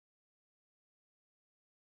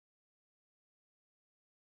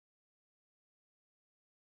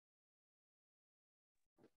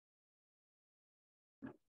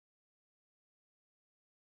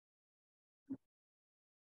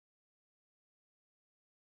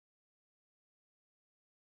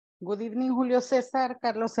Good evening, Julio Cesar,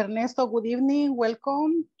 Carlos Ernesto, good evening,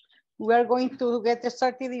 welcome. We are going to get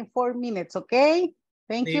started in 4 minutes, okay?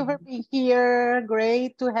 Thank you for being here.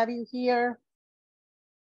 Great to have you here.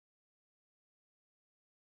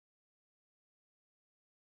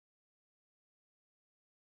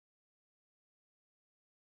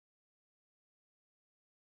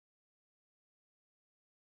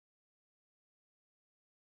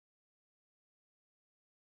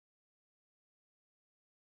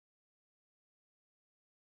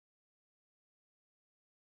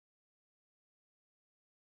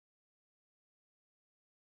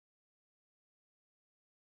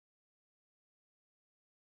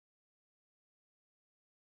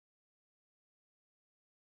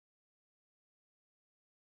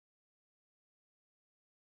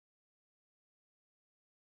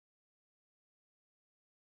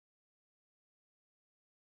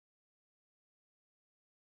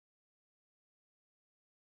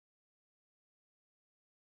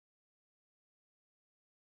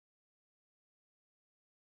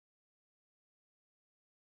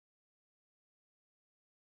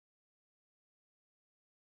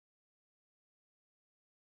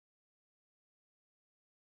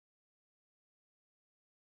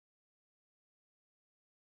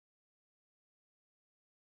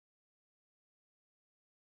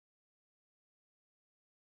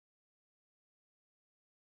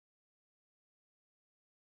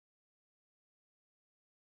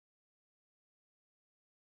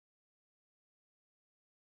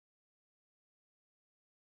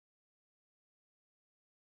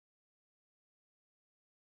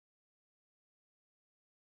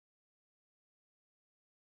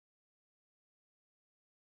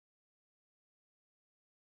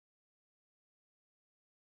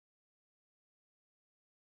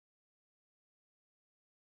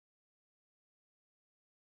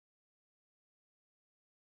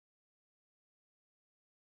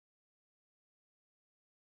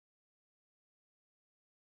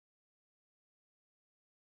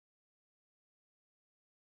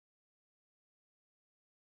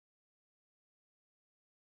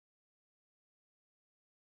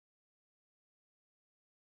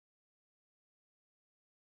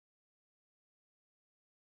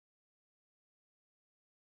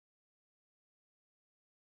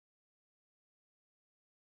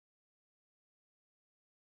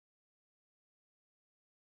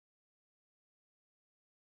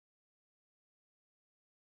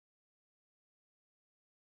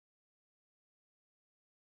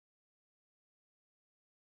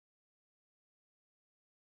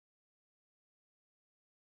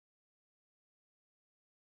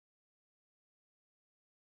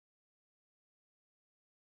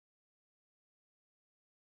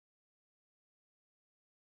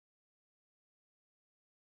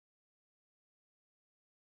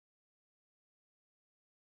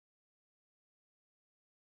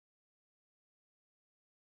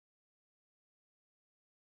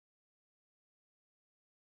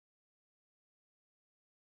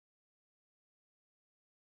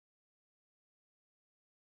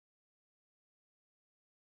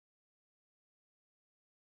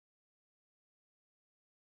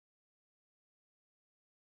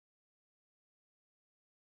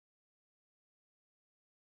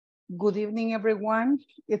 Good evening, everyone.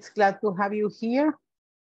 It's glad to have you here.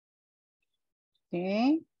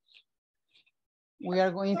 Okay. We are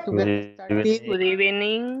going to get started. Good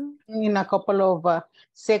evening. In a couple of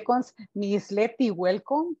seconds. Miss Leti,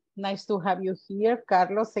 welcome. Nice to have you here.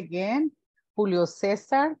 Carlos again. Julio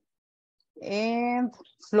Cesar. And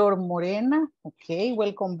Flor Morena. Okay,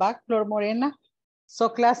 welcome back, Flor Morena. So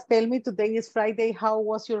class, tell me, today is Friday. How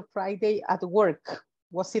was your Friday at work?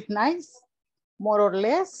 Was it nice? More or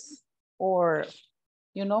less? Or,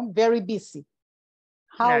 you know, very busy?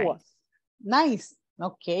 How was? Nice.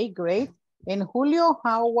 Okay, great. And Julio,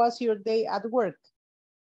 how was your day at work?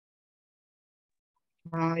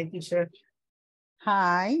 Hi, teacher.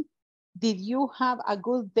 Hi. Did you have a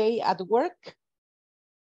good day at work?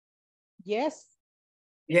 Yes.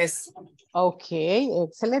 Yes. Okay,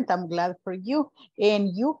 excellent. I'm glad for you.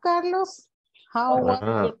 And you, Carlos, how was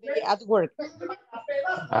your day at work?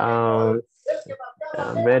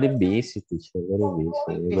 Very busy, teacher. Very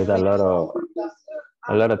busy with a lot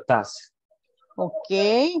of tasks.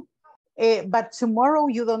 Okay, but tomorrow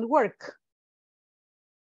you don't work.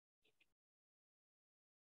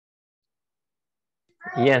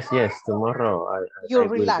 Yes. Tomorrow I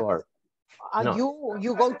relax. will work. No.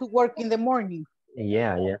 You go to work in the morning.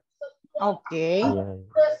 Yeah. Okay. Yeah.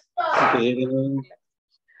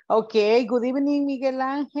 Okay, good evening, Miguel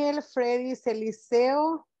Ángel, Freddy,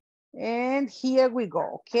 Eliseo. And here we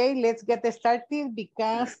go. Okay, let's get started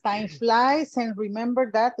because time flies, and remember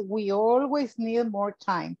that we always need more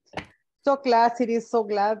time. So class, it is so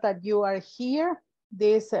glad that you are here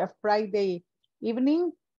this Friday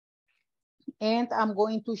evening. And I'm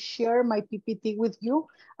going to share my PPT with you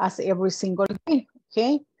as every single day,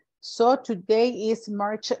 okay? So today is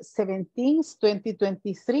March 17th,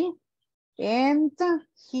 2023. And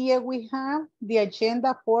here we have the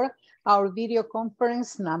agenda for our video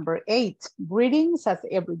conference number 8. Greetings as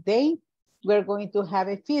every day. We're going to have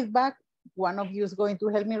a feedback. One of you is going to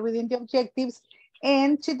help me reading the objectives.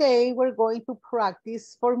 And today we're going to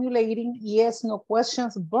practice formulating yes, no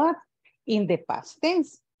questions, but in the past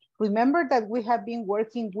tense. Remember that we have been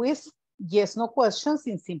working with yes, no questions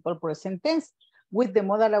in simple present tense with the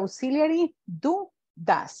modal auxiliary do,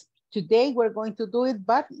 does. Today we're going to do it,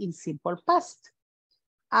 but in simple past.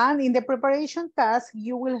 And in the preparation task,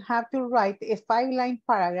 you will have to write a 5-line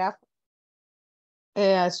paragraph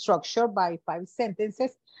structured by 5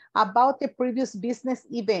 sentences about the previous business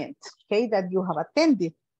event, okay, that you have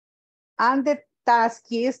attended. And the task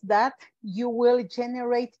is that you will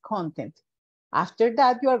generate content. After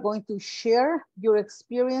that, you are going to share your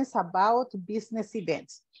experience about business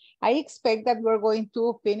events. I expect that we're going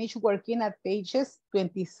to finish working at pages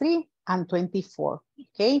 23 and 24,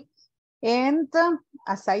 okay? And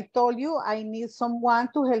as I told you, I need someone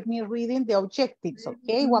to help me reading the objectives,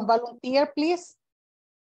 okay? One volunteer, please.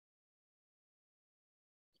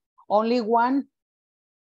 Only one.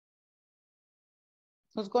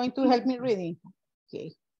 Who's going to help me reading?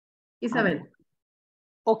 Okay. Isabel.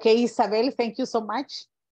 Okay, Isabel, thank you so much.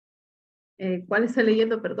 ¿Cuál está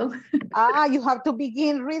leyendo, perdón? You have to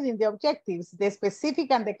begin reading the objectives, the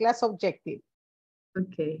specific and the class objective.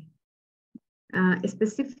 Okay. A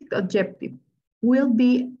specific objective will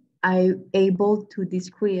be able to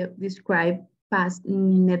describe past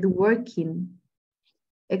networking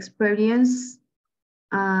experience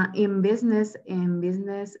in business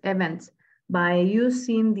events by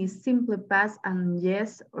using the simple past and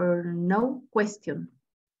yes or no question.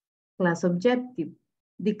 Class objective.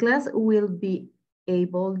 The class will be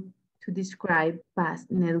able to describe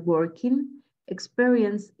past networking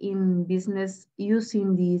experience in business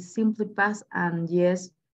using the simple past and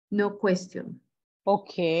yes, no question.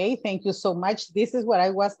 Okay, thank you so much. This is what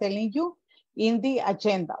I was telling you in the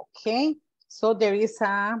agenda, okay? So there is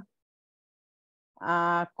a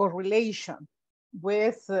correlation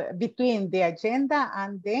with between the agenda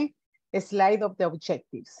and the slide of the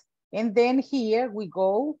objectives. And then here we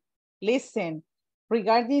go, listen,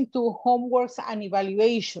 regarding to homeworks and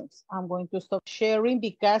evaluations. I'm going to stop sharing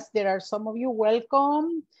because there are some of you.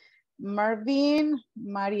 Welcome, Marvin,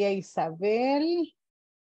 Maria Isabel,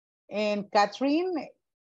 and Catherine.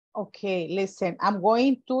 Okay, listen, I'm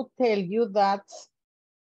going to tell you that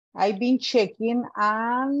I've been checking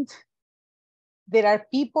and there are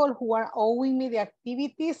people who are owing me the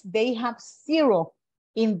activities. They have 0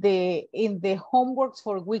 in the homeworks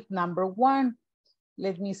for week number 1.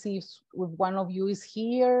 Let me see if one of you is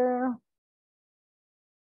here.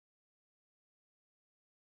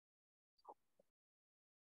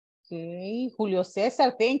 Okay, Julio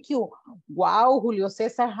Cesar, thank you. Wow, Julio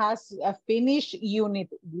Cesar has finished unit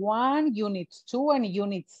 1, unit 2, and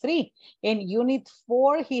unit 3. In unit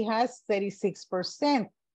 4, he has 36%.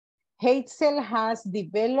 Hazel has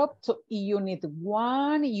developed unit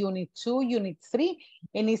 1, unit 2, unit 3,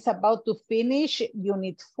 and is about to finish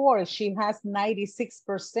unit 4. She has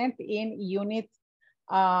 96% in unit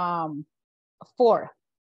 4.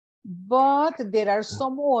 But there are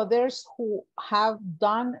some others who have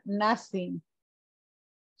done nothing.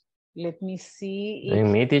 Let me see.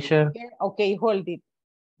 And me, teacher? Okay, hold it.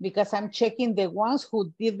 Because I'm checking the ones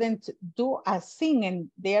who didn't do a thing and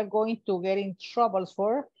they are going to get in trouble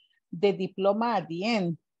for the diploma at the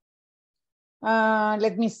end.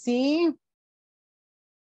 Let me see.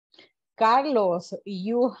 Carlos,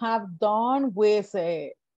 you have done with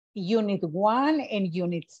unit 1 and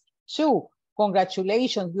unit 2.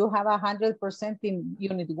 Congratulations, you have 100% in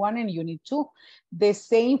unit 1 and unit 2. The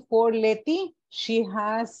same for Letty. She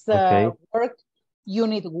has worked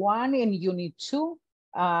unit 1 and unit 2,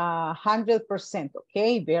 100%.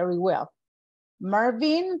 Okay, very well.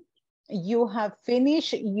 Marvin, you have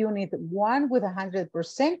finished unit 1 with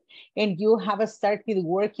 100% and you have started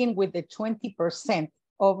working with the 20%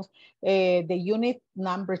 of the unit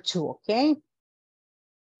number 2, okay?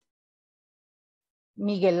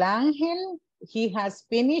 Miguel Angel, he has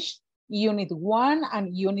finished unit 1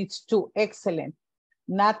 and unit 2, excellent.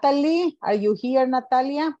 Natalie, are you here,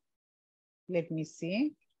 Natalia? Let me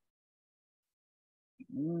see.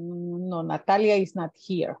 No, Natalia is not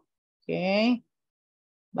here, okay?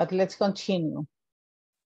 But let's continue.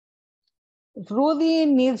 Rudy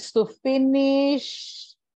needs to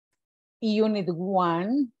finish unit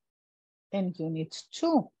 1 and unit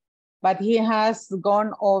 2, but he has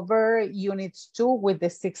gone over unit 2 with the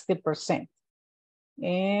 60%.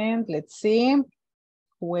 And let's see,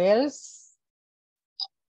 who else?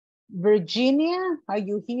 Virginia, are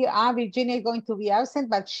you here? Virginia is going to be absent,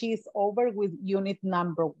 but she's over with unit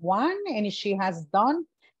number 1, and she has done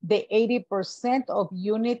the 80% of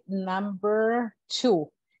unit number 2.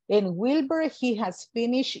 And Wilbur, he has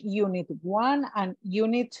finished unit 1 and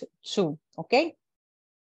unit 2, okay?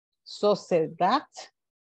 So said that,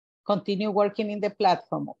 continue working in the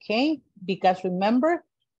platform, okay? Because remember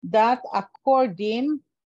that according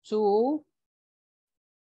to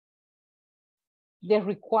the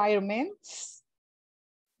requirements,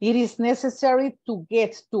 it is necessary to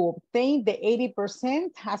obtain the 80%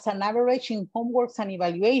 as an average in homeworks and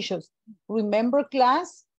evaluations. Remember,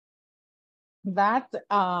 class, that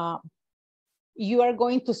you are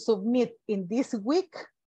going to submit in this week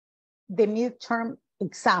the midterm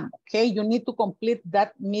exam, okay? You need to complete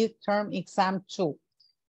that midterm exam too.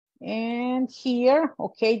 And here,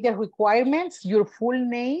 okay, the requirements, your full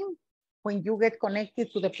name when you get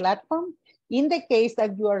connected to the platform. In the case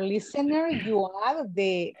that you are a listener, you add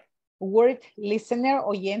the word listener,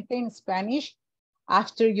 oyente in Spanish,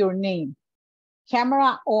 after your name.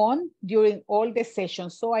 Camera on during all the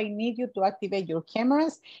sessions. So I need you to activate your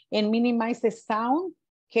cameras and minimize the sound,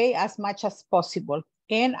 okay, as much as possible.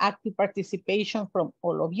 And active participation from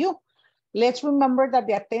all of you. Let's remember that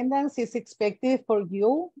the attendance is expected for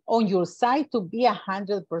you on your side to be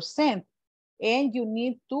 100%. And you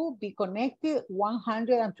need to be connected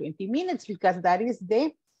 120 minutes because that is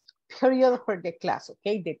the period for the class,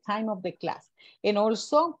 okay? The time of the class. And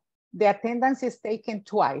also the attendance is taken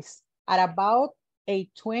twice, at about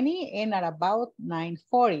 8:20 and at about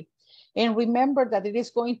 9:40. And remember that it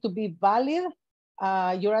is going to be valid,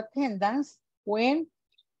 your attendance, when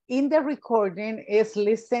in the recording is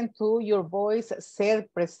listened to your voice said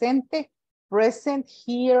presente, present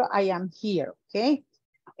here, I am here, okay?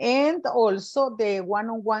 And also the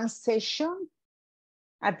one-on-one session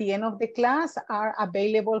at the end of the class are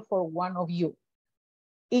available for one of you.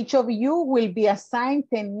 Each of you will be assigned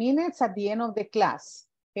 10 minutes at the end of the class,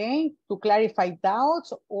 okay? To clarify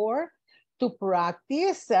doubts or to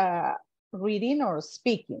practice reading or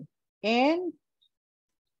speaking. And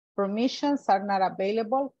permissions are not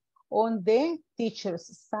available on the teacher's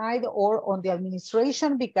side or on the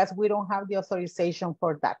administration because we don't have the authorization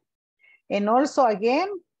for that. And also again,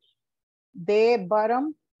 the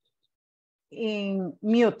bottom in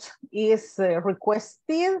mute is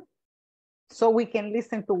requested so we can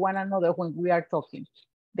listen to one another when we are talking.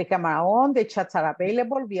 The camera on, the chats are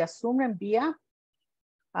available via Zoom and via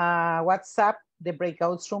WhatsApp. The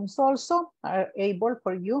breakout rooms also are able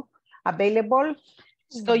for you, available,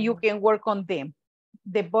 so you can work on them.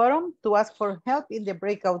 The bottom to ask for help in the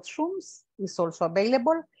breakout rooms is also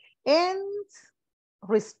available, and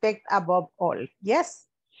respect above all. Yes?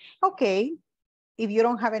 Okay. If you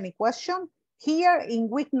don't have any question, here in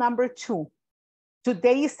week number 2,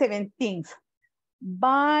 today is 17th.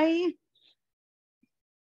 By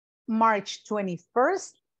March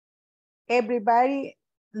 21st, everybody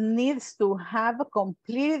needs to have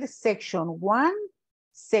completed section 1,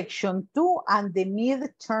 section 2, and the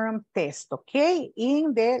midterm test, okay,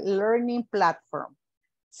 in the learning platform.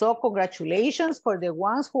 So congratulations for the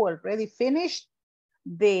ones who already finished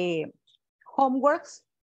the homeworks.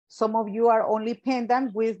 Some of you are only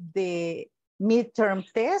pending with the midterm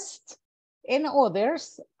test, and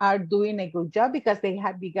others are doing a good job because they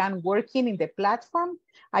have begun working in the platform.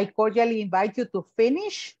 I cordially invite you to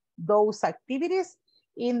finish those activities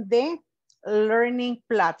in the learning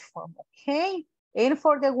platform, okay? And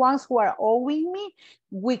for the ones who are owing me,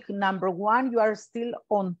 week number 1, you are still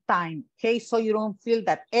on time, okay? So you don't feel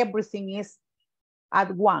that everything is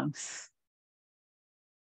at once.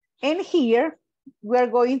 And here, we're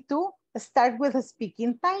going to start with a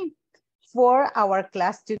speaking time for our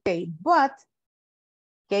class today. But,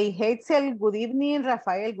 okay, Hetzel, good evening.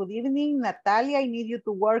 Rafael, good evening. Natalia, I need you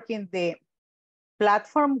to work in the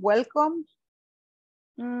platform. Welcome.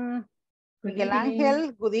 Miguel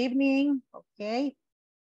Angel, good evening. Okay.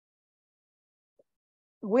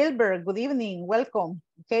 Wilbur, good evening. Welcome.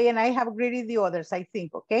 Okay, and I have greeted the others, I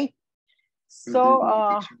think, okay?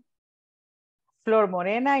 So, Flor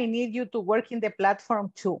Morena, I need you to work in the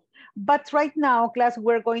platform too. But right now, class,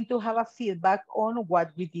 we're going to have a feedback on what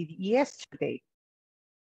we did yesterday.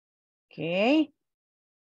 Okay.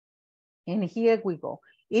 And here we go.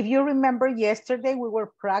 If you remember yesterday, we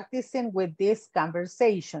were practicing with this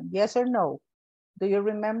conversation, yes or no? Do you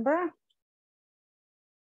remember?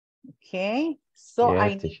 Okay, so Yes, I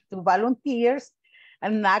need 2 volunteers,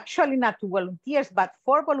 and actually not 2 volunteers, but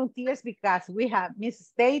 4 volunteers because we have Miss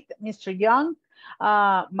State, Mr. Young,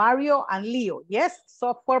 Mario, and Leo. Yes,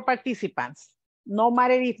 so 4 participants, no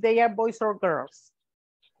matter if they are boys or girls.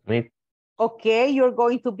 Me, Okay, you're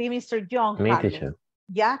going to be Mr. Young, me Carlos. teacher.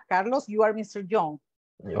 Yeah, Carlos, you are Mr. Young.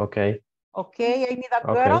 Okay. Okay, I need a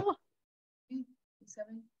Okay. girl.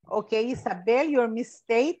 Okay, Isabel, you're Miss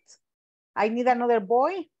State. I need another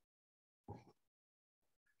boy.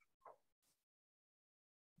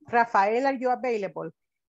 Rafael, are you available?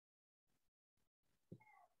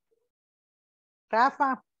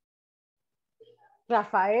 Rafa.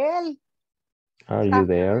 Rafael, Are you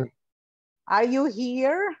there? are you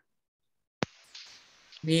here?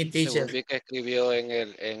 Me, teacher. Según vi que escribió en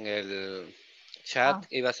el chat,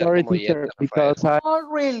 iba a ser Sorry, como teacher, oyente, Rafael. because Oh,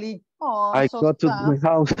 really? Oh, I so got to sad. my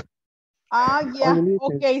house. Yeah, Only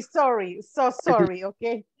listen. okay, sorry. So sorry,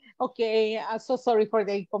 okay. Okay, I'm so sorry for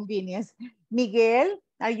the inconvenience. Miguel,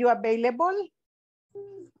 are you available?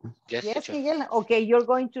 Yes, Yes, teacher. Miguel. Okay, you're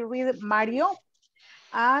going to read Mario.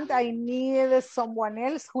 And I need someone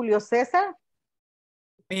else, Julio Cesar.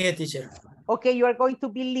 Me, teacher. Okay, you are going to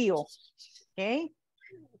be Leo. Okay,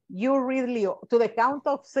 you read Leo. To the count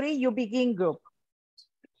of 3, you begin group.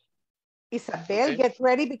 Isabel, Okay. get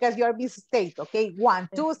ready because you are Miss State. Okay, 1,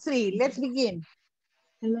 2, 3, let's begin.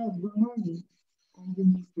 Hello, good morning. Are you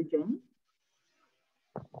Mr. John?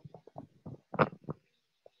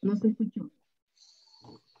 No se escuchó.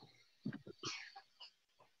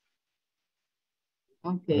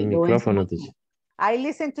 Okay, lo voy a Micrófono, enseñar. teacher. I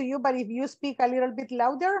listen to you, but if you speak a little bit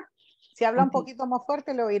louder, si habla un Okay. poquito más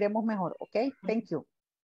fuerte, le oiremos mejor. Okay, thank you.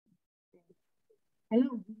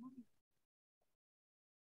 Hello, good morning.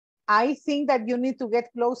 I think that you need to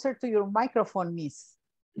get closer to your microphone, miss.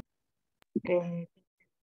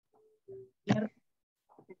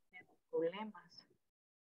 Problemas.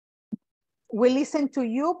 We listen to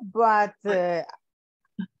you, but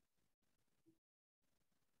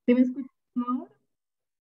 ¿Sí me escuchas ahora?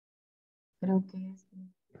 Creo que es.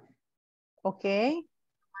 okay.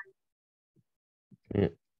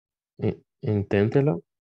 Inténtelo.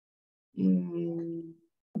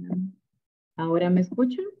 ¿Ahora me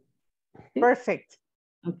escuchan? ¿Sí? Perfect.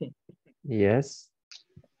 Okay. Yes.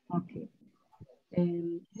 Okay.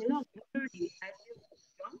 Hello, good morning. Are you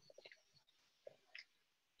John?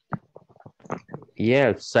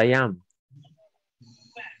 Yes, I am.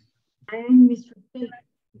 I am Mr. Tate.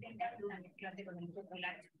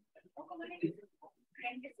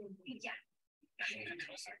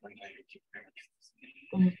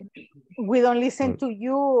 We don't listen to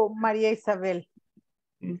you, Maria Isabel.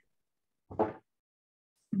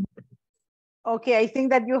 Okay, I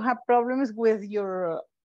think that you have problems with your,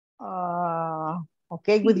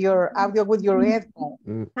 okay, with your audio, with your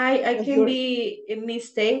headphone. Hi, I With can your- be a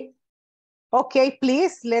mistake. Okay,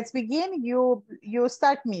 please, let's begin. You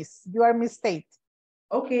start, miss. You are Miss State.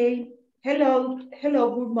 Okay. Hello,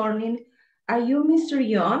 good morning. Are you Mr.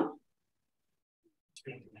 Young?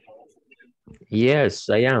 Yes,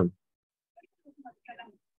 I am.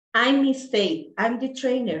 I'm Miss State. I'm the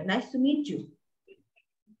trainer. Nice to meet you.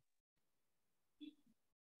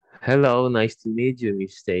 Hello, nice to meet you,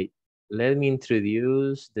 Miss State. Let me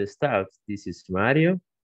introduce the staff. This is Mario.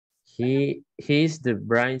 He's the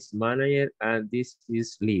branch manager, and this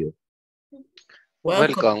is Leo.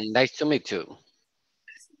 Welcome. Nice to meet you.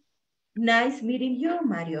 Nice meeting you,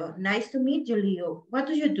 Mario. Nice to meet you, Leo. What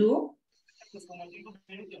do you do?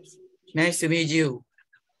 Nice to meet you.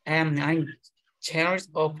 I'm in charge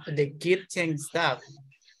of the kitchen staff.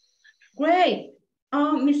 Great.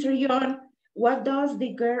 Mr. Young, what does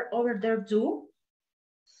the girl over there do?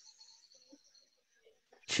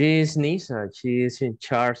 She is Nisa. She is in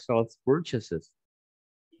charge of purchases.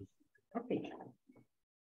 Okay.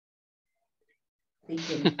 Thank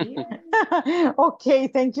you. Okay,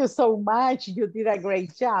 thank you so much. You did a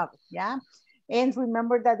great job, yeah? And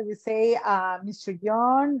remember that we say, Mr.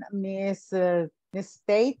 John, Miss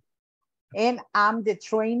State, and I'm the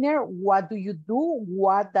trainer. What do you do?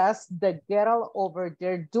 What does the girl over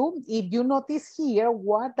there do? If you notice here,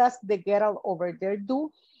 what does the girl over there do?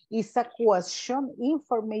 Is a question,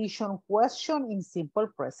 information question in simple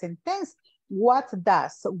present tense. What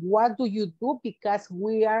do you do? Because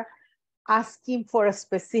we are asking for a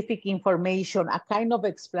specific information, a kind of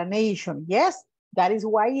explanation. Yes, that is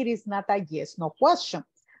why it is not a yes, no question.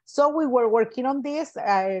 So we were working on this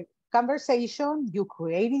conversation. You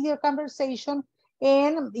created your conversation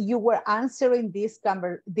and you were answering these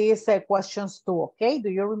questions too, okay? Do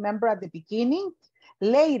you remember at the beginning?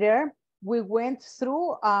 Later, we went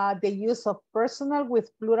through the use of personal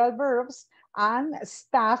with plural verbs and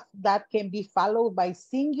stuff that can be followed by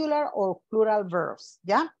singular or plural verbs,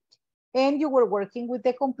 yeah? And you were working with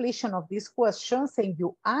the completion of these questions and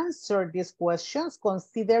you answered these questions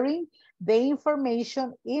considering the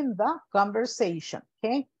information in the conversation,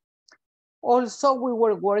 okay? Also, we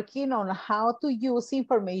were working on how to use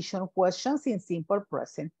information questions in simple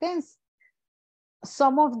present tense.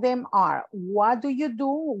 Some of them are, what do you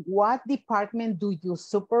do? What department do you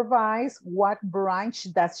supervise? What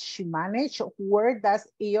branch does she manage? Where does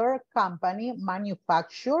your company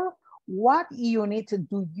manufacture? What unit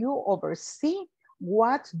do you oversee?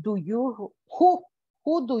 What do you,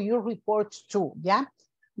 who do you report to? Yeah,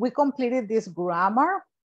 we completed this grammar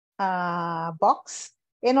box,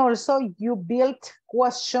 and also you built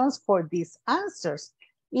questions for these answers.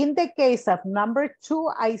 In the case of number 2,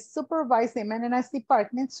 I supervise the maintenance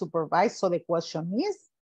department, supervise. So the question is,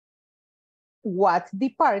 what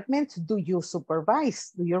department do you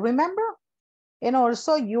supervise? Do you remember? And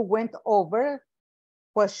also you went over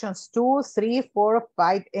questions 2, 3, 4,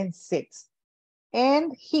 5, and 6.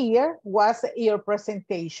 And here was your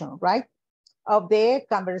presentation, right? Of the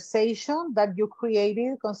conversation that you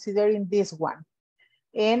created considering this one.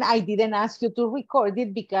 And I didn't ask you to record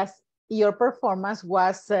it because your performance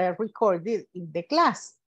was recorded in the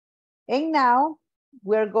class. And now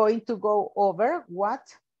we're going to go over what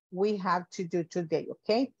we have to do today,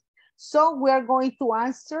 okay? So we're going to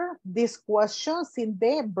answer these questions in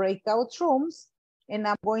the breakout rooms, and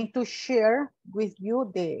I'm going to share with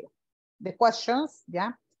you the questions,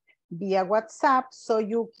 yeah, via WhatsApp so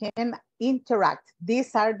you can interact.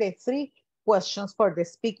 These are the 3 questions for the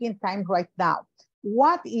speaking time right now.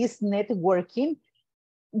 What is networking?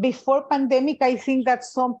 Before pandemic, I think that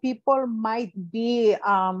some people might be,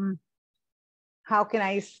 how can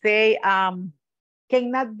I say,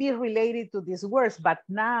 cannot be related to these words, but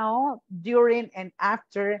now during and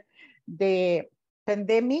after the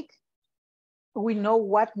pandemic, we know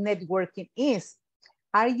what networking is.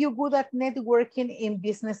 Are you good at networking in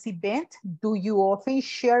business event? Do you often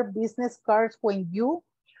share business cards when you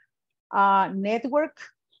network?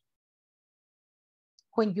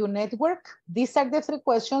 When you network? These are the 3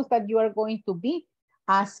 questions that you are going to be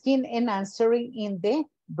asking and answering in the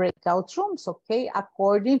breakout rooms, okay?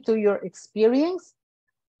 According to your experience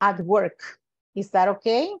at work. Is that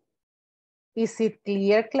okay? Is it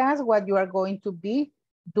clear, class, what you are going to be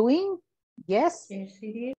doing? Yes? Yes, it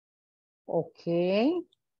is. Okay.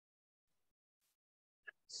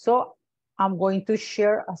 So I'm going to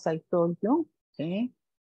share as I told you, okay?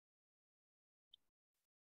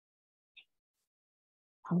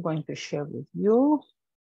 I'm going to share with you.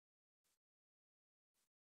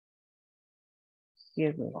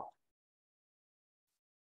 Here we go.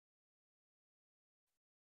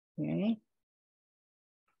 Okay.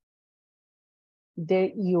 There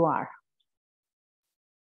you are.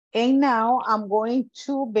 And now I'm going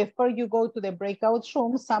to, before you go to the breakout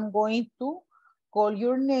rooms, I'm going to call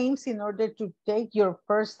your names in order to take your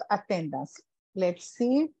first attendance. Let's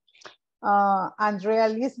see. Andrea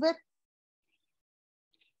Lisbeth.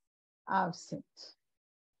 Absent.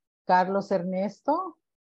 Carlos Ernesto.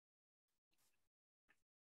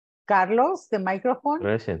 Carlos, the microphone.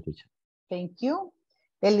 Present, teacher. Thank you.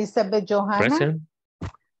 Elizabeth Johanna. Present.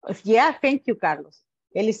 Yeah, thank you, Carlos.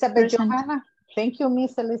 Elizabeth Present. Johanna. Thank you,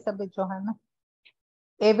 Miss Elizabeth Johanna.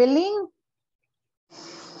 Evelyn.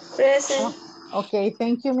 Present. Okay,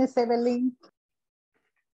 thank you, Miss Evelyn.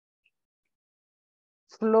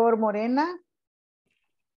 Flor Morena.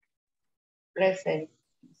 Present.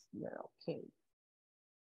 Okay.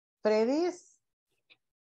 Fredis.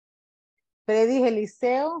 Fredis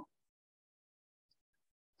Eliseo.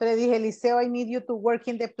 Fredis Eliseo, I need you to work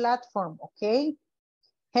in the platform, okay?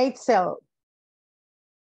 Hazel.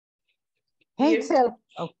 Hazel.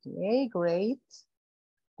 Okay, great.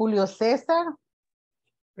 Julio Cesar.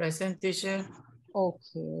 Present, teacher.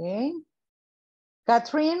 Okay.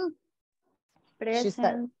 Catherine.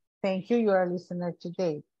 Present. Thank you, you are a listener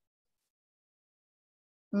today.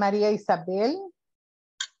 Maria Isabel.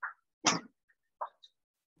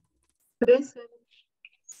 Present.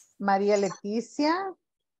 Maria Leticia.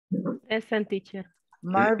 Present, teacher.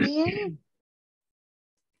 Marvin.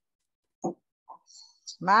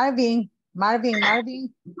 Marvin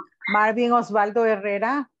Osvaldo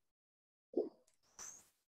Herrera.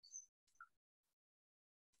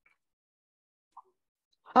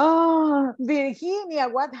 Oh, Virginia,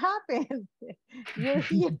 what happened? You're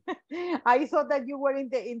here. I thought that you were in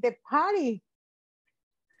the party.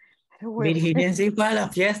 Virginia sí fue a la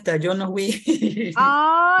fiesta, yo no fui.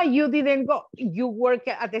 Ah, you didn't go. You work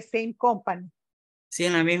at the same company. Sí,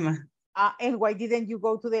 en la misma. And why didn't you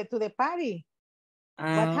go to the party? What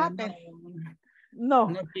happened? No. No.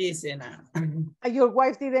 No quise, no. Your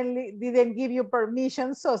wife didn't give you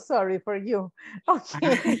permission. So sorry for you.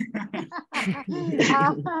 Okay.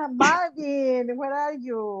 Marvin, where are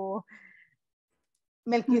you?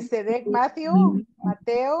 Melquisedec, Mateo,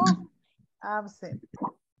 absent.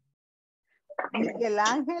 Miguel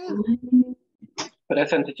Ángel.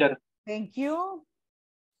 Present, teacher. Thank you.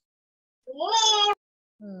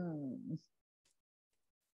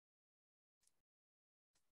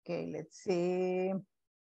 Okay, let's see.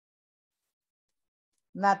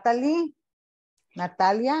 Natalia.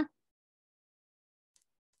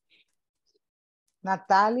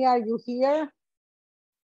 Natalia, are you here?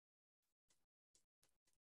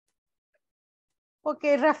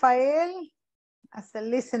 Okay, Rafael, as a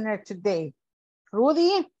listener today.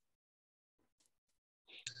 Rudy?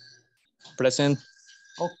 Present.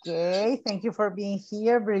 Okay, thank you for being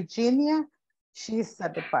here. Virginia, she's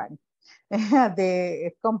at the party,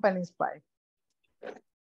 the company's party.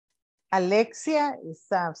 Alexia is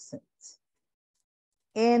absent.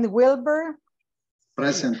 And Wilbur?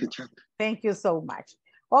 Present, teacher. Thank you so much.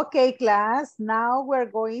 Okay, class, now we're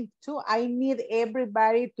going to, I need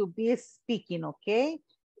everybody to be speaking, okay?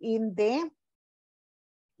 In the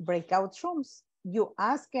breakout rooms. You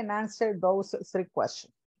ask and answer those 3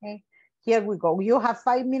 questions, okay? Here we go. You have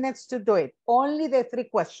 5 minutes to do it. Only the 3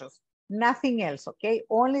 questions, nothing else, okay?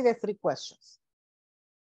 Only the 3 questions.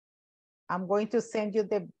 I'm going to send you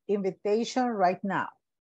the invitation right now.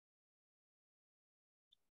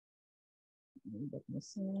 Let me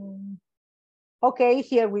see. Okay,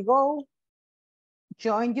 here we go.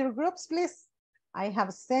 Join your groups, please. I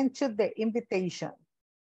have sent you the invitation.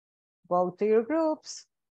 Go to your groups.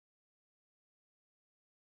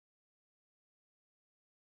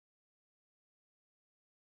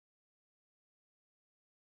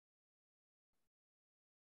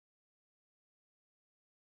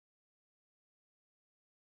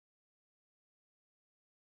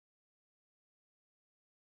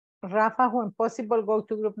 Rafa, when possible, go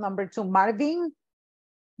to group number 2. Marvin,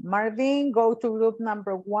 go to group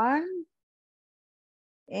number 1.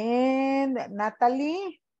 And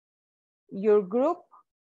Natalie, your group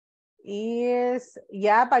is,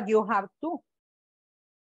 yeah, but you have 2.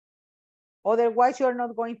 Otherwise, you're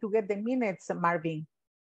not going to get the minutes, Marvin.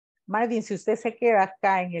 Marvin, si usted se queda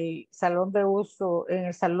acá en el salón de uso, en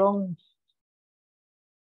el salón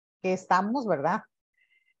que estamos, ¿verdad?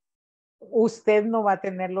 Usted no va a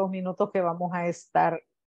tener los minutos que vamos a estar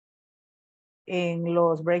en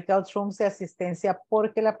los breakout rooms de asistencia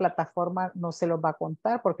porque la plataforma no se los va a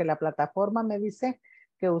contar, porque la plataforma me dice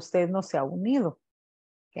que usted no se ha unido.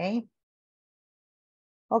 Okay.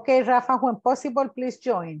 Okay, Rafa, when possible, please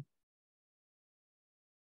join.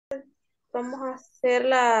 Vamos a hacer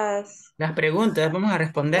las preguntas, vamos a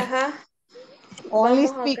responder. Ajá. Only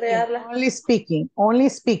Vamos a crearla. only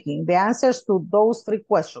speaking. The answers to those 3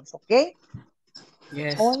 questions, okay?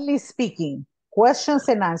 Yes. Only speaking. Questions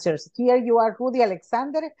and answers. Here you are, Rudy,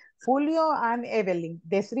 Alexander, Julio, and Evelyn.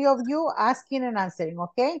 The 3 of you asking and answering,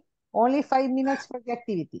 okay? Only 5 minutes for the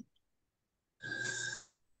activity.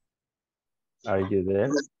 Are you there?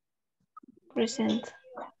 Present.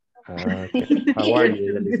 Okay. How are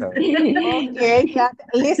you, Elizabeth? Okay,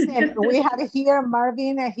 listen, we have here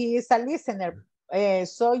Marvin, he is a listener.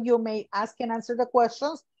 So you may ask and answer the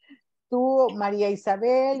questions to Maria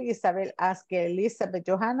Isabel. Isabel ask Elizabeth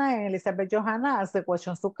Johanna, and Elizabeth Johanna ask the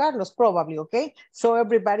questions to Carlos, probably, okay? So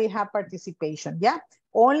everybody have participation, yeah?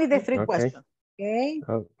 Only the 3 questions, okay?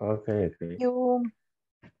 Oh, okay. Thank you.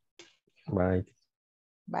 Bye.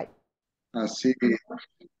 Bye. Así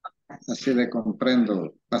le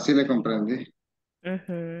comprendo, así le comprendí.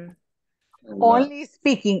 Only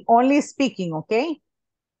speaking, okay?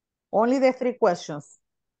 Only the 3 questions.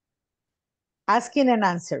 Asking and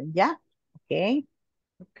answering, yeah? Okay.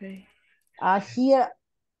 Okay. Here,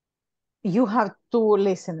 you have 2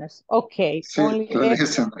 listeners. Okay. Sí, only 2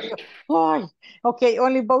 listeners. Oh, okay,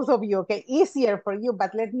 only both of you. Okay, easier for you,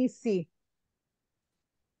 but let me see.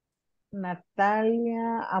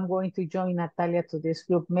 Natalia, I'm going to join Natalia to this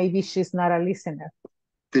group. Maybe she's not a listener.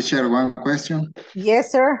 Teacher, 1 question.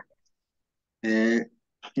 Yes, sir. En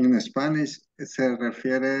Spanish se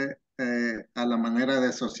refiere a la manera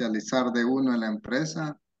de socializar de uno en la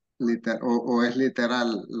empresa, o es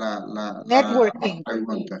literal la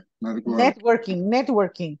pregunta.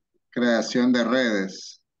 Networking. Creación de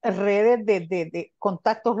redes. Redes de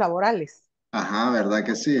contactos laborales. Ajá, ¿verdad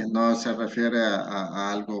que sí? No se refiere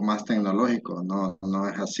a algo más tecnológico, no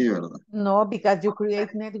es así, ¿verdad? No, because you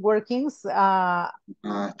create networkings.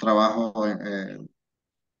 Trabajo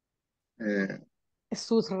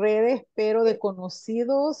sus redes, pero de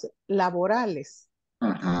conocidos laborales.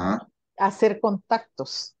 Ajá. Hacer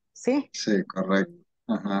contactos, ¿sí? Sí, correcto.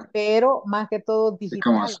 Ajá. Pero más que todo Es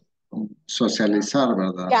como digital. socializar,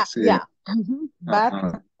 ¿verdad? Ya, Sí. ya. But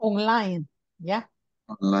Ajá. online, ya.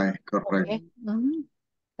 Online, correcto. Okay.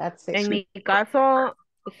 That's it. En mi caso,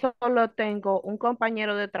 solo tengo un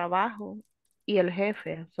compañero de trabajo y el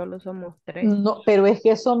jefe, solo somos 3. No, pero es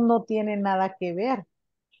que eso no tiene nada que ver,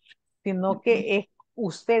 sino que es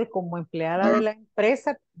usted como empleada de Ah, la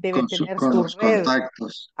empresa debe tener con su los red.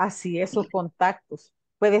 contactos. Así es, sus contactos.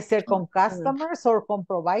 Puede ser con customers o con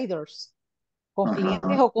providers, con clientes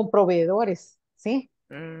Ajá. o con proveedores, ¿sí?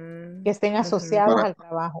 Que estén asociados Para, al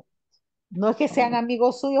trabajo. No es que sean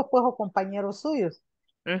amigos suyos, pues, o compañeros suyos,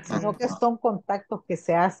 sino que son contactos que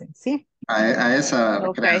se hacen, ¿sí? a esa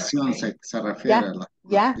Ok. creación se refiere Ya, la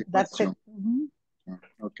ya, that's it. discusión.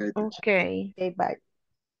 Ok, teacher. Ok. Okay, bye.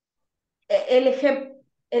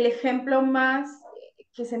 El ejemplo más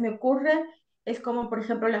que se me ocurre es como, por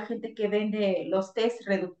ejemplo, la gente que vende los test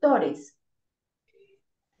reductores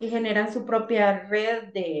y generan su propia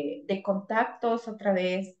red de contactos a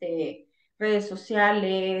través de redes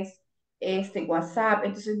sociales, WhatsApp.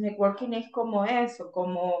 Entonces, networking es como eso,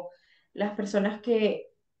 como las personas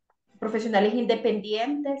profesionales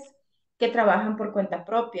independientes que trabajan por cuenta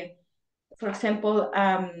propia. Por ejemplo,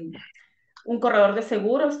 un corredor de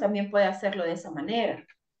seguros también puede hacerlo de esa manera.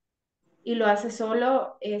 Y lo hace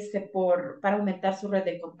solo para aumentar su red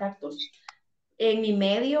de contactos. En mi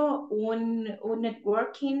medio, un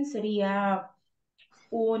networking sería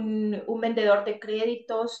un vendedor de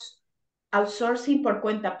créditos outsourcing por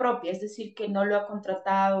cuenta propia, es decir, que no lo ha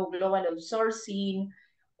contratado Global Outsourcing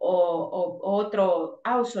o otro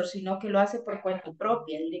outsourcing, sino que lo hace por cuenta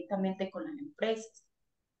propia, directamente con las empresas.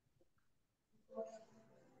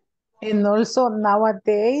 And also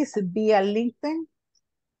nowadays via LinkedIn,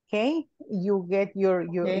 okay, you get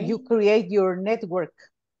you create your network.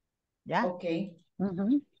 Yeah. Okay.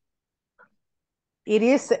 It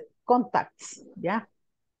is contacts. Yeah.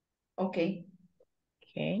 Okay.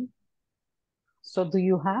 Okay. So do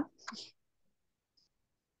you have?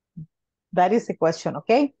 That is the question,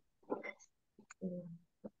 okay?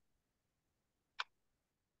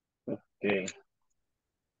 Okay.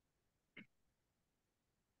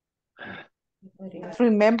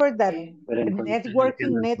 Remember that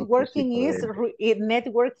networking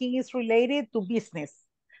is related to business,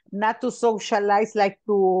 not to socialize, like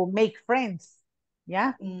to make friends.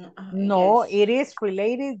 Yeah. No, yes. it is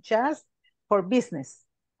related just for business.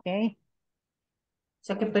 Okay. O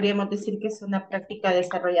sea que podríamos decir que es una práctica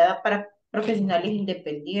desarrollada para profesionales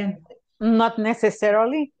independientes. Not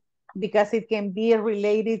necessarily, because it can be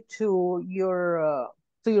related to your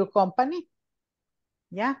company.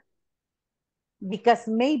 Yeah. Because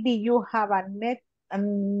maybe you have a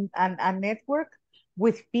network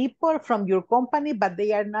with people from your company, but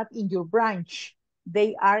they are not in your branch.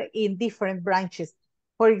 They are in different branches.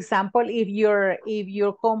 For example, if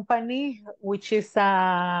your company, which is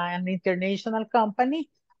an international company,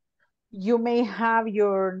 you may have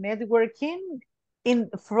your networking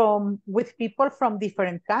with people from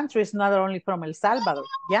different countries, not only from El Salvador.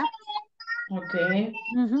 Yeah. Okay.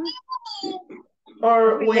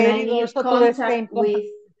 Or when I need contact with,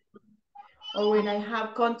 or when I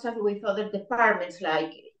have contact with other departments,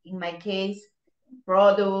 like in my case,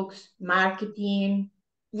 products, marketing.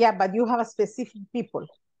 Yeah, but you have a specific people.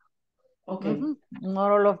 Okay.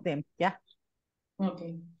 Not all of them. Yeah.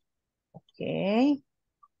 Okay. Okay.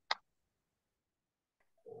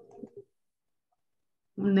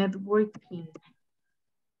 Networking.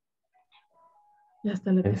 Ya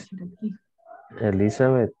está la tercera aquí.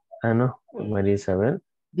 Elizabeth. Ah, no. María Isabel.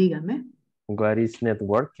 Dígame. What is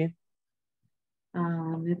networking?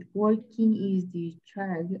 Networking is the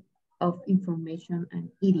exchange of information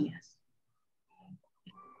and ideas.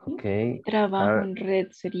 Okay. Trabajo en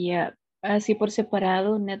red sería así por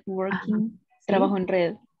separado, networking, ¿Sí? trabajo en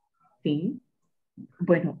red. Sí.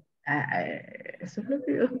 Bueno, eso es lo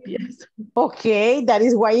que yo pienso. Okay, that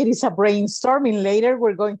is why it is a brainstorming. Later,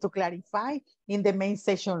 we're going to clarify in the main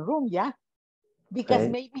session room, yeah? Because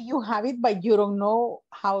maybe you have it, but you don't know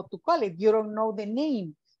how to call it. You don't know the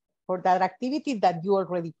name for that activity that you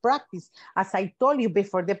already practice. As I told you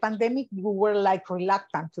before the pandemic, you were like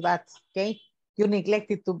reluctant to that, okay? You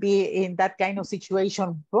neglected to be in that kind of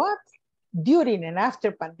situation, but during and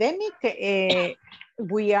after pandemic, it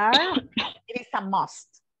is a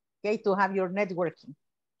must, okay, to have your networking.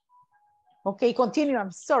 Okay, continue.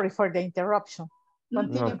 I'm sorry for the interruption.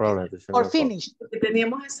 Continue, no problem. or finish. Porque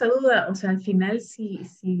teníamos esa duda, o sea, al final si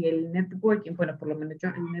el networking, bueno, por lo menos yo,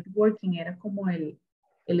 el networking era como el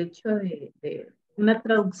hecho de Una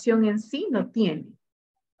traducción en sí no tiene.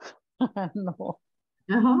 No.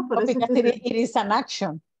 Ajá, por No, eso because it is an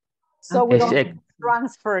action. So we don't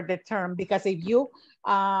transfer the term because if you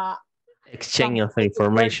exchange of translate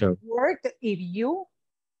information. word, if you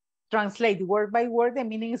translate word by word, the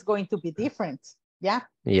meaning is going to be different. Yeah.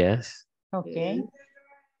 Yes. Okay.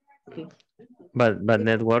 But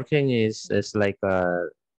networking is like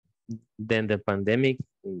then the pandemic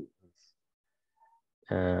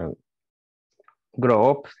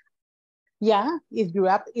grow up. Yeah, it grew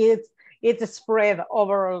up. It's spread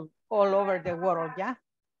all over the world. Yeah.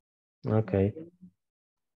 Okay.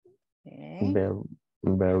 Okay.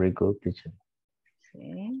 Very good, teacher.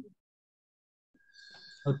 Okay.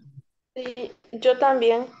 Sí, yo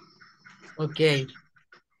también. Okay.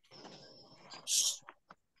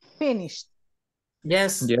 Finished.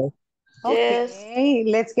 Yes. Yeah. Okay,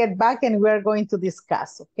 let's get back and we're going to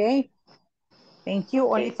discuss, okay? Thank you.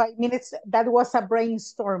 Okay. Only 5 minutes. That was a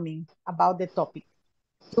brainstorming about the topic.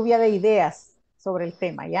 Lluvia de ideas sobre el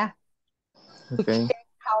tema, ¿ya? To check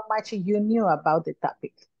how much you knew about the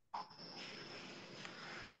topic.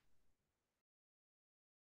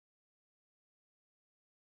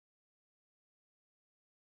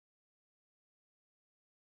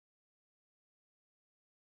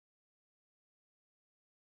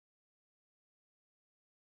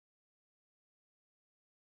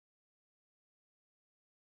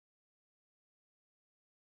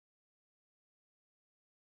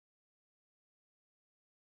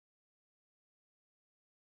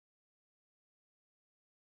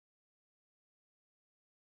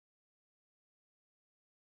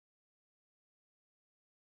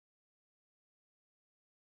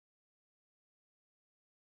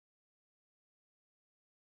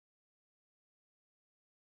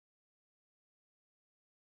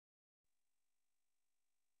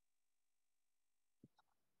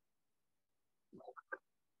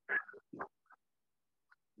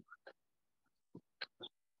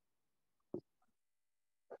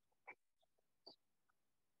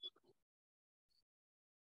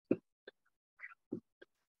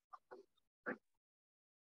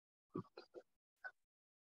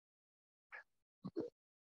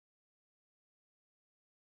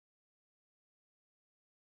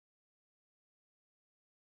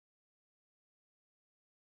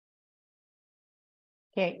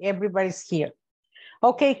 Okay, everybody's here.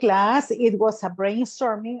 Okay, class, it was a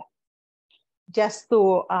brainstorming just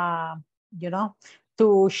to,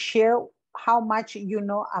 to share how much you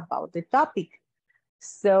know about the topic.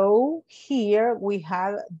 So here we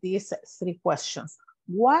have these 3 questions.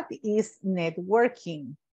 What is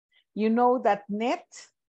networking? You know that net,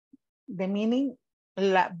 the meaning,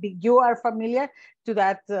 you are familiar to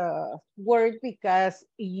that word because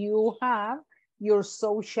you have your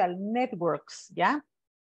social networks, yeah?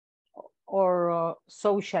 Or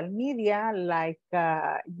social media, like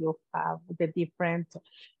you have the different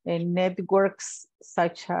networks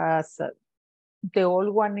such as the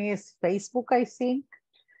old one is Facebook, I think.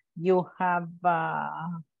 You have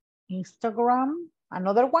Instagram,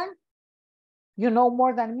 another one. You know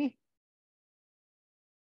more than me.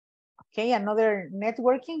 Okay, another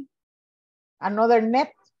networking, another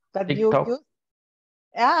net that TikTok. you use.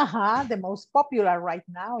 The most popular right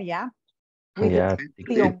now, yeah. With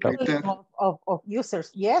Twitter. of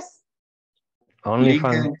users, yes. Only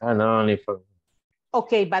fun. No, only fun.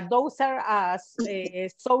 Okay, but those are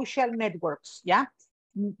social networks, yeah?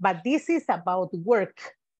 But this is about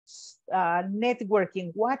work,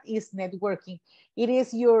 networking. What is networking? It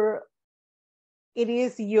is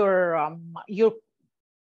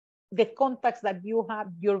the contacts that you have,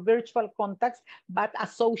 your virtual contacts, but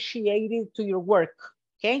associated to your work,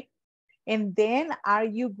 okay? And then, are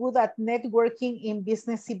you good at networking in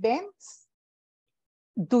business events?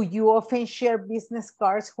 Do you often share business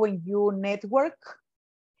cards when you network?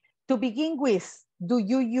 To begin with, do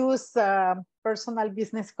you use personal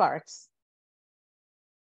business cards?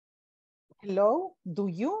 Hello, do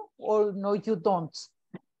you or no, you don't?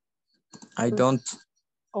 I don't.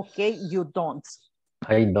 Okay, you don't.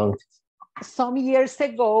 I don't. Some years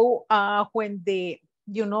ago, when the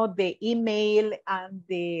email and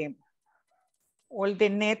all the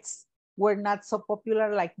nets were not so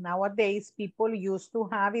popular like nowadays, people used to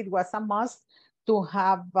have, it was a must to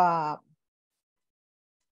have a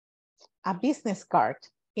business card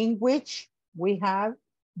in which we have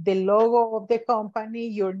the logo of the company,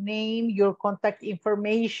 your name, your contact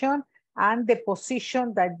information, and the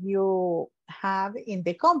position that you have in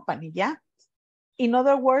the company, yeah? In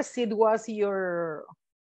other words, it was your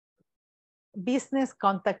business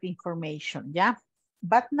contact information, yeah?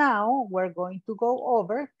 But now we're going to go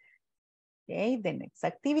over Okay, the next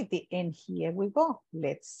activity. And here we go.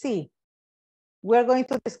 Let's see. We're going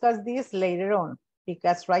to discuss this later on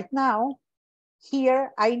because right now,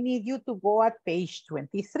 here I need you to go at page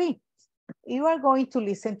 23. You are going to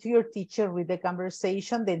listen to your teacher, read the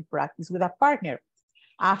conversation, then practice with a partner.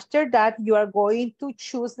 After that, you are going to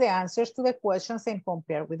choose the answers to the questions and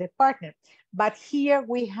compare with the partner. But here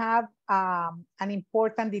we have an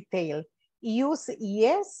important detail. Use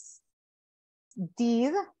yes,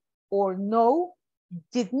 did, or no,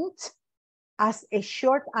 didn't as a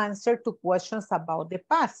short answer to questions about the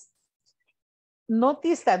past.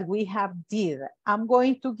 Notice that we have did. I'm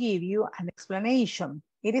going to give you an explanation.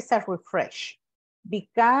 It is a refresh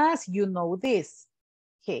because you know this.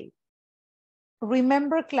 Okay.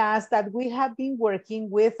 Remember, class, that we have been working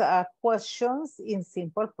with questions in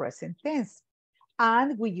simple present tense,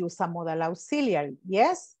 and we use a modal auxiliary.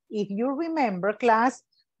 Yes, if you remember, class,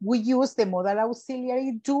 we use the modal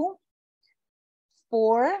auxiliary do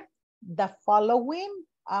for the following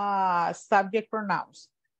subject pronouns.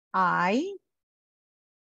 I,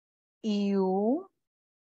 you,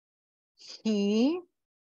 he,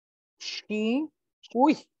 she,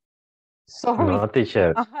 uy, sorry. No,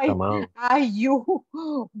 teacher, come on. I, you,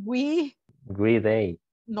 we. They.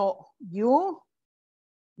 No, you,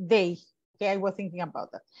 they. Okay, I was thinking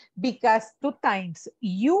about that. Because 2 times,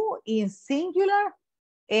 you in singular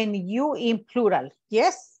and you in plural.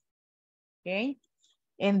 Yes? Okay.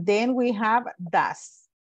 And then we have das.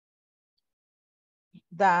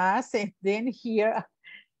 Das, and then here,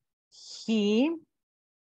 he,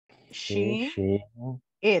 she,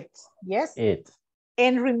 it. Yes? It.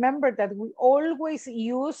 And remember that we always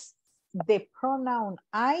use the pronoun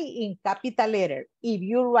I in capital letter. If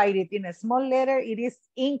you write it in a small letter, it is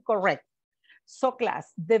incorrect. So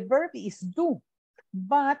class, the verb is do,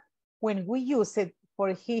 but when we use it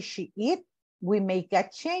for he, she, it, we make a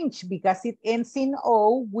change because it ends in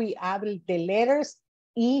O, we add the letters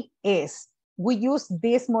ES. We use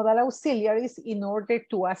these modal auxiliaries in order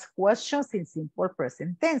to ask questions in simple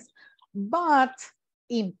present tense. But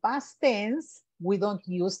in past tense, we don't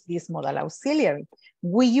use this modal auxiliary.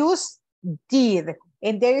 We use did.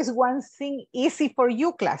 And there is one thing easy for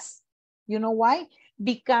you, class. You know why?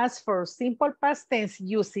 Because for simple past tense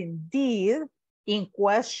using did in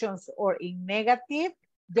questions or in negative,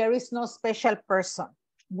 there is no special person.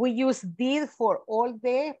 We use did for all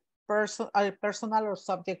the personal or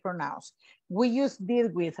subject pronouns. We use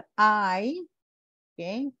did with I,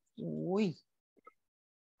 okay? We,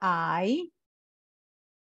 I,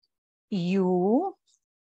 you,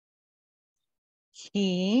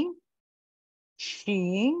 he,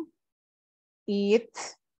 she,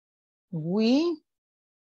 it, we,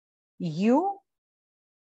 you,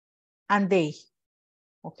 and they,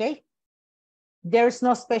 okay? There's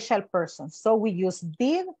no special person. So we use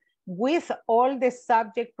did with all the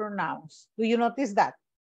subject pronouns. Do you notice that?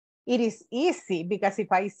 It is easy because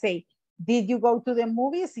if I say, did you go to the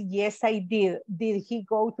movies? Yes, I did. Did he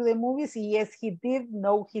go to the movies? Yes, he did.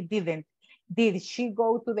 No, he didn't. Did she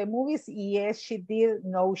go to the movies? Yes, she did.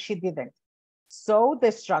 No, she didn't. So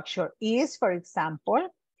the structure is, for example,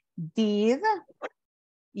 did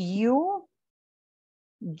you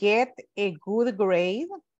get a good grade?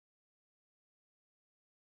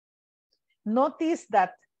 Notice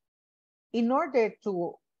that in order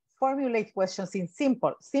to formulate questions in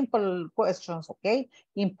simple questions, okay?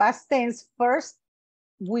 In past tense, first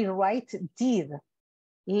we write did.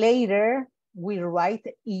 Later, we write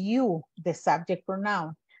you, the subject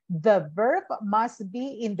pronoun. The verb must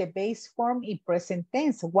be in the base form in present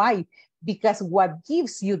tense. Why? Because what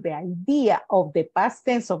gives you the idea of the past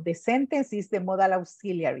tense of the sentence is the modal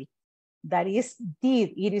auxiliary. That is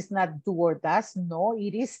did. It is not do or does. No,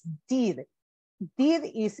 it is did. Did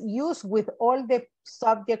is used with all the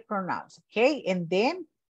subject pronouns, okay? And then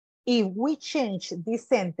if we change this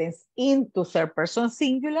sentence into third person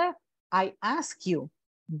singular, I ask you,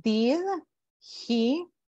 did he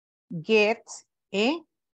get a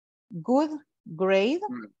good grade?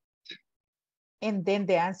 And then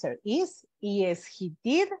the answer is yes, he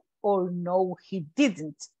did, or no, he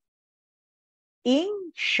didn't.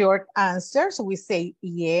 In short answers, we say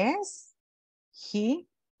yes, he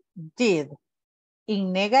did.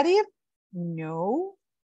 In negative, no,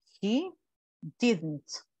 he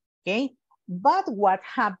didn't, okay? But what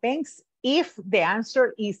happens if the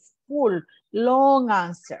answer is full, long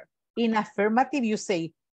answer? In affirmative, you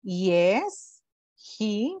say, yes,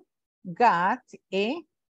 he got a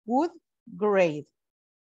good grade.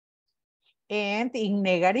 And in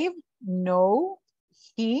negative, no,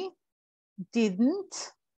 he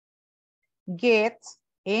didn't get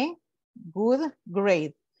a good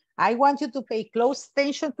grade. I want you to pay close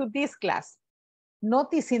attention to this class.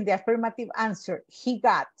 Notice in the affirmative answer, he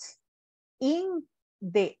got. In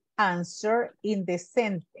the answer in the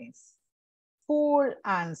sentence, full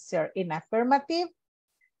answer in affirmative,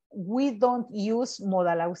 we don't use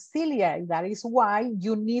modal auxiliary. That is why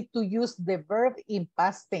you need to use the verb in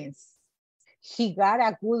past tense. He got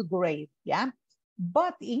a good grade, yeah?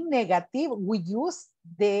 But in negative, we use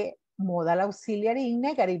the modal auxiliary in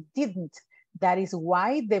negative, didn't. That is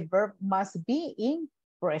why the verb must be in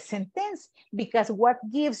present tense, because what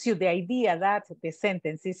gives you the idea that the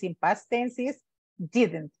sentence is in past tense is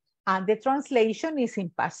didn't, and the translation is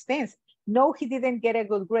in past tense. No, he didn't get a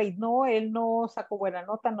good grade. No, él no sacó buena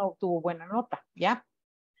nota, no obtuvo buena nota, yeah?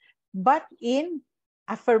 But in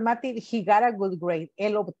affirmative, he got a good grade.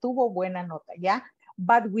 Él obtuvo buena nota, yeah?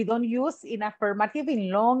 But we don't use in affirmative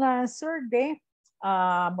in long answer the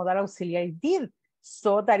modal auxiliary did.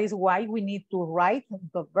 So that is why we need to write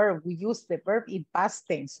the verb. We use the verb in past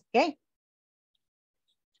tense, okay?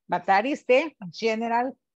 But that is the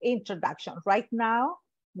general introduction. Right now,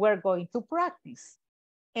 we're going to practice.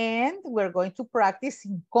 And we're going to practice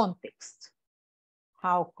in context.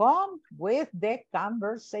 How come? With the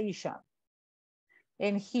conversation.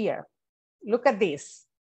 And here, look at this.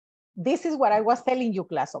 This is what I was telling you,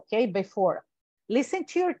 class, okay, before. Listen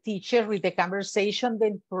to your teacher, read the conversation,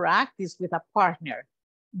 then practice with a partner.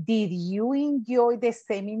 Did you enjoy the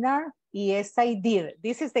seminar? Yes, I did.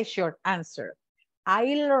 This is the short answer.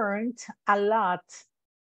 I learned a lot.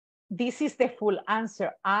 This is the full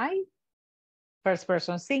answer. I, first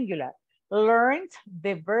person singular, learned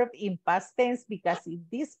the verb in past tense because in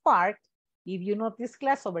this part, if you notice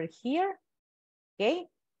class over here, okay,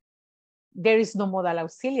 there is no modal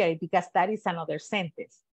auxiliary because that is another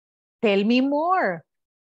sentence. Tell me more.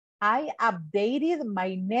 I updated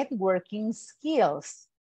my networking skills.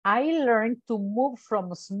 I learned to move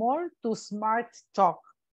from small to smart talk.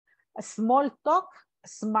 Small talk,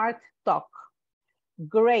 smart talk.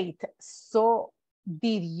 Great. So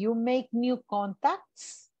did you make new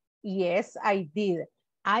contacts? Yes, I did.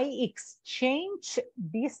 I exchanged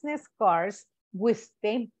business cards with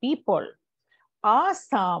 10 people.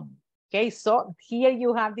 Awesome. Okay, so here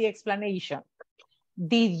you have the explanation.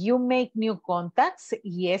 Did you make new contacts?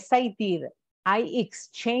 Yes, I did. I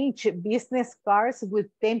exchanged business cards with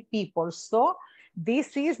 10 people. So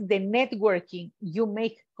this is the networking. You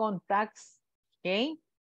make contacts, okay?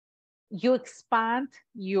 You expand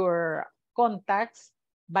your contacts,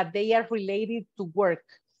 but they are related to work,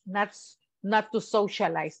 not to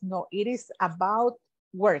socialize. No, it is about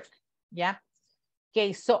work, yeah?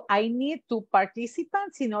 Okay, so I need two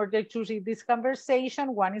participants in order to read this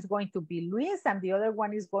conversation. One is going to be Luis and the other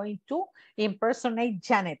one is going to impersonate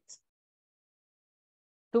Janet.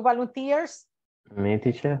 Two volunteers? Me,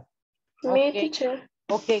 teacher. Me, teacher.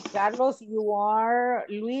 Okay, Carlos, you are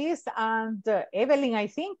Luis, and Evelyn, I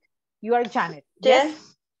think you are Janet.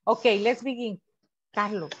 Yes. Okay, let's begin.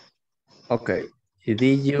 Carlos. Okay.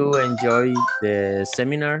 Did you enjoy the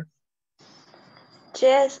seminar?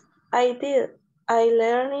 Yes, I did. I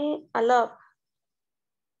learned a lot.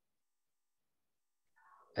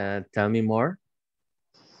 Tell me more.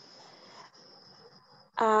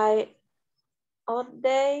 I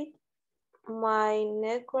update my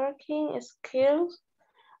networking skills.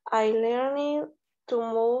 I learned to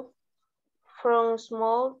move from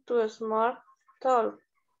small to smart talk.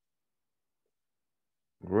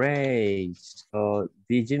 Great. So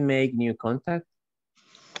did you make new contact?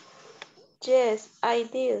 Yes, I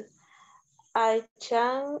did. I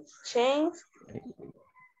changed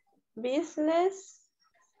business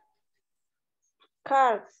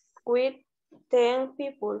cards with 10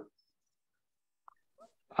 people.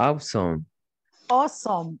 Awesome.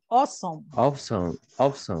 Awesome, awesome. Awesome.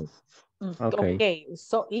 Awesome. Okay. Okay,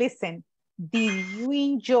 so listen. Did you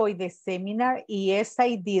enjoy the seminar? Yes,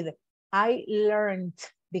 I did. I learned,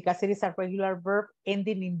 because it is a regular verb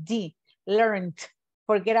ending in D, learned.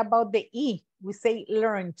 Forget about the E. We say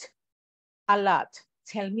learned a lot.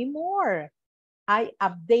 Tell me more. I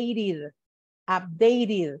updated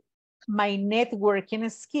my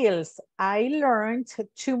networking skills. I learned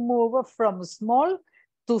to move from small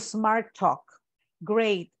to smart talk.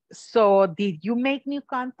 Great. So did you make new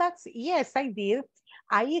contacts? Yes, I did.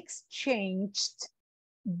 I exchanged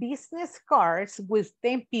business cards with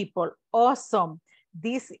 10 people. Awesome.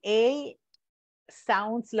 This A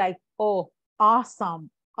sounds like O. Awesome.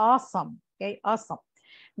 Awesome. Okay, awesome.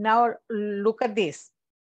 Now look at this.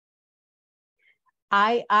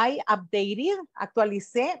 I updated,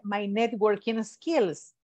 actualicé my networking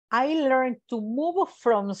skills. I learned to move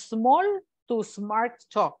from small to smart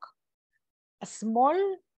talk. A small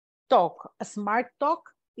talk, a smart talk,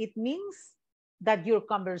 It means that your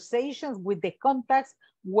conversations with the contacts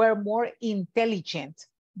were more intelligent,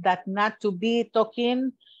 that not to be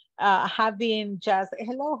talking, having just,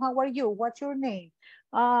 hello, how are you? What's your name?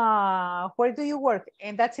 Where do you work?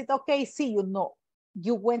 And that's it. Okay, see you. No,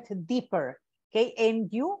 you went deeper. Okay,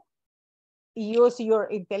 and you use your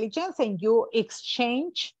intelligence and you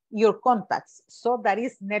exchange your contacts. So that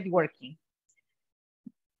is networking.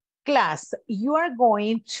 Class, you are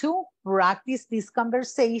going to practice this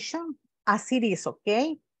conversation as it is,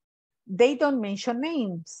 okay? They don't mention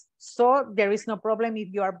names, so there is no problem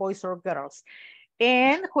if you are boys or girls.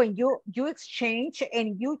 And when you exchange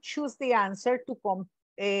and you choose the answer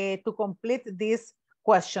to complete these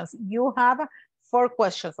questions, you have 4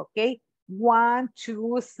 questions, okay? 1,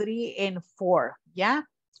 2, 3, and 4, yeah?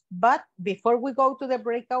 But before we go to the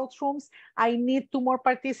breakout rooms, I need 2 more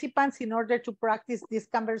participants in order to practice this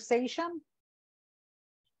conversation.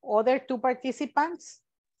 Other 2 participants?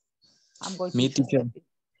 I'm going Me, to teacher.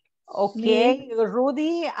 Okay, me.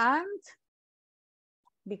 Rudy and?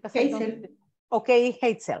 Because Hazel. Okay,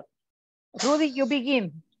 Hazel. Rudy, you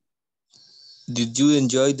begin. Did you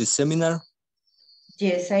enjoy the seminar?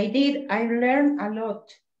 Yes, I did. I learned a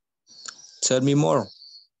lot. Tell me more.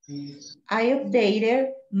 I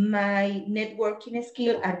updated my networking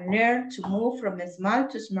skill and learned to move from small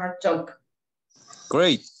to smart talk.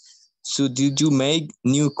 Great. So did you make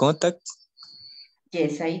new contacts?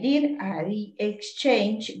 Yes, I did. I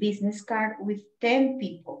exchanged business card with 10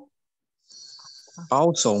 people.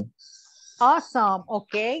 Awesome. Awesome,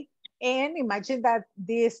 okay. And imagine that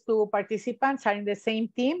these 2 participants are in the same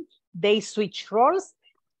team. They switch roles.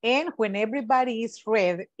 And when everybody is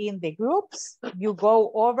read in the groups, you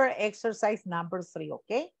go over exercise number 3,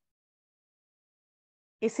 okay?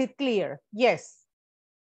 Is it clear? Yes.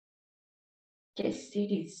 Yes, it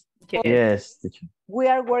is. Yes, teacher. We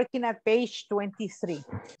are working at page 23.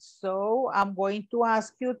 So I'm going to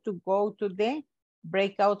ask you to go to the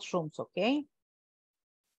breakout rooms, okay?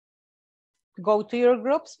 Go to your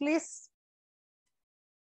groups, please.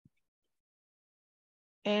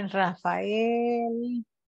 And Rafael,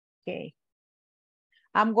 okay.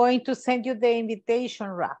 I'm going to send you the invitation,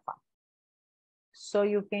 Rafa, so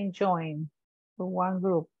you can join to one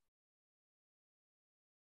group.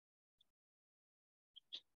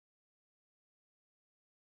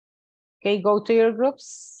 Okay, go to your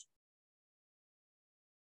groups.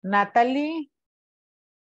 Natalie.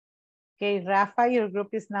 Okay, Rafa, your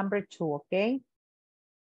group is number 2, okay?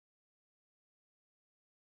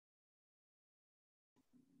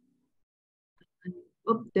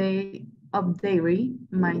 Updating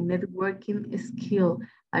my networking skill.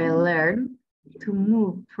 I learned to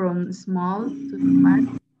move from small to smart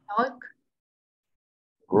talk.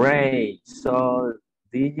 Great. So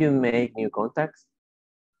did you make new contacts?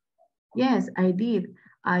 Yes, I did.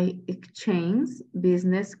 I exchanged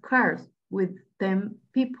business cards with 10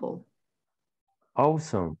 people.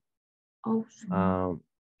 Awesome. Awesome.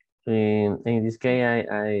 In this case,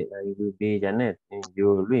 I will be Janet and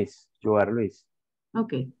you Luis. You are Luis.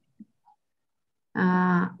 Okay.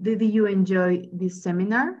 Did you enjoy this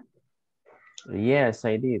seminar? Yes,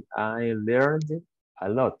 I did. I learned a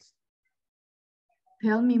lot.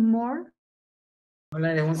 Tell me more.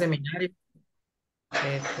 Habla de un seminario.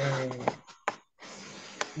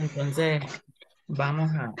 Entonces, vamos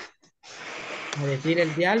a decir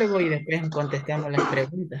el diálogo y después contestamos las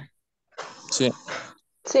preguntas. Sí.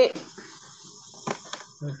 Sí.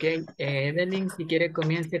 Ok, Evelyn, si quiere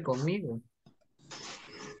comience conmigo.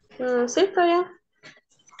 Sí, está bien.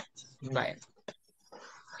 Vaya.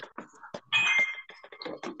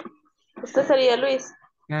 Usted sería Luis.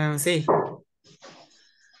 Sí.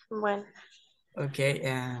 Bueno. Okay.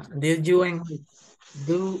 Did you enjoy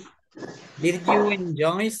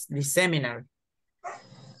the seminar?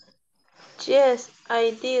 Yes,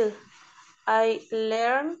 I did. I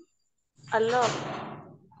learned a lot.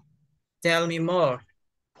 Tell me more.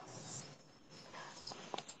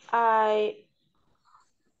 I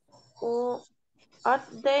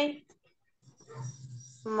update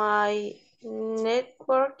my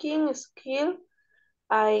networking skill.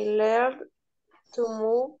 I learned to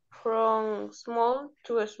move from small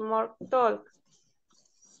to smart talk.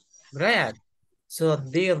 Great. So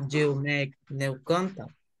did you make new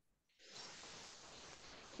contact?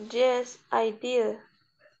 Yes, I did.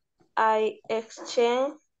 I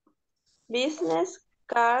exchanged business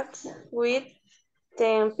cards with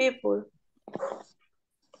 10 people.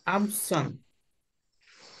 Awesome.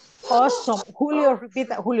 Awesome.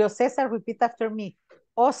 Julio Cesar, repeat after me.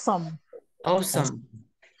 Awesome. Awesome.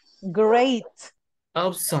 Great.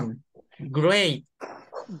 Awesome. Great.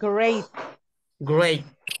 Great. Great.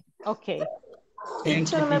 Okay.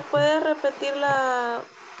 Teacher, ¿me puede repetir la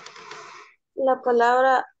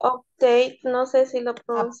palabra update? No sé si lo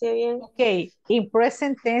pronuncié bien. Okay, in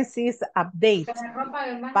present tense is update.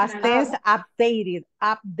 Past tense, updated.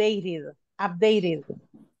 Updated.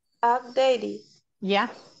 Yeah.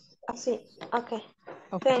 Así, ok.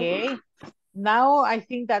 Okay. Now I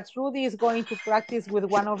think that Rudy is going to practice with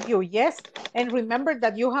one of you, yes? And remember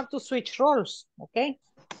that you have to switch roles, okay?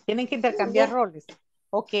 Tienen que intercambiar roles.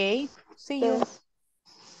 Okay, see you.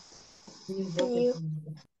 See you.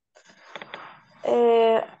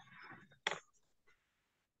 Eh,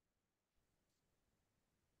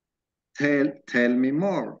 Tell me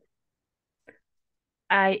more.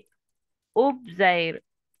 I update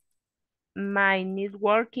my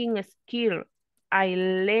networking skill. I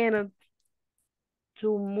learned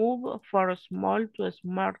to move from small to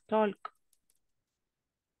smart talk.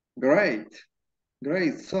 Great.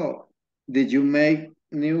 So, did you make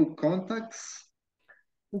new contacts?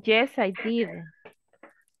 Yes, I did.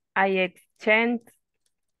 I exchanged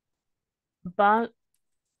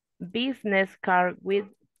business card with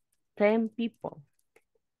 10 people.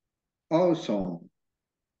 Awesome.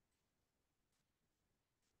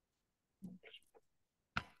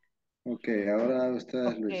 Okay, ahora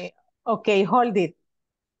ustedes, Luis. Okay, hold it.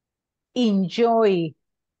 Enjoy,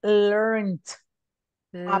 learned,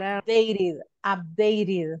 updated,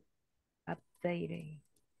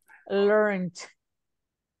 learned.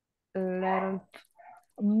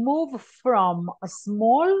 Move from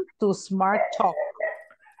small to smart talk.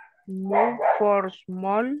 Move for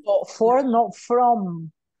small.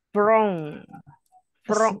 From.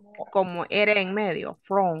 Como R en medio,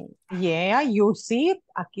 from. Yeah, you see it.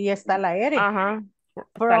 Aquí está la R. Ajá,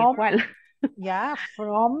 From, tal cual. Yeah,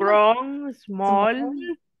 from small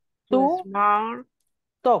to smart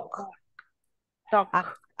talk.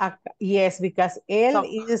 Yes, because L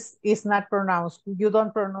is not pronounced. You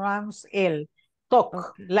don't pronounce L. Talk,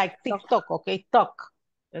 okay. Like TikTok, okay? Talk.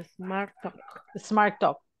 Smart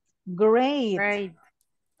talk. Great.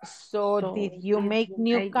 So did you make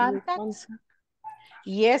new contacts?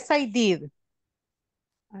 Yes, I did.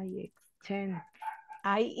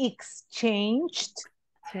 I exchanged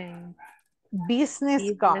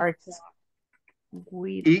business cards.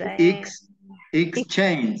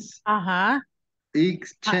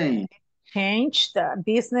 Exchange. Exchanged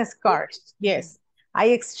business cards. Yes, I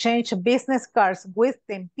exchanged business cards with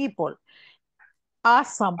 10 people.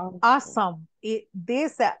 Awesome.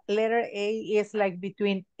 This letter A is like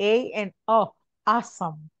between A and O.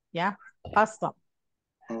 Awesome. Yeah, awesome.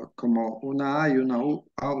 Como una A y una U.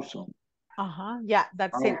 Awesome. Yeah,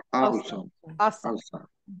 that's it. Awesome.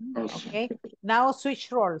 Okay, now switch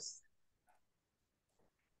roles.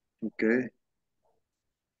 Okay.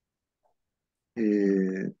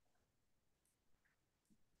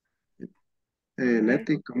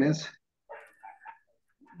 Leti, comienza.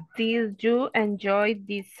 Did you enjoy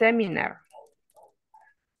this seminar?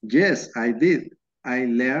 Yes, I did. I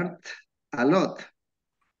learned a lot.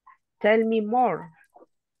 Tell me more.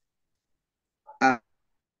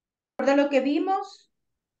 De lo que vimos,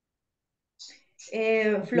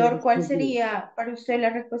 Flor, ¿cuál sería para usted la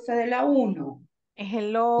respuesta de la 1?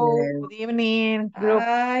 Hello, good evening, group.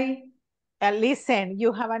 Hi. Listen,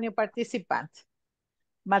 you have a new participant.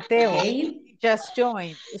 Mateo, he just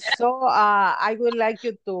joined. So I would like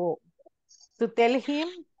you to tell him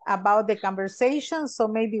about the conversation. So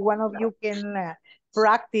maybe one of you can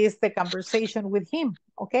practice the conversation with him.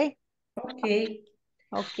 Okay? Okay.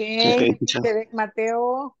 Okay.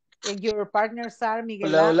 Mateo, your partners are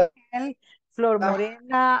Miguel Ángel, Flor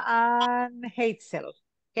Morena, and Hazel.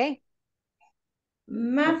 Okay?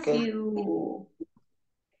 Matthew.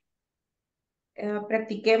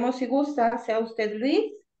 Practiquemos si gusta, sea usted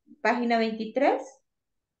Luis, página 23.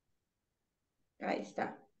 Ahí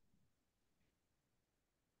está.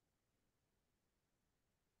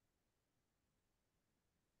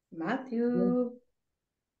 Matthew.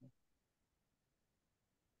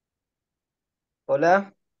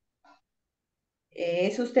 Hola.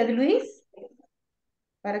 ¿Es usted Luis?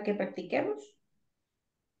 Para que practiquemos.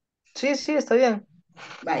 Sí, está bien.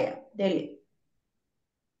 Vaya, dele.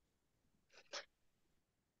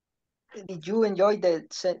 Did you enjoy the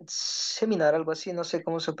seminar? Algo así, no sé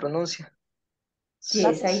cómo se pronuncia.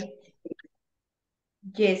 Yes,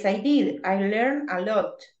 I did. I learned a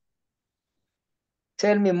lot.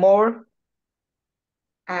 Tell me more.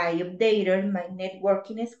 I updated my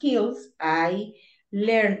networking skills. I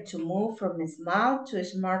learned to move from small to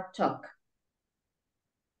smart talk.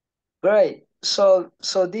 Great. So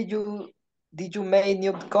did you make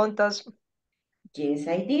new contacts? Yes,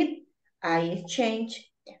 I did. I exchanged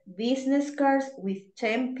business cards with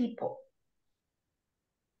 10 people.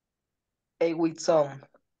 with some.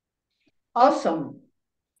 Awesome.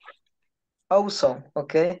 Awesome,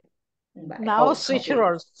 okay. Vale, Now awesome. switch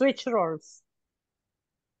roles, switch roles.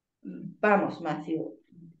 Vamos, Matthew.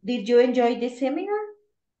 Did you enjoy the seminar?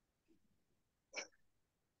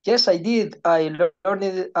 Yes, I did. I learned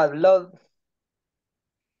it a lot.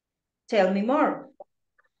 Tell me more.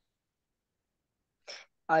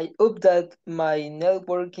 I updated my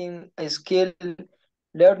networking skill,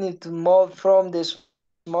 learning to move from the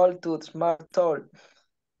small to smart talk.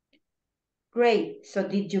 Great. So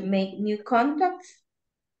did you make new contacts?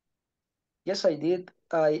 Yes, I did.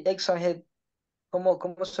 I exchanged,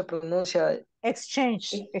 ¿cómo se pronuncia?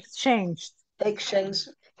 Exchanged. Exchange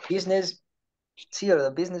business,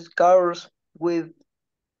 the business cards with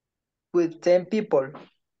 10 people.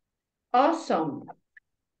 Awesome.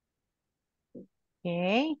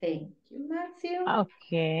 Okay. Thank you, Matthew.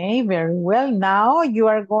 Okay, very well. Now you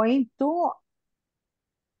are going to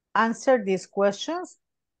answer these questions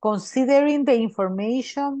considering the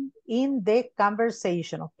information in the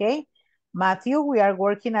conversation, okay? Matthew, we are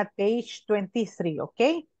working at page 23,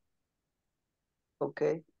 okay?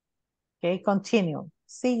 Okay. Okay, continue.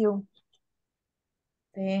 See you.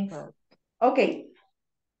 Thanks. Okay.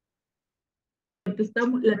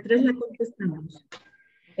 Contestamos, la 3 la contestamos.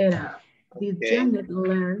 Era, did Janet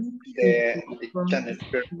learn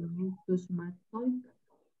to smart talk?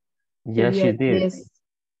 Yes, she did. Yes,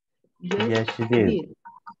 Yes, she did.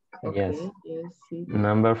 Okay, Yes. yes, she did.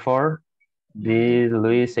 Number 4, did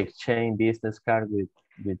Luis exchange business card with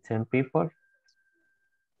 10 people?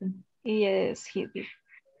 Yes, he did.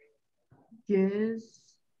 Yes.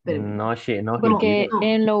 No, he Porque didn't.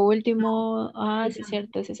 en lo último, sí,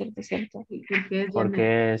 cierto, sí, cierto.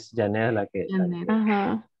 Porque es Janet la que.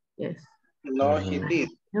 Ajá. Yes. No, he did.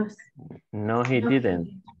 Yes. No, he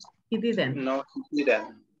didn't. He didn't. No, he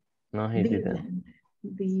didn't. No, he didn't.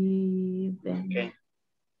 Didn't.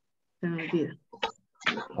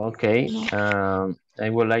 Okay. I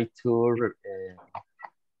would like to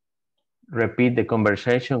repeat the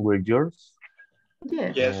conversation with yours.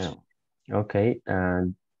 Yes. Yes. Okay.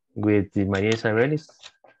 And with Maria Isabelis.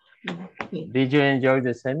 Okay. Did you enjoy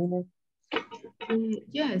the seminar?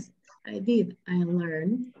 Yes, I did. I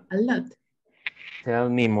learned a lot. Tell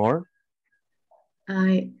me more.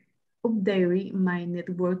 I updated my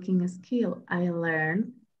networking skill. I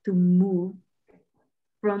learned to move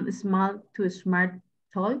from small to smart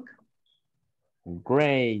talk.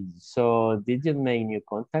 Great. So did you make new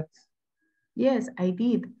contacts? Yes, I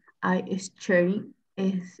did. I exchanged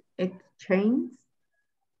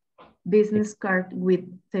business card with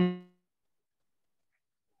 10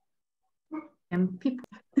 people.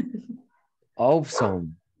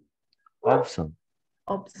 Awesome. Awesome.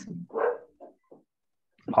 Awesome.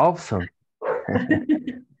 Awesome.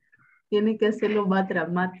 Tiene que hacerlo más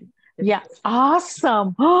dramático. Yeah,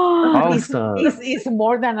 awesome. Awesome. It's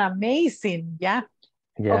more than amazing, yeah.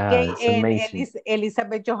 Yeah, Okay, it's and amazing.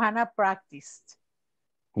 Elizabeth Johanna practiced.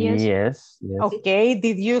 Yes. Okay,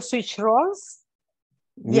 did you switch roles?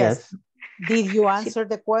 Yes. Did you answer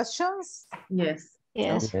the questions? Yes.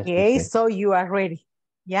 Yes. Okay, Yes, so you are ready.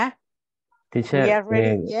 Yeah? Teacher, We are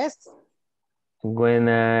ready, yes? when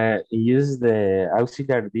you use the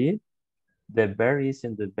auxiliary did, the verb is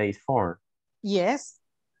in the base form. Yes.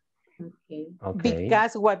 Okay.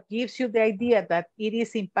 Because what gives you the idea that it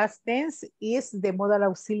is in past tense is the modal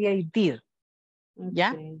auxiliary did.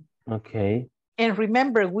 Yeah? Okay. And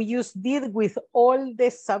remember, we use did with all the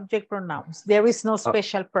subject pronouns. There is no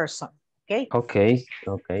special person, okay? Okay.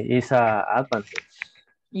 It's a advantage.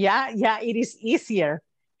 Yeah, it is easier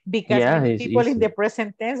because many it's people in the easy.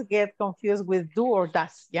 present tense get confused with do or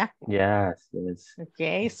does, yeah? Yes.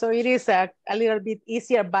 Okay, so it is a little bit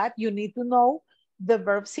easier, but you need to know the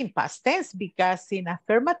verbs in past tense because in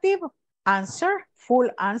affirmative answer, full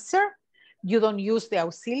answer, you don't use the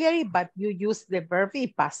auxiliary, but you use the verb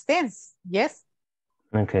in past tense, yes?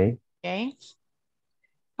 Okay.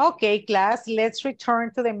 Okay, class, let's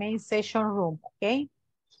return to the main session room, okay?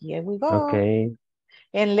 Here we go. Okay.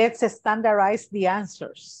 And let's standardize the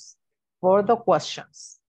answers for the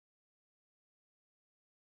questions.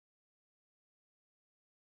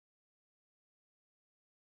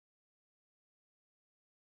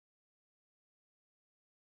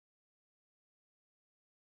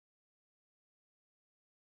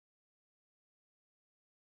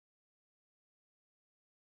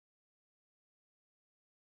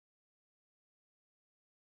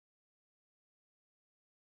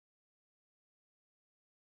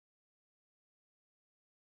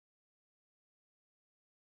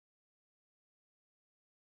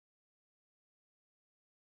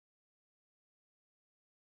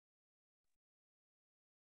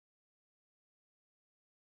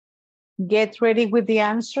 Get ready with the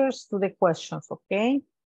answers to the questions, okay?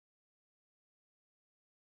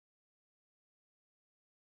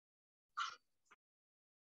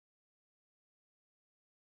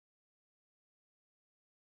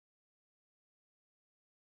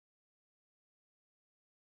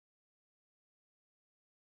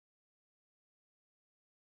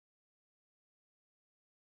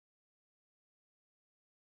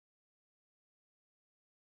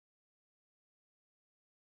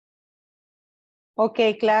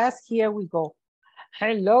 Okay, class, here we go.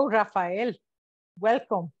 Hello, Rafael.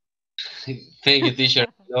 Welcome. Thank you, teacher.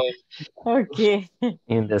 No, Okay.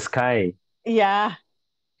 In the sky. Yeah.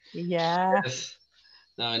 Yeah. yes.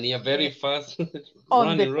 No, and you're very fast.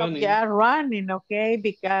 On the top, running. yeah, running, okay,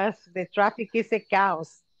 because the traffic is a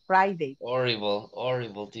chaos Friday.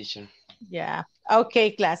 Horrible, teacher. Yeah.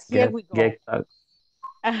 Okay, class, here we go.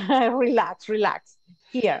 Relax, relax.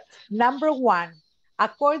 Here, number one,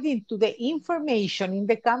 according to the information in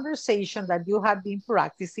the conversation that you have been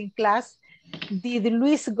practicing, class, did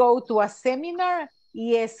Luis go to a seminar?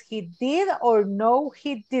 Yes, he did, or no,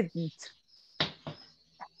 he didn't?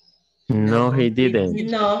 No, he didn't.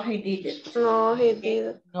 No, he didn't. No, he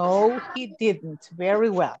didn't. No, he didn't. Very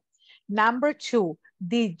well. Number two,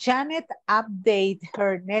 did Janet update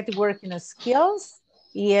her networking skills?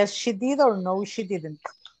 Yes, she did, or no, she didn't?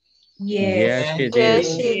 Yes, she did.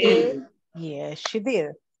 Yes, she did. Yes, she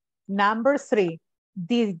did. Number three,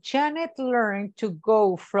 did Janet learn to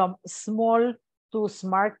go from small to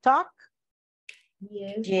smart talk?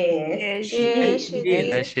 Yes. Yes, she did.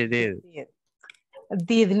 Yes, she did.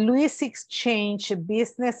 Did Luis exchange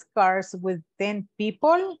business cards with 10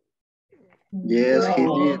 people? Yes, he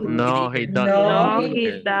did. No, he don't. No,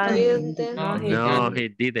 he doesn't. No, he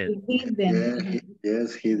didn't.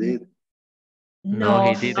 Yes, he did.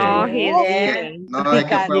 No, he didn't. No, he didn't. No, es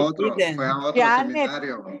que fue otro, fue a otro Janet.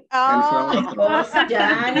 seminario. Él fue a otro. Oh,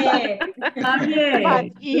 Janet.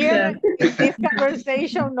 But here in this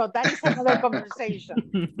conversation, no, that is another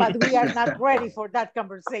conversation. But we are not ready for that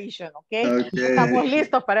conversation, okay? Okay. Estamos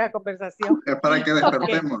listos para la conversación. Es para que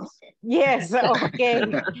despertemos. Okay. Yes, okay.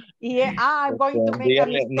 Yeah, I'm going to make a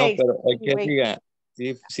Dígale, no, mistake. pero hay que Anyway. diga,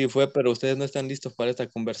 sí fue, pero ustedes no están listos para esta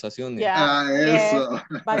conversación. Yeah, yes, Eso.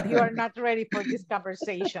 but you are not ready for this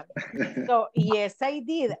conversation. So yes, I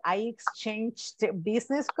did. I exchanged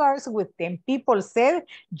business cards with 10 people, said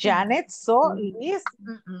Janet. So Luis,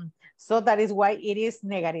 so that is why it is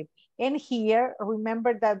negative. And here,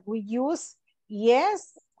 remember that we use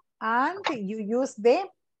yes, and you use the,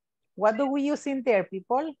 what do we use in there,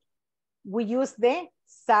 people? We use the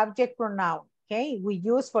subject pronoun, okay? We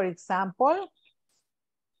use, for example,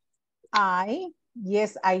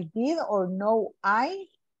 yes, I did, or no, I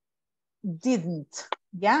didn't,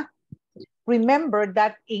 yeah? Remember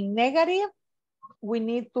that in negative, we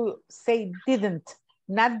need to say didn't,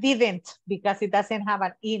 not didn't, because it doesn't have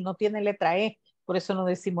an E, no tiene letra E, por eso no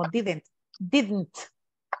decimos didn't. Didn't,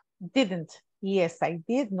 yes, I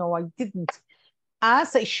did, no, I didn't.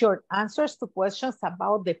 As short answers to questions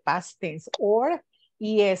about the past tense, or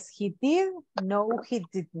yes, he did, no, he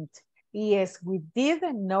didn't. Yes, we did,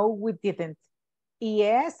 no, we didn't.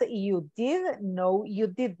 Yes, you did, no, you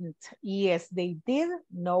didn't. Yes, they did,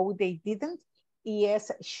 no, they didn't.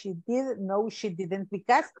 Yes, she did, no, she didn't,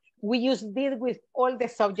 because we use did with all the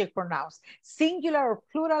subject pronouns. Singular or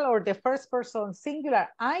plural or the first person singular,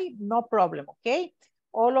 I, no problem, okay?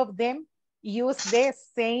 All of them use the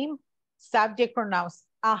same subject pronouns.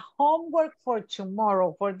 A homework for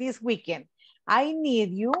tomorrow, for this weekend. I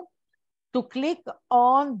need you to click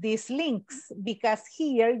on these links, because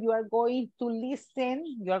here you are going to listen,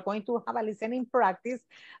 you are going to have a listening practice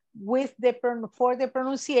with for the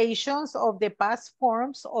pronunciations of the past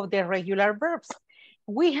forms of the regular verbs.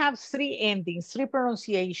 We have three endings, three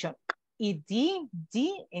pronunciations, ed, d,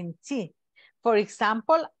 and t. For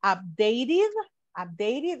example, updated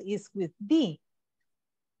is with d.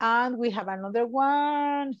 And we have another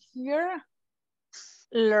one here,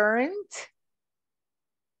 learned,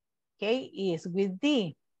 okay, is with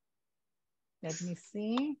D. Let me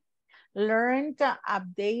see. Learned,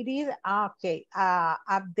 updated, okay.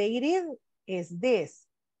 Updated is this.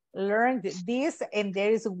 Learned this, and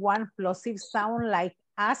there is one plosive sound like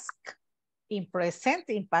ask in present,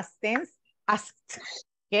 in past tense, asked,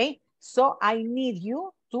 okay? So I need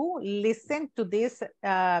you to listen to this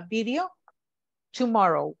video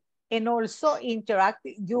tomorrow. And also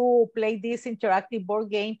you play this interactive board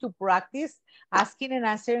game to practice asking and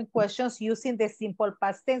answering questions using the simple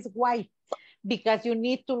past tense. Why? Because you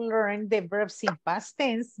need to learn the verbs in past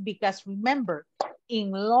tense, because remember,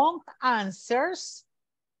 in long answers,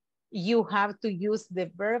 you have to use the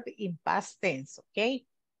verb in past tense, okay?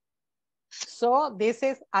 So this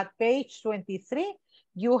is at page 23.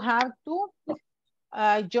 You have to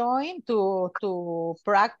join to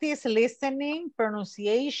practice listening,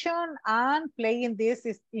 pronunciation, and playing this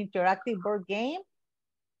interactive board game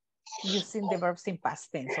using the verbs in past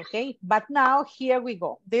tense, okay? But now here we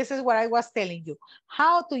go. This is what I was telling you.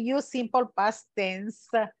 How to use simple past tense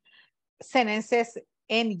sentences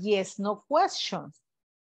and yes, no questions.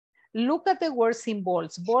 Look at the words in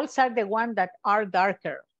bolds. Bolds are the ones that are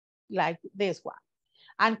darker, like this one.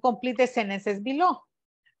 And complete the sentences below.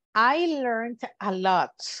 I learned a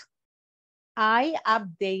lot. I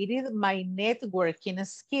updated my networking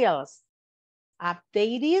skills.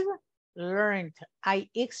 Updated, learned. I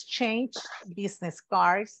exchanged business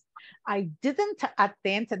cards. I didn't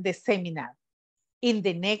attend the seminar. In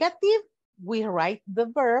the negative, we write the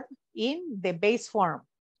verb in the base form.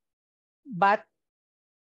 But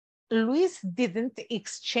Luis didn't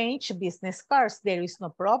exchange business cards. There is no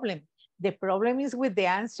problem. The problem is with the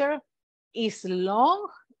answer is long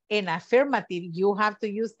and affirmative. You have to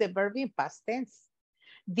use the verb in past tense.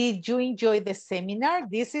 Did you enjoy the seminar?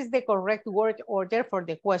 This is the correct word order for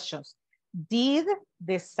the questions. Did,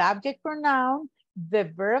 the subject pronoun, the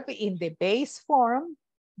verb in the base form,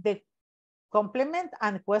 the complement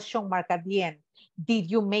and question mark at the end. Did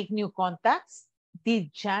you make new contacts?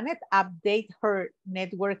 Did Janet update her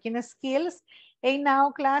networking skills? And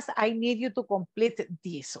now, class, I need you to complete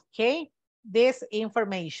this, okay? This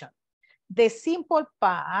information. The simple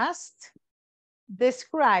past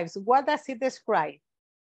describes, what does it describe?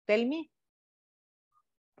 Tell me.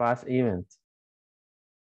 Past event.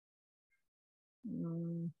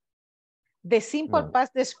 The simple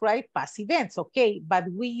past describes past events, okay? But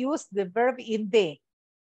we use the verb in the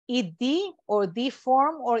ed or the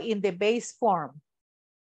form or in the base form.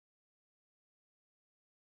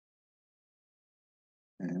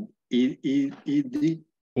 Ed.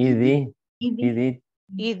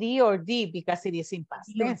 Ed or D because it is in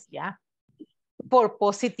past tense, yeah? For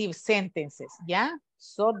positive sentences, yeah?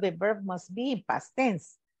 So the verb must be in past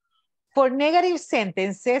tense. For negative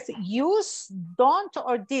sentences, use don't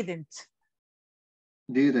or didn't.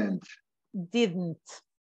 Didn't.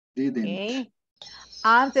 Okay.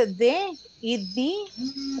 And the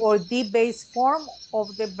ed or the base form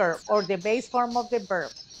of the verb or the base form of the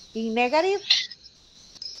verb. In negative?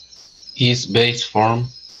 Is base form.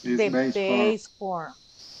 The base form.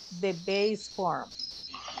 The base form,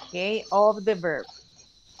 okay, of the verb.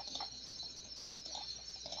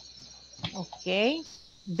 Okay.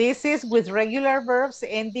 This is with regular verbs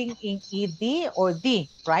ending in ed or d,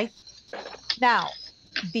 right? Now,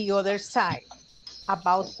 the other side,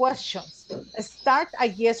 about questions. Start a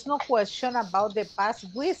yes, no question about the past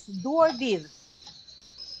with do or did.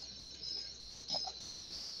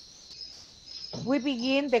 We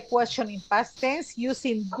begin the question in past tense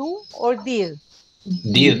using do or did.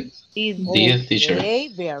 Did. Did, teacher. Okay,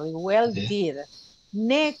 very well, did.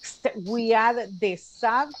 Next, we add the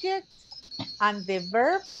subject and the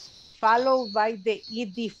verb followed by the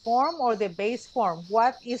ed form or the base form.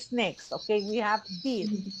 What is next? Okay, we have did.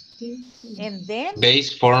 And then?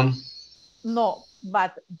 Base form. No,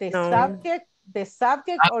 but the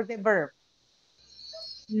subject or the verb?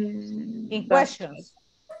 In questions.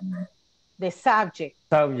 The subject.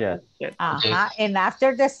 Subject. And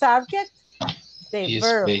after the subject, the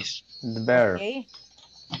verb. Base. The verb. Okay.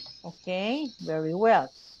 Okay, very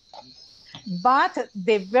well. But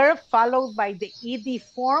the verb followed by the ed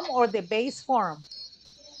form or the base form?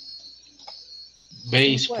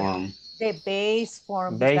 Base form. The base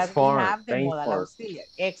form. Base form. We have the modal auxiliary.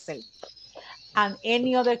 Excellent. And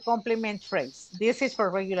any other complement phrase. This is for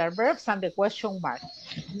regular verbs and the question mark.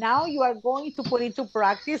 Now you are going to put into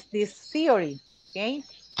practice this theory, okay?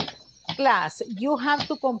 Class, you have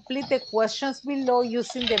to complete the questions below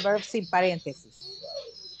using the verbs in parentheses.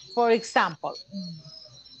 For example,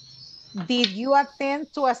 did you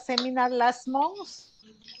attend to a seminar last month?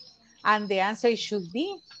 And the answer should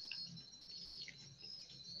be?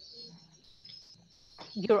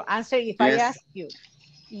 Your answer, if I ask you,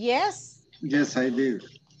 yes? Yes, I did.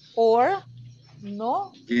 Or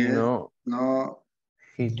no? Yes. No,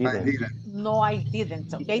 he didn't. I didn't. No, I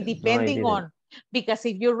didn't, okay? Depending on, because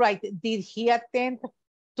if you write, did he attend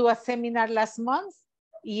to a seminar last month?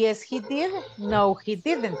 Yes, he did. No, he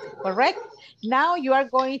didn't, correct? Now you are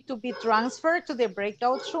going to be transferred to the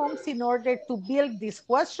breakout rooms in order to build these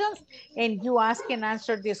questions and you ask and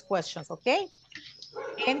answer these questions, okay?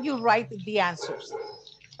 And you write the answers,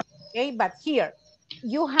 okay? But here,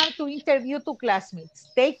 you have to interview two classmates.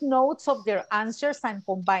 Take notes of their answers and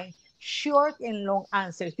combine short and long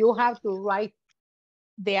answers. You have to write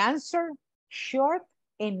the answer, short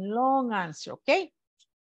and long answer, okay?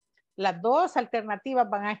 Las dos alternativas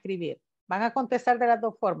van a escribir. Van a contestar de las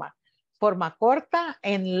dos formas. Forma corta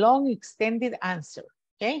en long extended answer.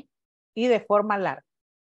 ¿Ok? Y de forma larga.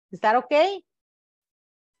 ¿Is that okay?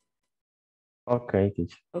 Okay,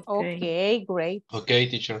 teacher. Okay, great. Okay,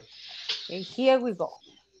 teacher. Okay, here we go.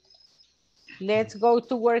 Let's go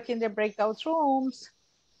to work in the breakout rooms.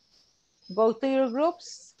 Go to your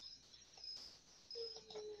groups.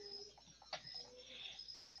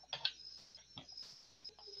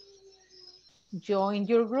 Join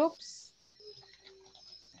your groups.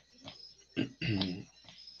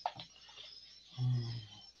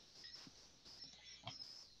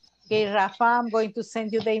 Okay, Rafa, I'm going to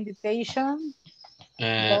send you the invitation.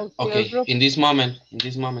 Okay, in this moment,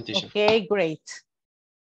 teacher. Okay, great.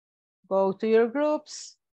 Go to your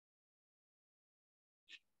groups.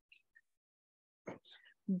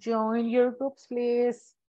 Join your groups,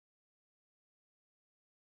 please.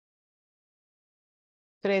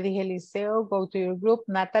 Freddy Eliseo, go to your group.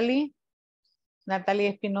 Natalie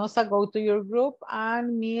Espinosa, go to your group.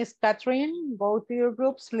 And Miss Catherine, go to your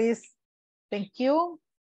groups, please. Thank you.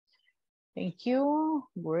 Thank you.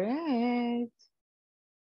 Great.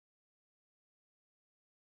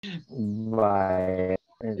 Bye.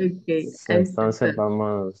 Okay, Entonces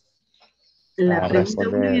vamos la a pregunta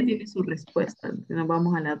 1 ya responder. tiene su respuesta. Nos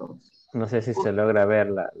vamos a la 2. No sé si se logra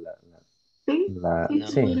ver Sí,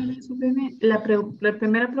 sí. La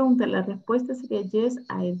primera pregunta, la respuesta sería yes,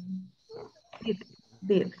 I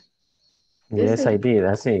did. Yes, I did,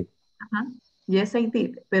 así. Ajá. Yes, I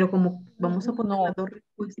did. Pero como vamos a poner las dos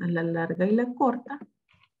respuestas, la larga y la corta,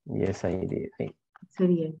 Yes, I did. Sí.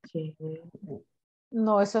 sería que...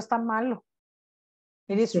 No, eso está malo.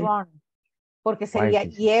 It is Okay. wrong. Porque sería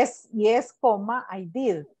yes, comma, I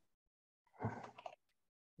did.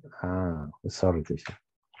 Sorry, teacher.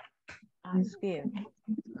 I did.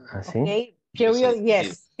 ¿Así? Okay, period,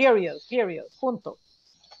 yes, period, punto.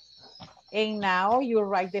 And now you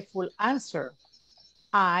write the full answer.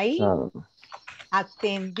 I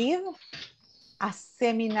attended a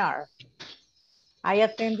seminar. I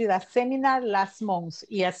attended a seminar last month.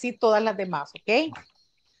 Y así todas las demás, ¿ok?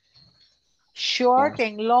 Short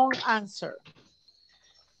and long answer.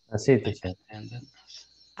 Así, teacher.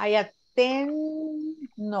 I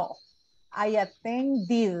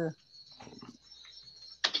attended.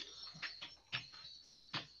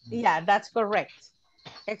 Yeah, that's correct.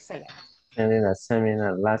 Excellent. Attended a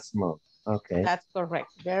seminar last month. Okay. That's correct.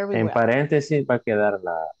 Very En well. paréntesis va a quedar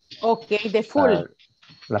Okay, the full.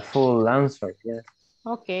 La full answer, yes.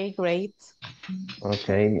 Okay, great.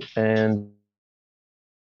 Okay, and...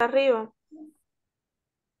 Arriba.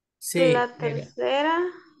 Sí. La tercera.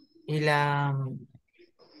 Y la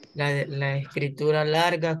escritura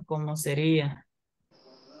larga, ¿cómo sería?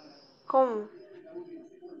 ¿Cómo?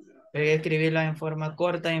 Hay que escribirla en forma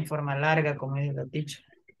corta y en forma larga, como dice la teacher.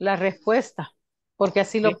 La respuesta, porque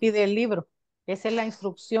así lo pide el libro. Esa es la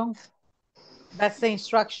instrucción. That's the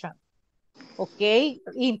instruction. Okay,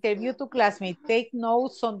 interview to classmate. Take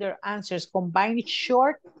notes on their answers. Combine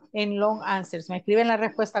short and long answers. Me escriben la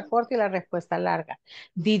respuesta corta y la respuesta larga.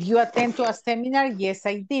 Did you attend to a seminar? Yes,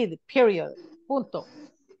 I did. Period. Punto.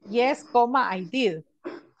 Yes, comma, I did.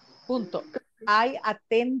 Punto. I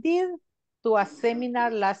attended to a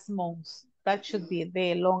seminar last month. That should be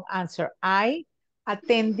the long answer. I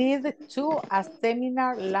attended to a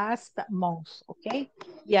seminar last month. ¿Ok?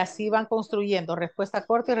 Y así van construyendo respuesta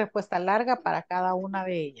corta y respuesta larga para cada una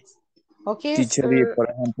de ellas. ¿Ok? Teacher, y por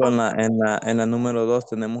ejemplo, en la número 2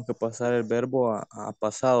 tenemos que pasar el verbo a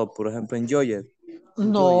pasado, por ejemplo, enjoy.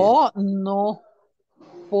 No,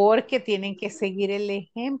 porque tienen que seguir el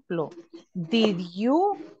ejemplo. Did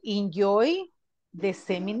you enjoy the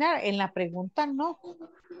seminar? En la pregunta no,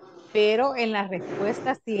 pero en la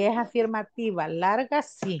respuesta si es afirmativa, larga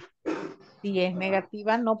sí. Si es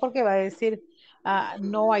negativa no, porque va a decir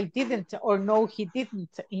no, I didn't, or no, he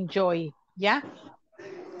didn't enjoy. ¿Ya?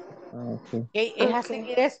 Okay. Es a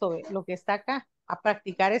seguir esto, lo que está acá, a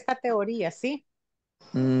practicar esta teoría, ¿sí?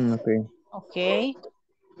 Okay. Ok.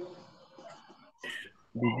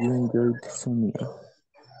 Did you enjoy the seminar?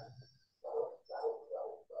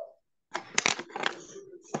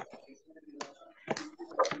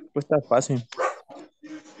 Pues está fácil.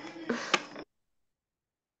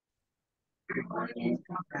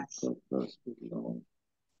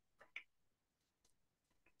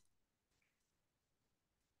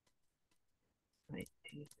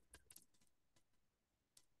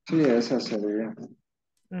 Sí, esa sería.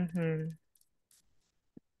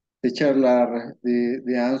 Teacher,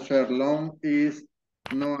 the answer long is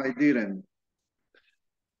no, I didn't.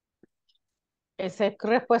 Esa es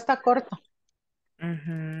respuesta corta.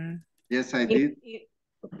 Yes, I did.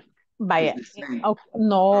 Vaya, It's the same.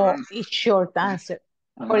 no, it's short answer.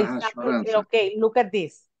 For Short example, answer. okay, look at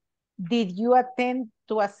this. Did you attend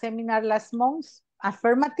to a seminar last month?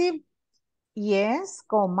 Affirmative. Yes,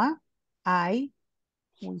 comma, I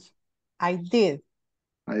did.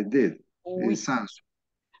 I did. Uy. It's answer.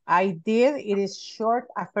 I did, it is short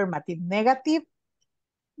affirmative. Negative,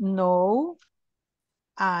 no,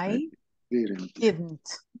 I didn't.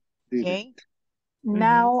 Okay.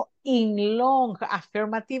 Now, in long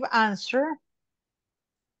affirmative answer,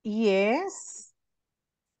 yes,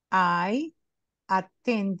 I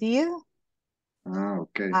attended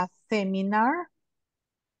a seminar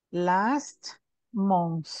last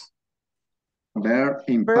month. Verb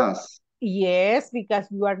in past. Yes, because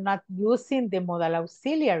you are not using the modal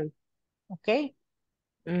auxiliary. Okay.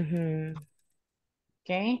 Okay.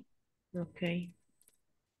 Okay.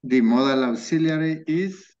 The modal auxiliary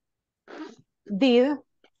is Did.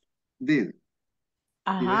 did.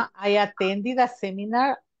 Ajá, I attended a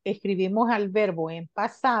seminar. Escribimos al verbo en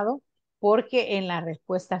pasado porque en la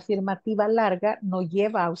respuesta afirmativa larga no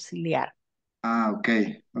lleva auxiliar. Ah, ok,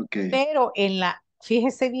 ok. Pero en la,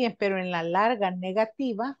 fíjese bien, pero en la larga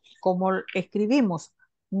negativa, como escribimos,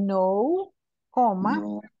 no, coma,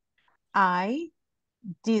 No. I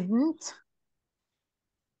didn't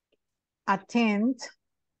attend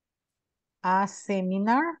a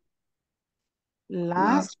seminar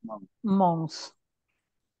last month.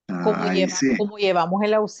 Como llevamos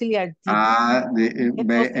el auxiliar.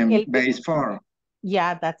 Entonces, el base form.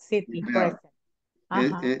 Yeah, that's it. In present.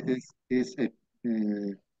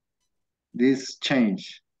 This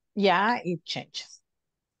change. Yeah, it changes.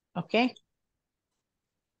 Okay.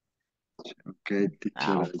 Okay, teacher.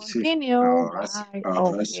 Now I see. continue.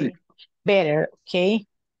 I see. Better. Okay.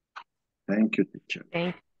 Thank you, teacher.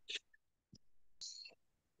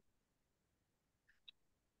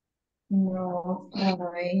 No,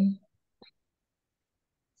 I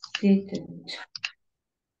didn't.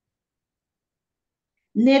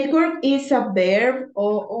 Network is a verb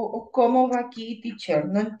o cómo va aquí, teacher.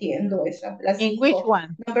 No entiendo esa. La In cinco. which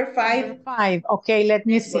one? Number 5. Number 5. Okay, let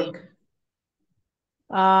me see.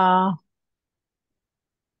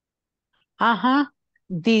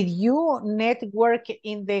 Did you network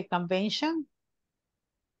in the convention?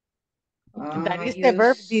 That is the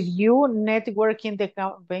verb. Did you network in the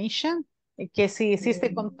convention? Que si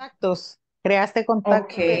hiciste contactos, creaste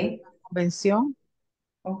contactos en la convención.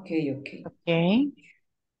 Okay. Okay.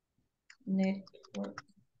 Network.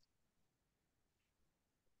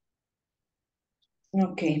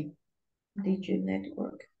 Okay. Did you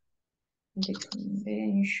network in the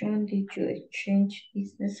convention? Did you exchange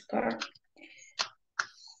business card?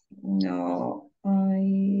 No,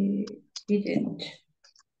 I didn't.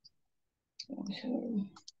 Sorry.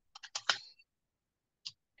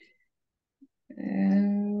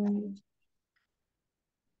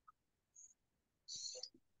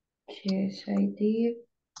 Yes, I did.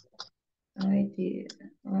 I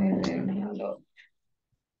learned a lot.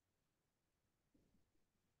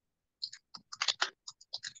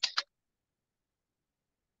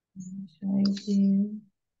 Yes, I did.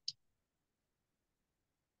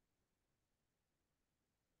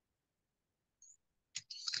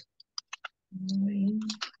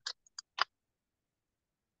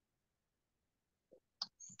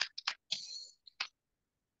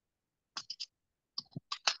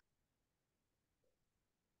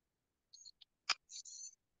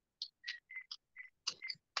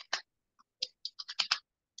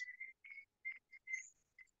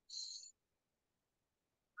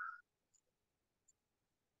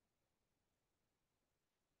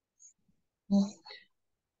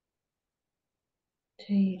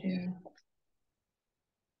 Potato.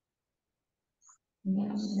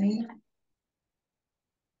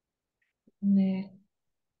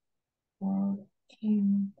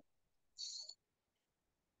 Networking.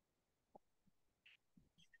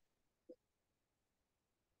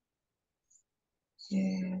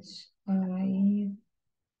 Yes, I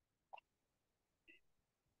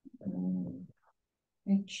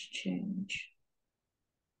exchange.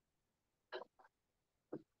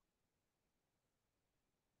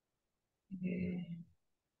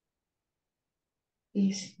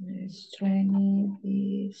 Business training,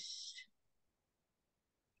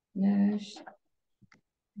 business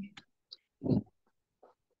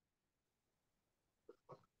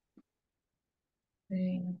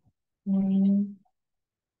training,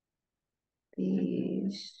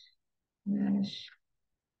 business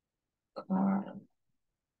card.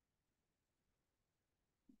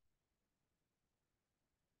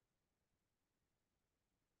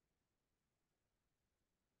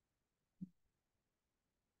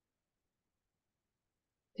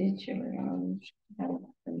 Teacher lounge.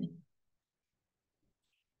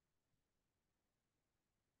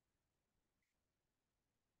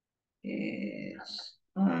 Yes,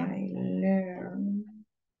 I learn.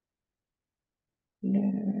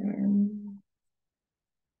 Mm.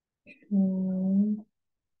 Mm.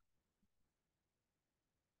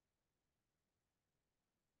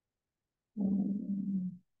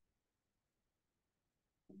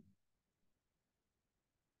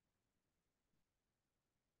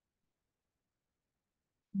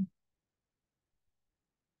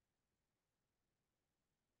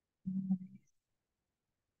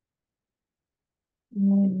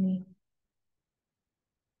 Many.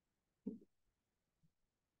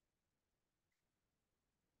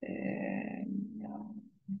 No.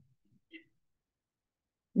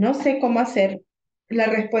 No sé cómo hacer la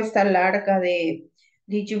respuesta larga de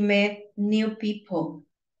Did you meet new people?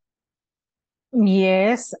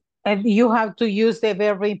 Yes, and you have to use the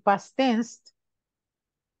verb in past tense.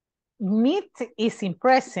 Meet is in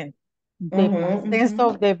present. The past tense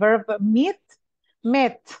of the verb meet,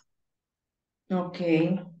 met.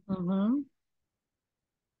 Okay. Met.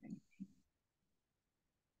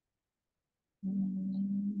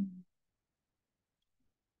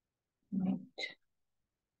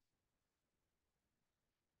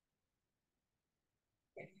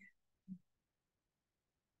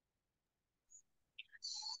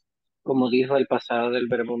 Como dijo el pasado del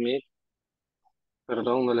verbo meet.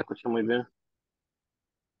 Perdón, no lo escuché muy bien.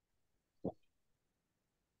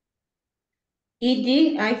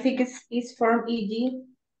 ED, I think it's from ED.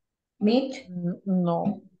 Meet?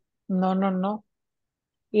 No.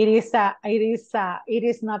 It is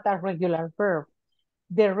not a regular verb.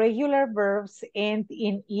 The regular verbs end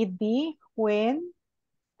in ed when,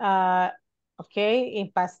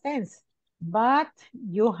 in past tense. But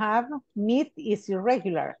you have meet is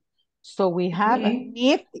irregular. So we have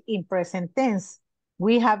meet in present tense.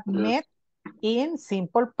 We have met in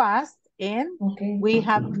simple past and we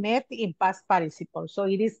have met in past participle. So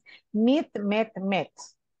it is meet, met, met.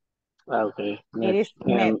 Okay. It is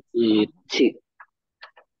met. M-E-T.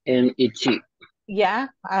 M-E-T. Yeah,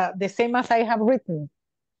 the same as I have written.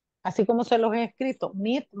 Así como se los he escrito.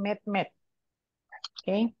 Meet, met, met.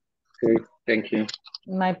 Okay. Okay, thank you.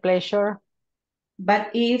 My pleasure. But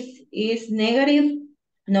if it's negative,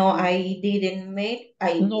 no, I didn't meet.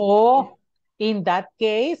 No, in that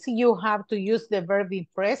case, you have to use the verb in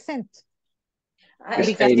present.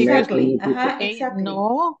 Exactly. Exactly.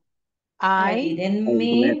 No, I didn't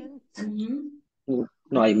meet.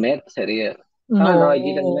 No, I met sería. No. No, I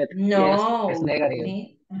didn't meet. No. Yes, it's negative.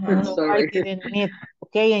 No, Sorry. I didn't meet.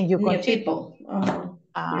 Okay, and you New continue. people.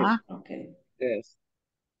 Okay. Yes.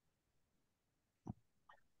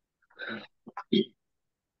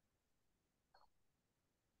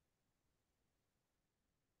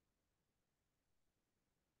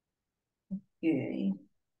 Okay.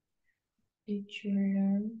 Did you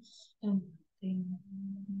learn something?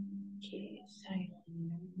 Yes, I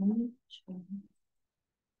learned.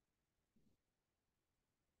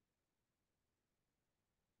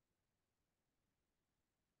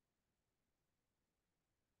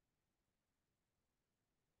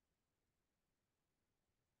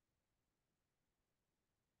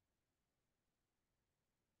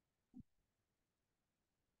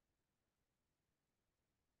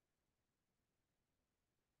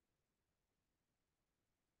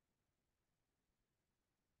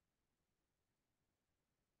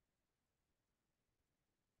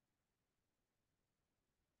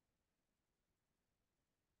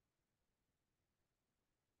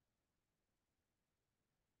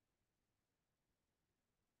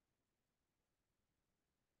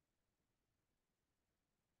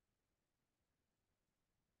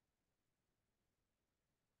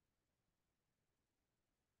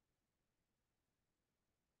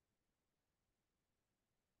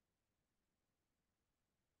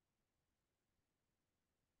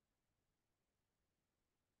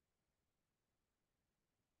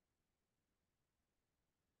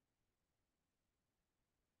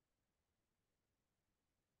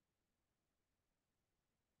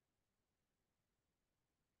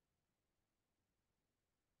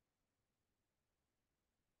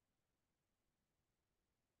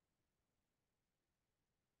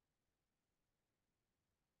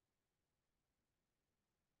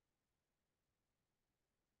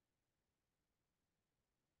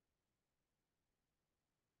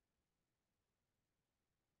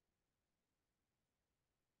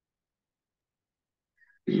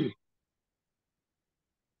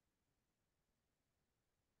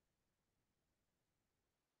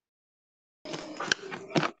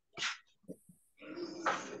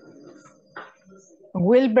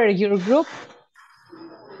 Wilber, your group.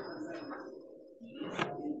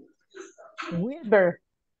 Wilber,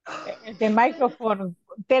 the microphone.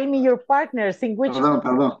 Tell me your partners in which.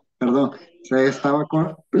 Perdón. Sí, estaba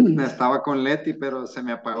con Leti, pero se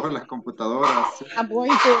me apagó la computadora. I'm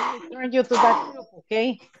going to return you to that group,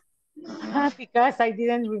 okay? Because I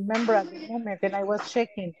didn't remember at the moment and I was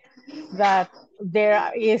checking that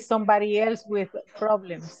there is somebody else with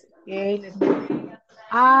problems. Okay, let me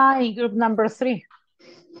see. In group number 3.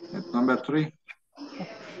 Number 3.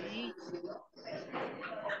 Okay.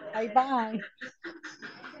 Bye-bye.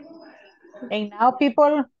 And now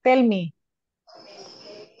people tell me,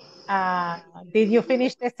 did you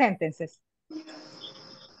finish the sentences?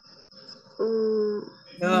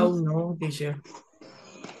 No, teacher.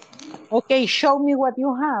 Okay, show me what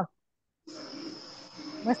you have.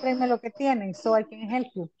 Muéstrenme lo que tienen so I can help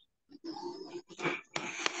you.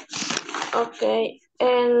 Ok,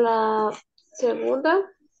 en la segunda,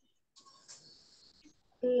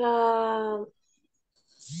 the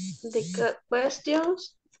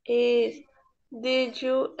questions is, did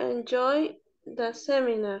you enjoy the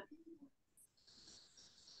seminar?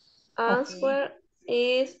 Answer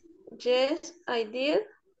is, yes, I did.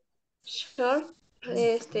 Short,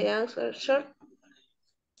 the answer short.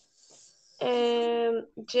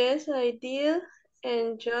 Yes, I did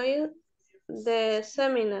enjoy the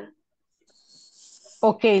seminar.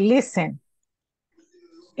 Okay, listen.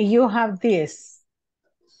 You have this.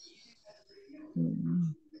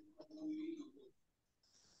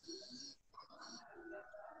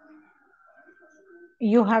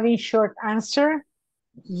 You have in short answer,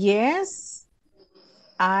 yes,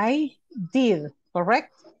 I did,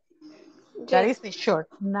 correct? Yes. That is the short.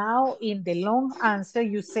 Now in the long answer,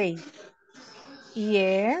 you say,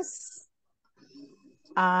 yes,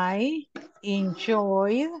 I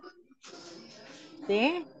enjoyed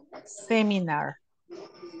the seminar.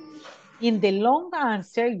 In the long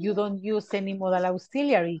answer, you don't use any modal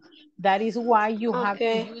auxiliary. That is why you have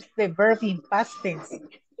to use the verb in past tense.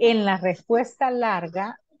 En la respuesta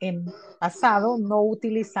larga, en pasado, no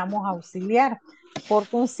utilizamos auxiliar. Por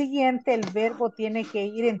consiguiente, el verbo tiene que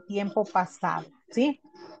ir en tiempo pasado, ¿sí?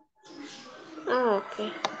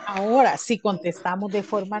 Ok. Ahora, si contestamos de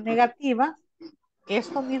forma negativa,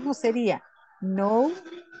 esto mismo sería, no,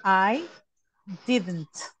 I didn't.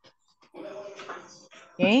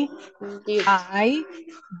 Okay? I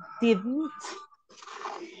didn't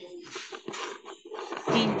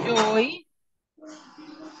enjoy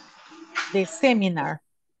the seminar.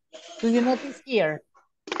 Do you notice here?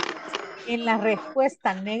 En la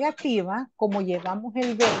respuesta negativa, como llevamos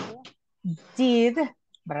el verbo did,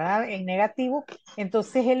 ¿verdad? En negativo,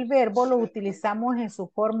 entonces el verbo lo utilizamos en su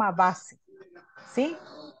forma base, ¿sí?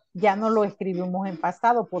 Ya no lo escribimos en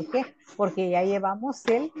pasado. ¿Por qué? Porque ya llevamos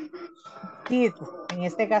el did. En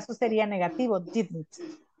este caso sería negativo, didn't.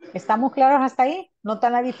 ¿Estamos claros hasta ahí?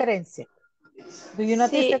 ¿Notan la diferencia? Do you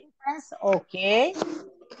notice the difference? Okay.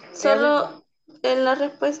 Solo en la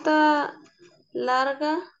respuesta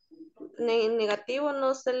larga, negativo,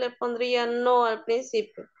 no se le pondría no al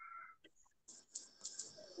principio.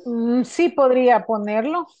 Sí podría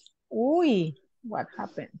ponerlo. Uy, what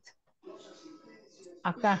happened?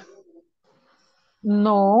 Acá.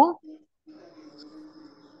 No,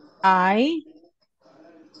 I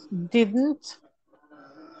didn't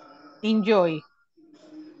enjoy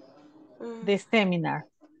the seminar.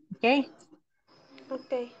 Okay?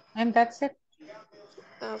 Ok. And that's it.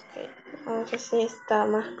 Ok. Ahora sí está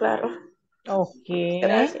más claro. Okay.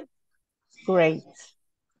 Gracias. Great.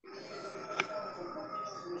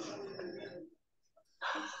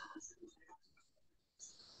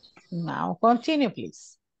 Now continue,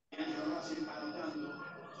 please.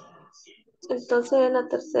 Entonces en la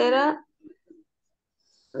tercera,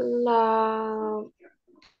 la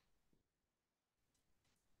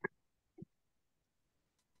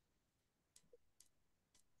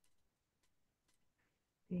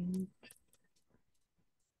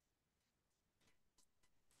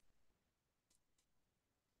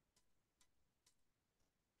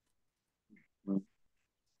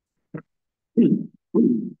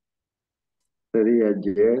Sería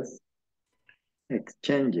yes,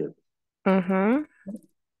 exchanged.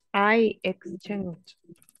 I exchanged.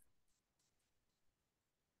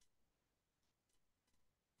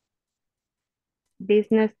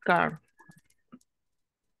 Business card.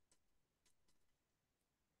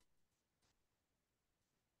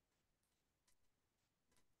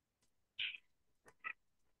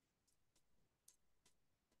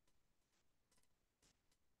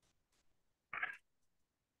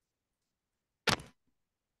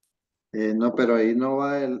 No, pero ahí no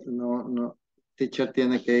va no, teacher,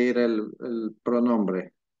 tiene que ir el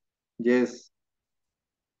pronombre. Yes.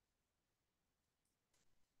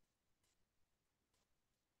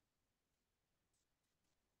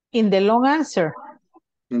 In the long answer.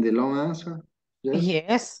 In the long answer. Yes.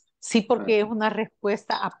 Yes. Sí, porque es una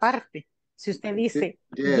respuesta aparte. Si usted dice,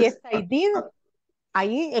 yes, I did,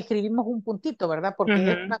 ahí escribimos un puntito, ¿verdad? Porque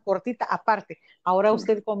es una cortita aparte. Ahora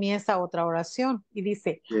usted comienza otra oración y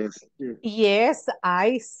dice, Yes. yes,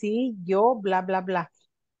 I, sí, yo, bla, bla, bla.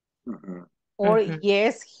 Or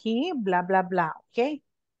yes, he, bla, bla, bla. ¿Ok?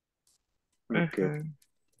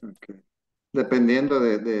 Okay. Dependiendo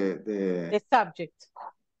de The subject.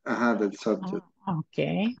 Ajá, del subject.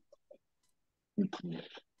 Ok.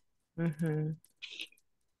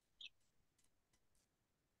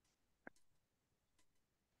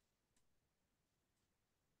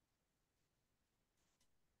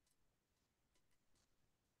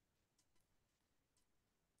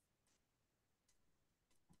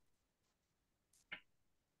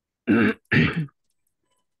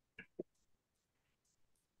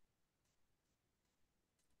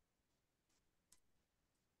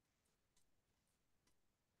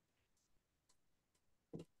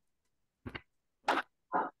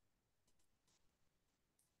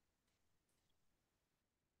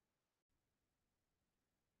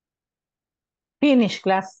 Finish,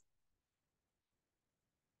 class.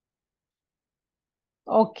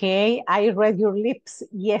 Okay, I read your lips.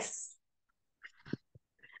 Yes.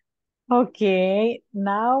 Okay,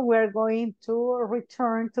 now we're going to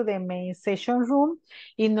return to the main session room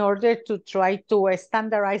in order to try to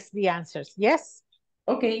standardize the answers. Yes?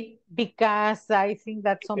 Okay. Because I think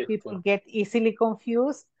that some people get easily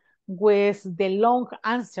confused with the long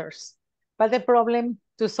answers. But the problem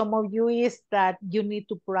to some of you is that you need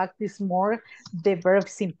to practice more the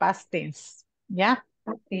verbs in past tense. Yeah?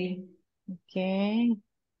 Okay. Okay.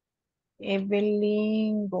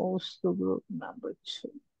 Evelyn goes to group number 2.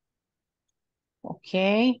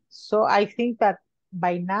 Okay, so I think that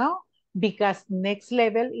by now, because next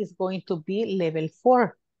level is going to be level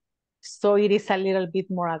 4. So it is a little bit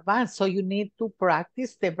more advanced. So you need to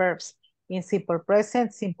practice the verbs in simple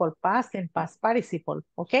present, simple past, and past participle.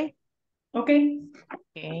 Okay? Okay.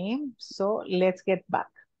 Okay, so let's get back.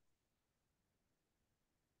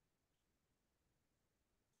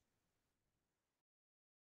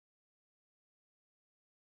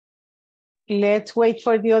 Let's wait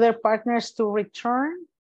for the other partners to return.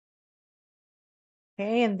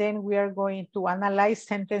 Okay, and then we are going to analyze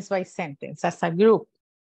sentence by sentence as a group.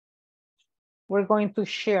 We're going to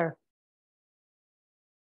share.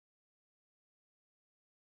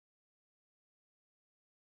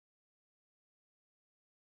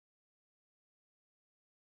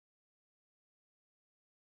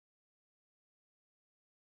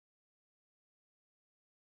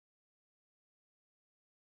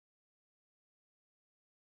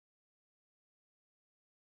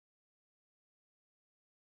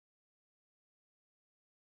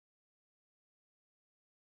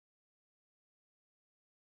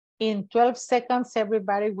 In 12 seconds,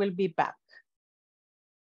 everybody will be back.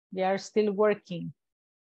 They are still working.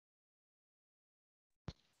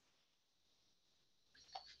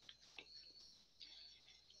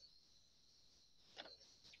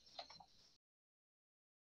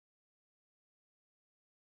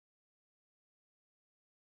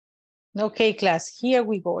 Okay, class, here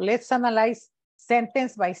we go. Let's analyze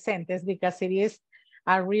sentence by sentence because it is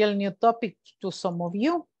a real new topic to some of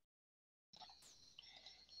you.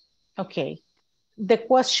 Okay, the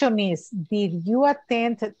question is, did you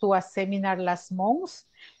attend to a seminar last month?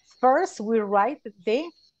 First, we write the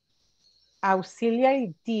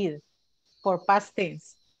auxiliary did for past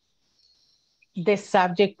tense. The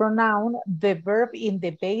subject pronoun, the verb in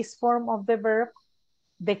the base form of the verb,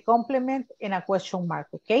 the complement, and a question mark,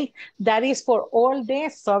 okay? That is for all the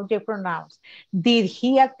subject pronouns. Did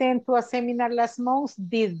he attend to a seminar last month?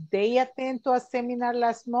 Did they attend to a seminar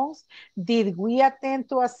last month? Did we attend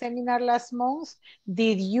to a seminar last month?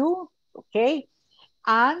 Did you, okay?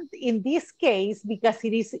 And in this case, because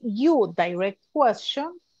it is you direct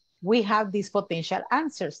question, we have these potential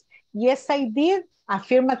answers. Yes, I did,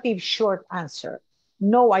 affirmative short answer.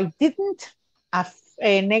 No, I didn't,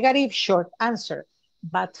 a negative short answer.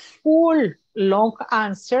 But full long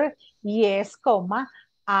answer, yes, comma,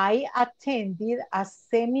 I attended a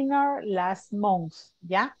seminar last month,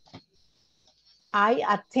 yeah? I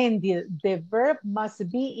attended, the verb must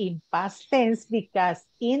be in past tense because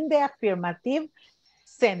in the affirmative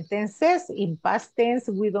sentences, in past tense,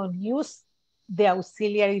 we don't use the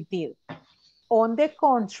auxiliary did. On the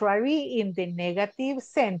contrary, in the negative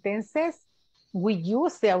sentences, we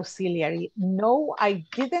use the auxiliary. No, I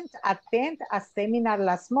didn't attend a seminar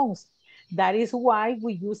last month. That is why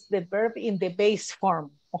we use the verb in the base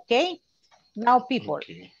form, okay? Now, people,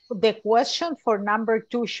 the question for number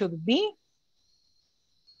 2 should be,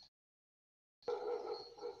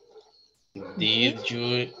 Did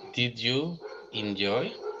you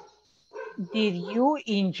enjoy? did you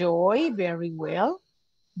enjoy very well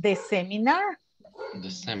the seminar? The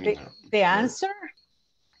seminar. The answer?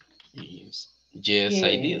 Yes,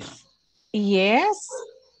 I did. Yes,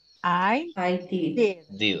 I did.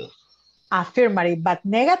 Affirmative, but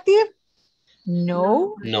negative?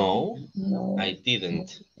 No. No, I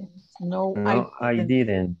didn't. No, I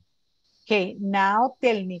didn't. Okay, now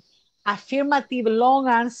tell me. Affirmative long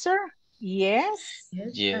answer? Yes.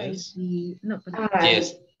 Yes.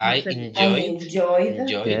 Yes, I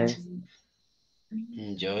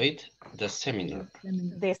enjoyed the seminar.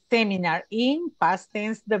 The seminar in past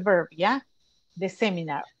tense, the verb, yeah? The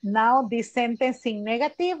seminar. Now this sentence in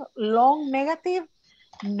negative, long negative?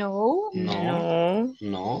 No. No.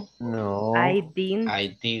 I didn't.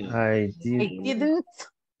 I did. I didn't.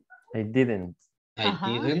 I didn't. I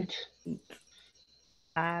didn't.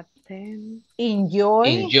 Attend.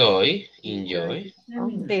 Enjoy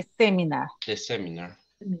The seminar. The seminar.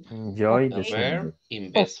 Enjoy The the seminar. verb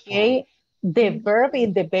in base Okay, the verb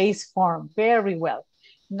in the base form. Very well.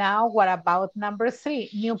 Now, what about number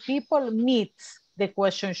 3? New people meet. The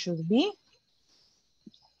question should be?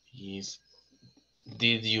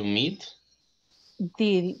 Did you meet?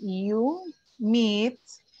 Did you meet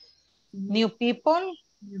new people?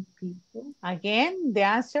 Again, the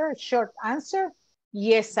answer, short answer.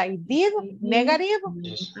 Yes, I did. Negative?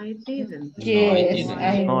 Yes. I didn't.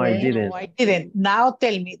 No, I didn't. No, I didn't. Now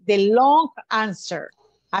tell me the long answer.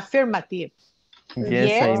 Affirmative.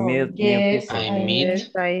 Yes, I met new people. I meet.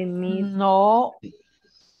 I meet. No.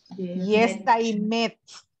 Yes, I met.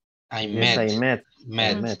 Yes,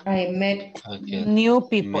 I met. Okay. New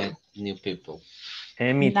people. Met new people.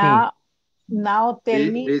 Meeting. Now tell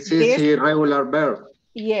me. This is irregular verb.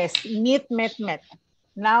 Yes, met.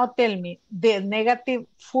 Now tell me the negative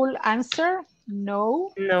full answer.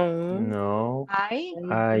 No. No. I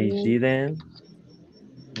didn't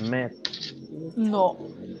met. No.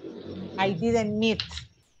 I didn't meet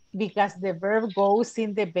because the verb goes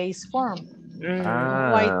in the base form. No,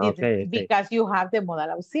 I didn't, okay. because you have the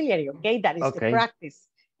modal auxiliary, okay? That is the practice.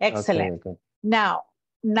 Excellent. Okay. Now,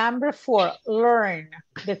 number 4, learn.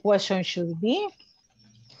 The question should be?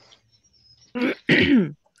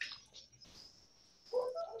 Did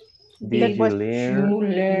you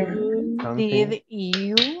learn something? Did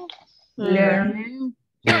you learn?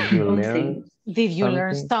 Did you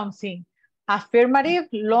learn something? Affirmative,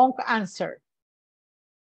 long answer.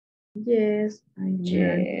 Yes, I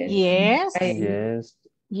learned.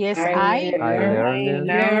 Yes, I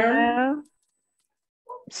learned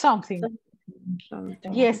something.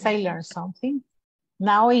 Yes, I learned something.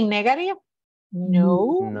 Now in negative?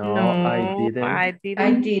 No. I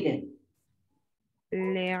didn't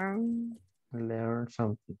learn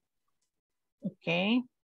something. Okay.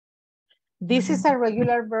 This is a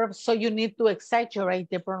regular verb, so you need to exaggerate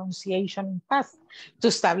the pronunciation in past to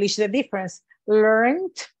establish the difference.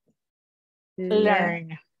 Learned,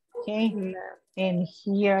 learn. Okay. And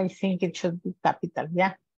here I think it should be capital,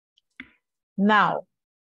 yeah. Now,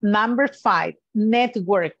 number 5,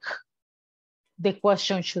 network. The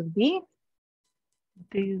question should be?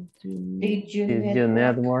 Did you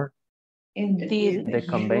network in the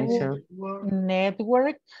convention?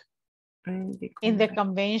 Network in the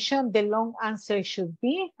convention. The long answer should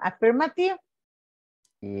be affirmative.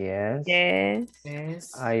 Yes. I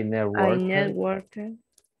networked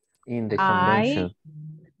in the convention.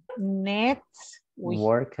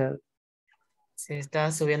 Worked. Se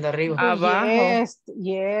está subiendo arriba. Abajo.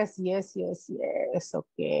 Yes.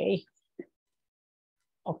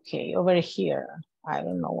 Okay, over here. I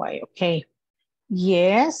don't know why. Okay.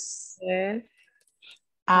 Yes.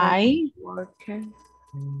 I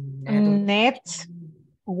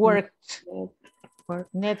networked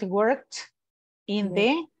in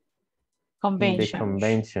the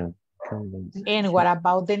convention. And what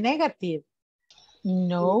about the negative?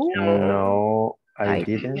 No, I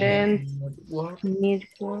didn't.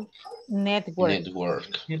 Network.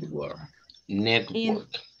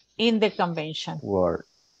 In the convention.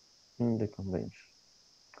 In the convention.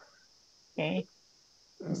 Okay.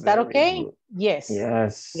 Is that okay? Yes.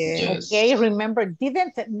 Okay, remember,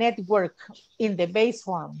 didn't network in the base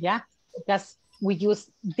form, yeah? Because we use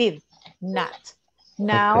did, not.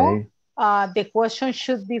 Now, the question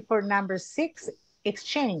should be for number 6,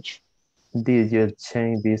 exchange. Did you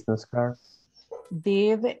exchange business card?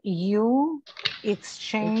 Did you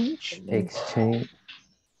exchange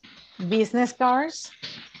business cards?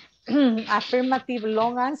 Affirmative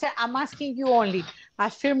long answer. I'm asking you only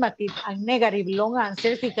affirmative and negative long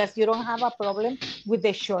answers because you don't have a problem with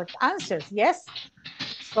the short answers. Yes?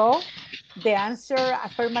 So the answer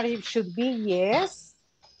affirmative should be yes.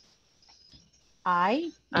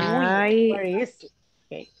 Where is it?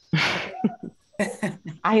 Okay.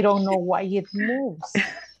 I don't know why it moves.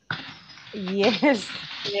 Yes.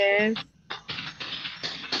 Yes.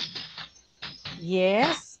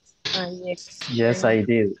 Yes. Yes, I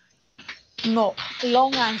did. No,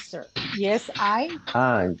 long answer. Yes, I.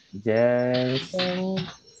 Yes.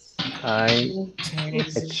 I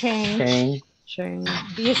Exchange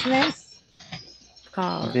business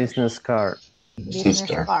card. business cards.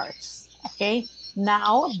 Okay.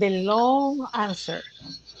 Now the long answer.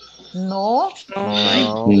 No.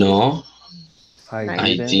 No,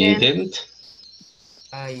 I didn't.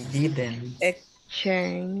 I didn't.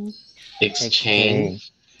 Exchange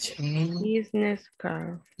Business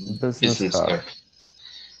card. business card.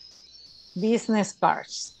 Business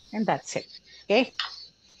cards. And that's it. Okay.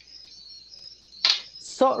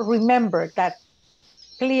 So remember that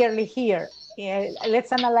clearly here.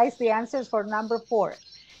 Let's analyze the answers for number 4.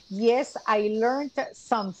 Yes, I learned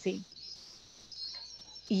something.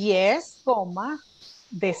 Yes, comma,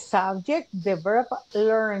 the subject, the verb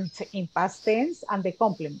learned in past tense, and the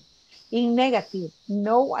complement. In negative,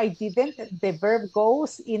 no, I didn't. The verb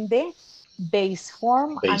goes in the base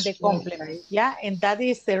form and the complement. Yeah, and that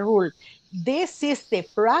is the rule. This is the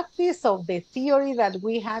practice of the theory that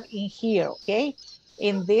we have in here, okay?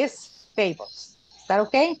 In these tables. Is that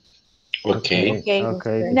okay? Okay.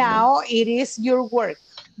 Okay. Now it is your work,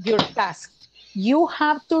 your task. You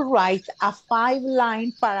have to write a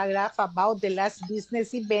 5-line paragraph about the last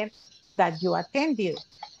business event that you attended.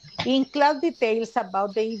 Include details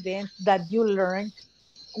about the event that you learned,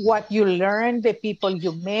 what you learned, the people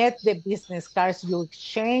you met, the business cards you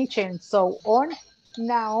exchanged, and so on.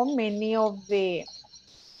 Now, many of the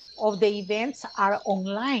events are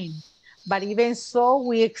online, but even so,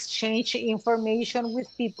 we exchange information with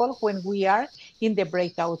people when we are in the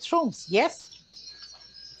breakout rooms, yes?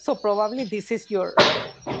 So probably this is your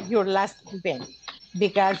last event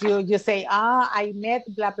because you say, I met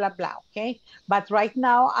blah, blah, blah, okay? But right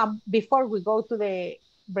now, before we go to the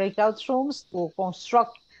breakout rooms to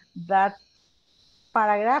construct that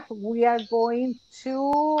paragraph, we are going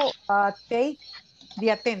to take the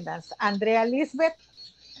attendance. Andrea Lisbeth,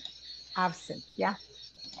 absent, yeah.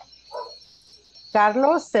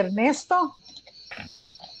 Carlos Ernesto.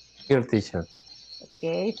 Here, teacher.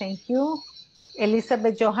 Okay, thank you.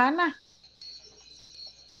 Elizabeth Johanna.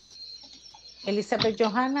 Elizabeth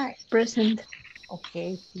Johanna. Present.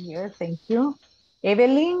 Okay, here, thank you.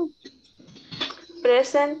 Evelyn.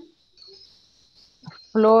 Present.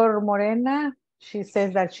 Flor Morena. She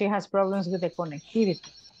says that she has problems with the connectivity.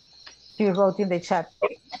 She wrote in the chat.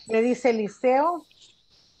 Le dice Eliseo.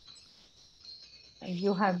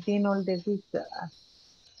 You have been all the week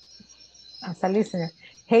as a listener.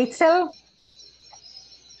 Hazel.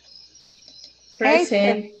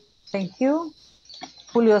 Present. Thank you.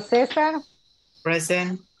 Julio Cesar.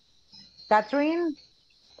 Present. Catherine.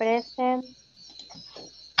 Present.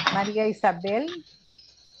 María Isabel.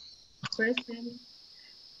 Present.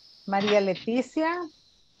 María Leticia.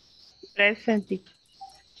 Present.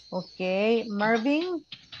 Okay. Marvin.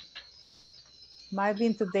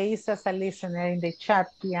 Marvin today is as a listener in the chat,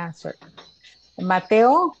 he answered.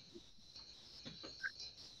 Mateo.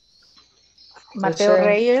 Mateo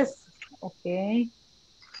Reyes. Okay.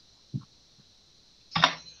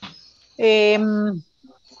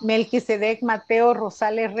 Melquisedec Mateo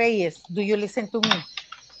Rosales Reyes. Do you listen to me?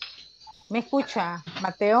 ¿Me escucha,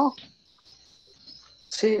 Mateo?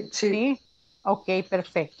 Sí. Sí. Ok,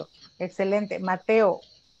 perfecto. Excelente. Mateo,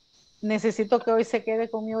 necesito que hoy se quede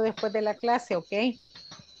conmigo después de la clase, ¿ok?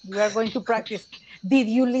 We are going to practice. Did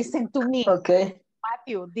you listen to me? Okay.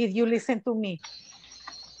 Matthew, did you listen to me?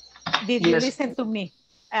 Did you listen to me?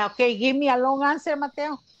 Okay, give me a long answer,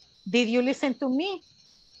 Mateo. Did you listen to me?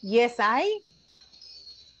 Yes, I.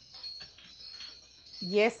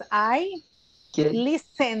 Yes, I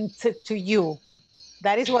listened to you.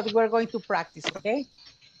 That is what we're going to practice, okay?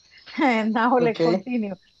 And now let's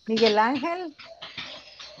continue. Miguel Ángel.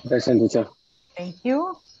 Present, teacher. Thank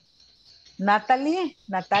you. Natalia.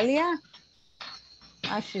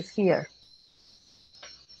 She's here.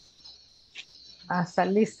 As a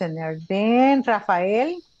listener. Then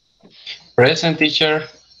Rafael. Present, teacher.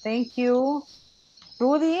 Thank you.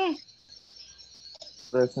 Rudy.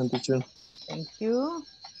 Present, teacher. Thank you.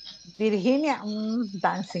 Virginia,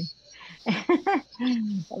 dancing.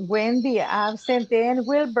 Wendy, absent, and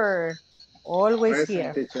Wilbur, always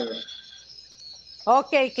here. Present, teacher.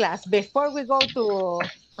 Okay, class, before we go to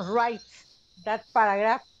write that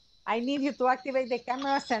paragraph, I need you to activate the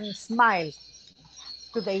cameras and smile.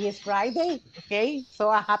 Today is Friday, okay?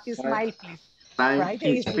 So a happy smile, please.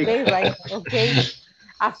 Friday is today, right? Okay.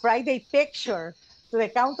 A Friday picture to the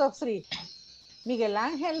count of 3. Miguel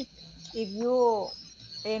Ángel, if you,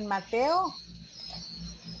 and Mateo,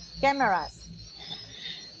 cameras.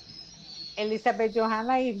 Elizabeth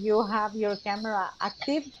Johanna, if you have your camera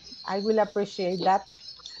active, I will appreciate that.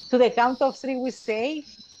 To the count of 3, we say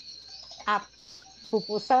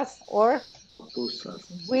pupusas or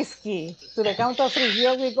whiskey. To the count of 3,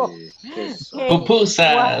 here we go. Okay.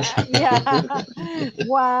 Pupusas. Yeah.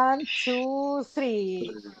 1, 2,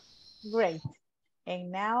 3. Great.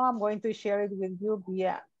 And now I'm going to share it with you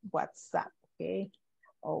via WhatsApp. Okay.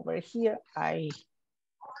 Over here,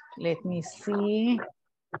 let me see.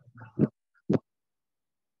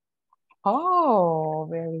 Oh,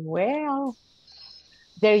 very well.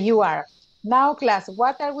 There you are. Now, class,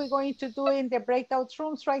 what are we going to do in the breakout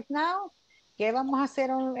rooms right now? ¿Qué vamos a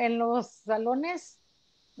hacer en los salones?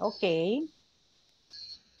 Ok.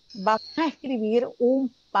 Vamos a escribir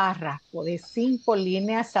un párrafo de 5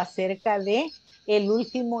 líneas acerca de el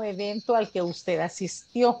último evento al que usted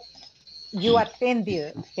asistió. You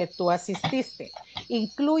attended, que tú asististe.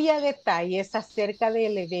 Incluya detalles acerca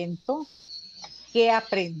del evento, qué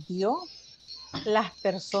aprendió, las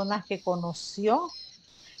personas que conoció,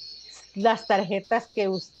 las tarjetas que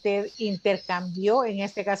usted intercambió. En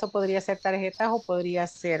este caso podría ser tarjetas o podría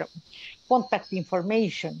ser contact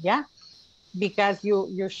information, ¿ya? Because you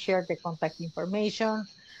share the contact information,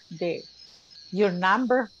 your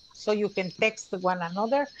number, so you can text one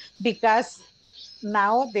another, because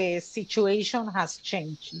now the situation has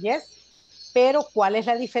changed, yes? Pero, ¿cuál es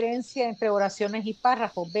la diferencia entre oraciones y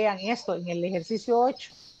párrafos? Vean esto, en el ejercicio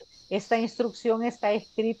 8, esta instrucción está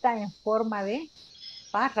escrita en forma de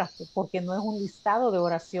párrafo, porque no es un listado de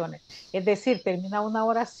oraciones. Es decir, termina una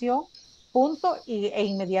oración, punto, e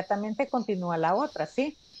inmediatamente continúa la otra,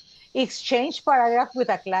 ¿sí? Exchange paragraph with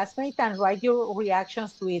a classmate and write your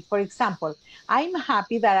reactions to it. For example, I'm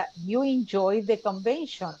happy that you enjoyed the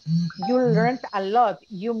convention. You learned a lot.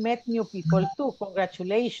 You met new people too.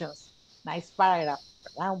 Congratulations. Nice paragraph,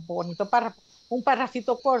 ¿verdad? Un bonito párrafo. Un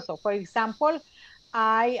parrafito corto. For example,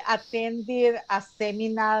 I attended a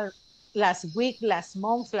seminar last week, last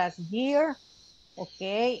month, last year.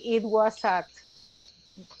 Okay, it was at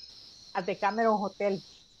the Cameron Hotel.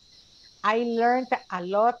 I learned a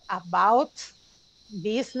lot about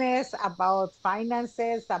business, about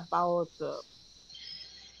finances, about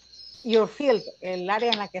your field, el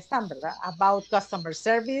área en la que están, ¿verdad? About customer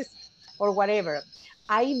service or whatever.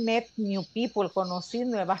 I met new people, conocí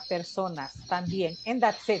nuevas personas también, and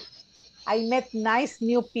that's it. I met nice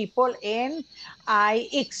new people and I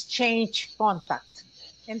exchanged contact,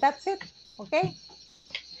 and that's it, okay?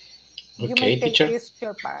 You may take teacher. this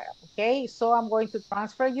your paragraph, okay? So I'm going to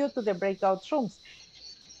transfer you to the breakout rooms.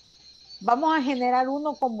 Vamos a generar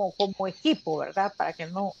uno como equipo, ¿verdad? Para que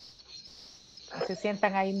no se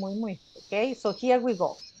sientan ahí muy, okay? So here we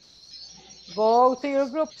go. Go to your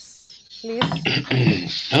groups, please.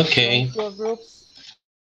 Okay. Go to your groups.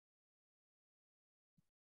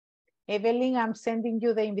 Evelyn, I'm sending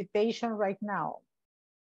you the invitation right now.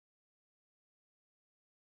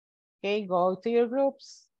 Okay, go to your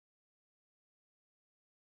groups.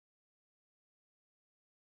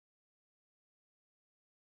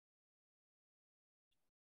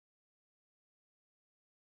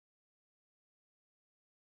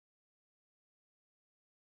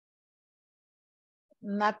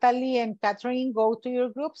 Natalie and Catherine, go to your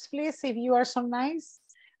groups, please, if you are so nice.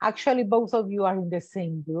 Actually, both of you are in the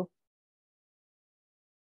same group.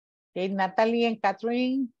 Okay, Natalie and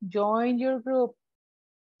Catherine, join your group.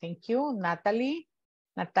 Thank you, Natalie.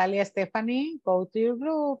 Natalia, Stephanie, go to your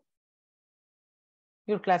group.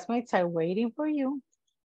 Your classmates are waiting for you.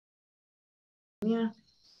 Yeah.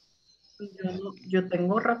 Yo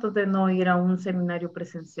tengo ratos de no ir a un seminario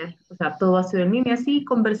presencial. O sea, todo ha sido en línea. Sí,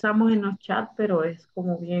 conversamos en los chats, pero es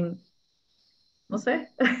como bien, no sé,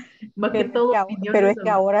 más que todo opiniones. Pero es que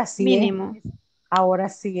ahora sí mínimo. Ahora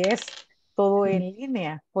sí es todo en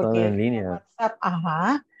línea. Porque Todo en línea. WhatsApp,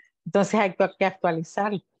 ajá. Entonces hay que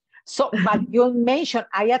actualizarlo. So, but you mentioned,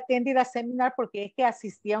 I attended a seminar porque es que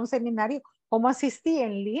asistí a un seminario. ¿Cómo asistí?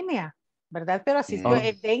 En línea, ¿verdad? Pero asistió,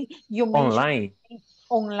 then you mentioned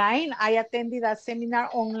online. I attended a seminar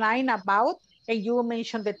online about, and you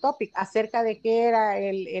mentioned the topic, acerca de qué era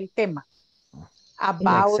el tema.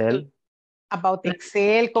 About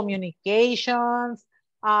Excel, communications,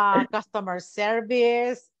 customer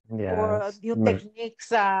service, or Yes. new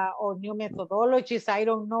techniques or new methodologies. I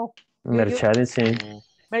don't know. Merchandising.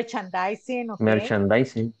 Merchandising, okay.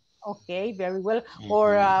 Merchandising. Okay, very well.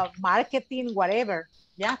 Or marketing, whatever.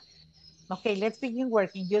 Yeah. Okay, let's begin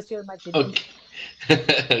working. Use your imagination.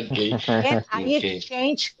 Okay. And I Okay.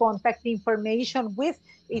 exchange contact information with,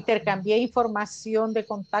 intercambié información de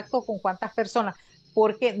contacto con cuántas personas,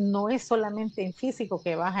 porque no es solamente en físico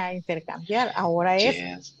que vas a intercambiar, ahora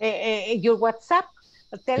es your WhatsApp,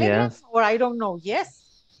 Telegram, Yes. or I don't know, yes.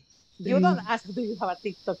 You don't ask, do you have a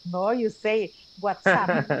TikTok? No, you say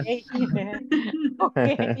WhatsApp. Okay.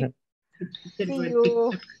 Okay. See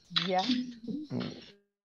you. Yeah.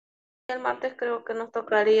 El martes creo que nos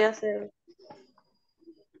tocaría hacer.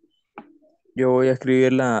 Yo voy a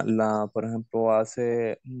escribir por ejemplo,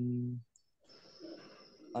 hace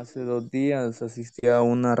 2 días asistí a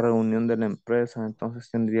una reunión de la empresa, entonces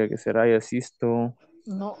tendría que ser I asisto.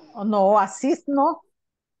 No, assist no.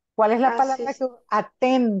 ¿Cuál es la palabra que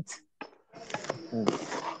attend?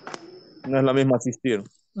 No es la misma asistir.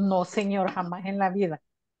 No, señor, jamás en la vida.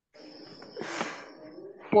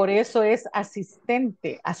 Por eso es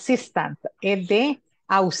asistente, assistant, es de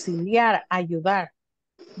auxiliar, ayudar.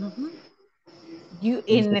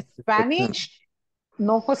 In Spanish,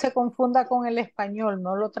 no se confunda con el español,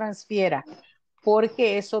 no lo transfiera,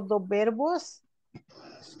 porque esos dos verbos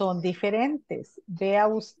son diferentes. Vea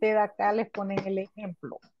usted acá, les ponen el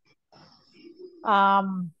ejemplo.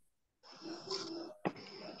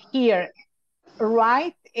 Here,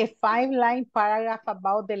 write a 5-line paragraph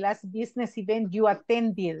about the last business event you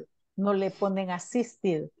attended. No le ponen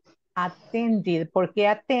assisted, attended, porque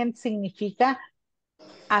attend significa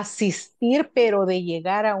asistir, pero de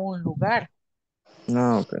llegar a un lugar.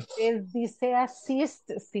 No, okay. Él dice assist,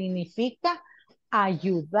 significa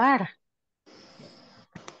ayudar.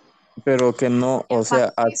 Pero que no, o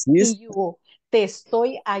sea, assist. Te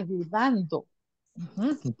estoy ayudando.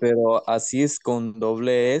 Pero así es con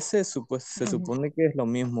doble S, se supone que es lo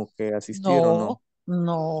mismo que asistir o no.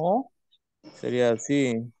 No. Sería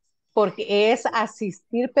así. Porque es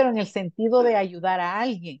asistir, pero en el sentido de ayudar a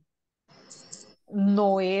alguien.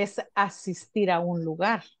 No es asistir a un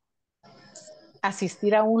lugar.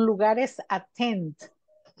 Asistir a un lugar es attend.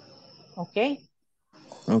 ¿Ok?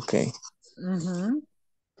 Ok.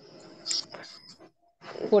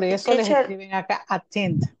 Por eso les escriben acá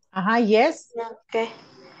attend. Ajá, yes. Ok.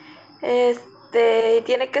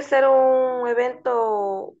 ¿Tiene que ser un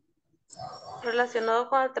evento relacionado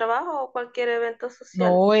con el trabajo o cualquier evento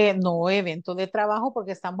social? No evento de trabajo,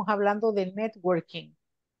 porque estamos hablando de networking,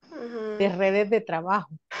 de redes de trabajo,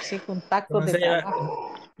 sí, contactos de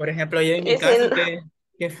trabajo. Por ejemplo, yo en mi caso,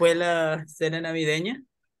 que fue la cena navideña.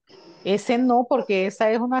 Ese no, porque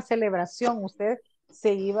esa es una celebración. Usted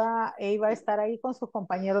iba a estar ahí con sus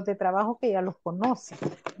compañeros de trabajo que ya los conoce.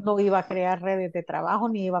 No iba a crear redes de trabajo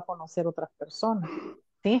ni iba a conocer otras personas.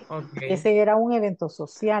 ¿Sí? Okay. Ese era un evento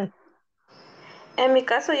social. En mi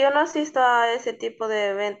caso, yo no asisto a ese tipo de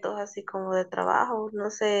eventos así como de trabajo, no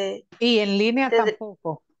sé. Y en línea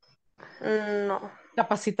tampoco. No.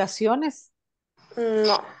 ¿Capacitaciones?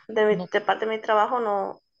 No, de parte de mi trabajo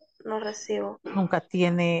no recibo. Nunca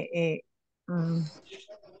tiene...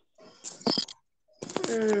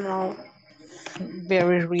 No.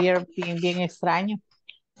 Very rare, bien extraño.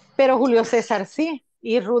 Pero Julio César sí,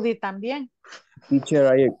 y Rudy también.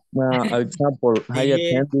 Teacher, example, I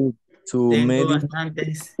attended to Tengo meeting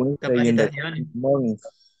bastantes Wednesday in the capacitaciones. morning.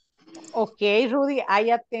 Okay, Rudy,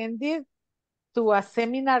 I attended to a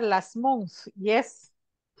seminar last month. Yes,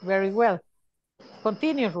 very well.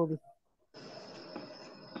 Continue, Rudy.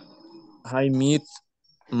 I met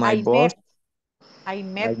my boss. I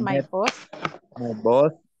met my boss. My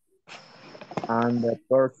boss and the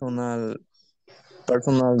personal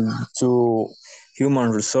to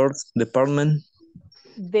human resource department.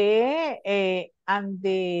 And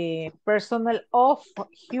the personal of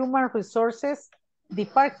human resources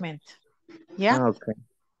department. Yeah. Okay.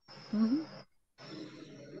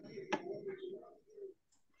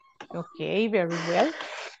 Okay, very well.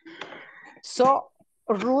 So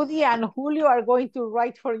Rudy and Julio are going to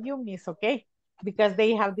write for you, Miss, okay? Because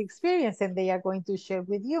they have the experience and they are going to share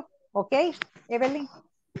with you. Okay, Evelyn?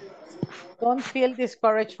 Don't feel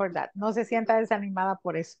discouraged for that. No se sienta desanimada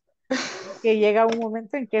por eso. Que llega un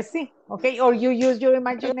momento en que sí, okay? Or you use your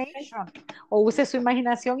imagination. O use su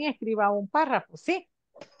imaginación y escriba un párrafo, ¿sí?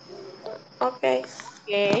 Okay.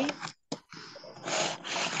 Okay.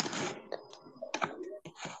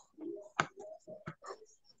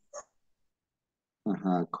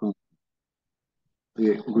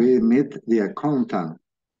 We meet the accountant.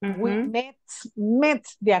 We met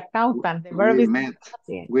the accountant. The verb is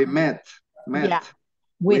we met. Yeah.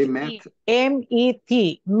 With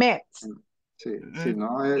M-E-T, met. Sí, si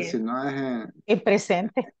no es en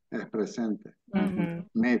presente. Es presente.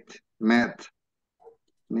 Met.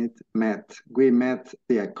 We met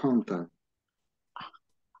the accountant.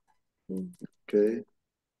 Okay.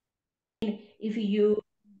 If you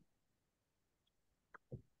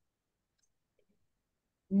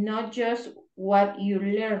not just what you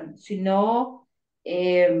learn, sino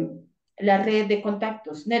la red de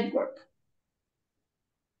contactos, network.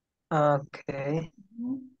 Okay.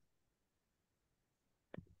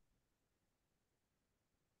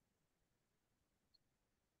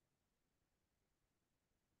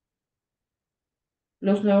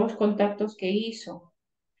 Los nuevos contactos que hizo.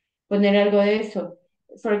 Poner algo de eso.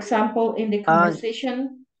 For example, in the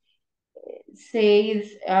conversation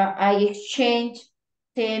says, I exchanged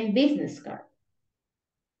 10 business cards.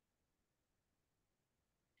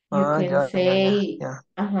 You can say,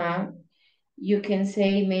 you can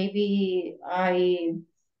say maybe I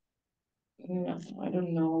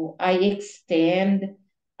don't know, I extend,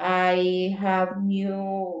 I have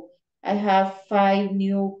 5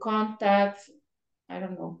 new contacts. I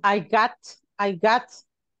don't know. I got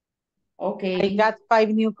Okay. I got 5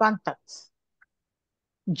 new contacts.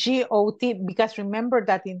 G-O-T, because remember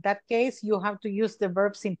that in that case, you have to use the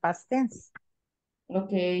verbs in past tense.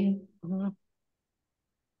 Okay.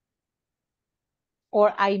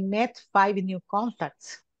 Or I met 5 new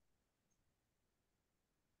contacts.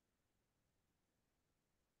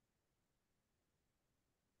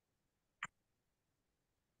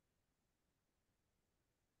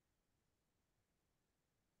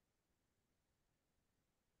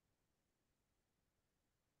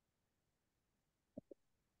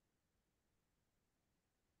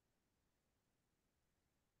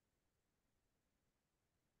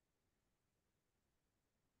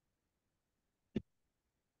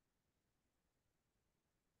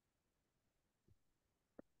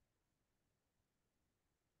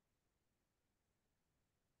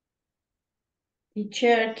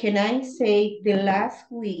 Teacher, can I say the last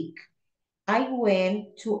week I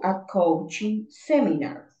went to a coaching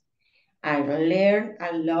seminar. I learned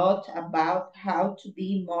a lot about how to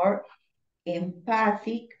be more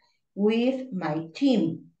empathic with my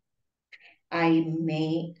team. I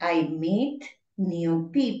meet new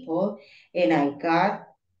people and I got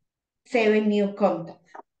 7 new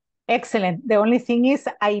contacts. Excellent. The only thing is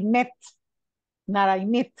I met, not I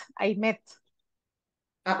met. I met.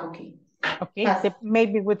 Okay. Okay,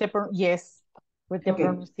 maybe with the, yes, with the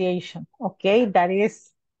pronunciation. Okay, that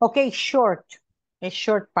is, okay, short, a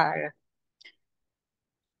short paragraph.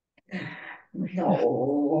 No.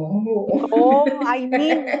 Oh, I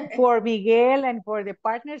mean for Miguel and for the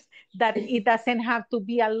partners that it doesn't have to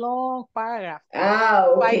be a long paragraph.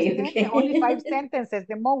 Okay. Only 5 sentences,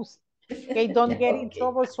 the most. Okay, don't get in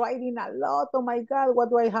trouble writing a lot. Oh my God,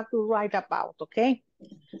 what do I have to write about? Okay.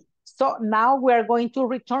 So now we're going to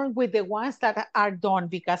return with the ones that are done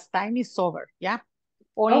because time is over. Yeah.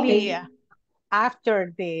 Only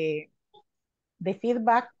after the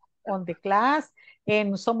feedback on the class,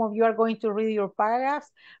 and some of you are going to read your paragraphs.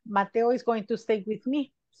 Mateo is going to stay with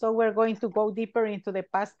me. So we're going to go deeper into the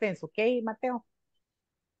past tense. Okay, Mateo?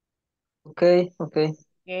 Okay.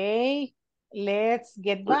 Okay, let's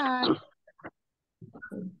get back.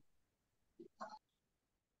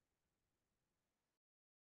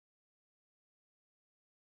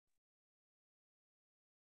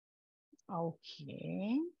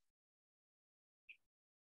 Okay.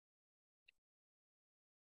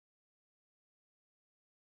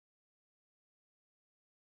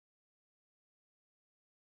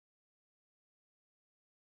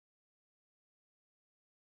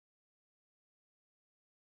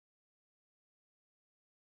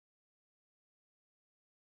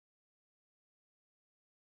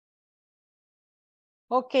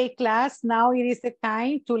 Okay, class, now it is the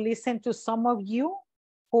time to listen to some of you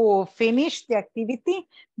who finished the activity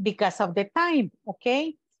because of the time,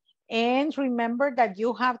 okay? And remember that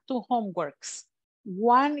you have 2 homeworks.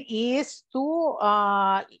 One is to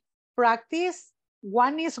practice.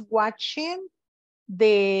 One is watching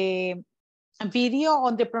the video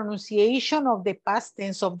on the pronunciation of the past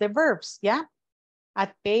tense of the verbs, yeah?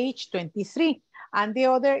 At page 23. And the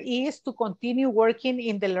other is to continue working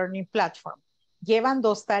in the learning platform. Llevan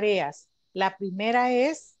 2 tareas. La primera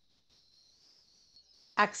es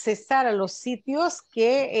accesar a los sitios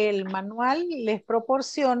que el manual les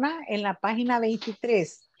proporciona en la página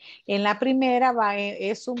 23. En la primera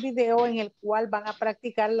es un video en el cual van a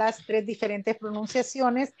practicar las 3 diferentes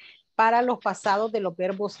pronunciaciones para los pasados de los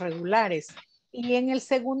verbos regulares. Y en el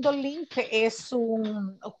segundo link es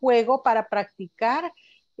un juego para practicar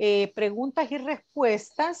preguntas y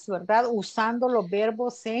respuestas, ¿verdad? Usando los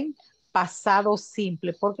verbos en pasado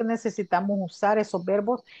simple, porque necesitamos usar esos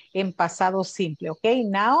verbos en pasado simple, okay?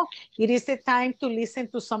 Now, it is the time to listen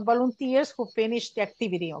to some volunteers who finished the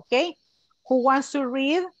activity, okay? Who wants to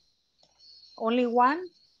read? Only one?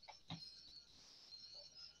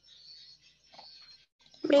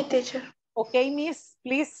 Me, teacher. Okay, miss,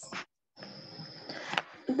 please.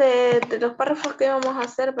 De los párrafos que vamos a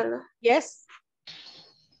hacer, ¿verdad? Yes.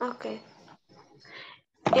 Okay.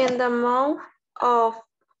 In the month of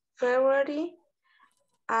February,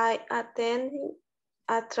 I attended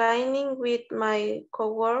a training with my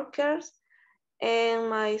coworkers and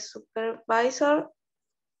my supervisor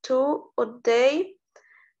to update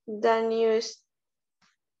the new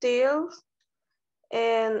styles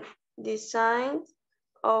and designs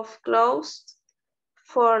of clothes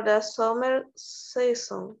for the summer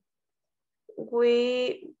season.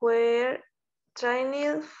 We were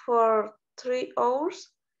trained for 3 hours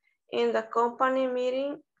in the company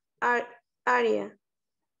meeting area.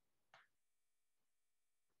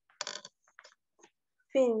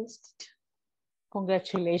 Finished.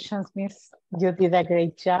 Congratulations, miss. You did a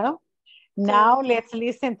great job. Now let's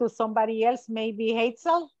listen to somebody else, maybe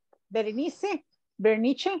Hazel, Bernice?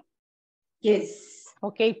 Yes.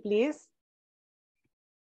 Okay, please.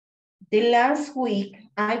 The last week,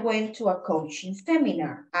 I went to a coaching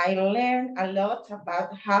seminar. I learned a lot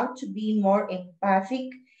about how to be more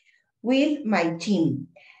empathic with my team.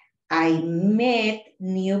 I met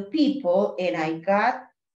new people and I got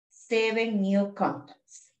 7 new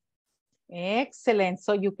contacts. Excellent.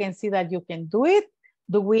 So you can see that you can do it.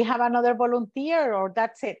 Do we have another volunteer or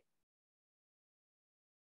that's it?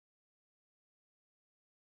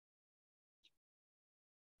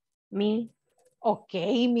 Me.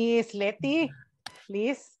 Okay, Miss Letty,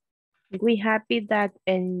 please. We happy that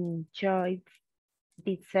enjoyed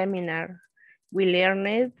the seminar. We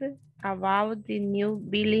learned about the new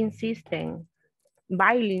billing system.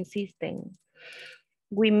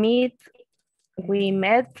 We met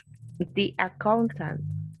the accountant.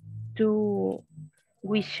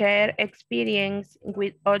 We share experience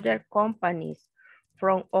with other companies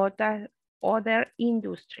from other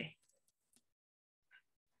industry.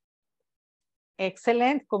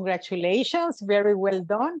 Excellent. Congratulations. Very well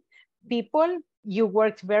done. People, you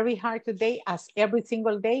worked very hard today, as every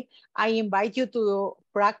single day. I invite you to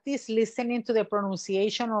practice listening to the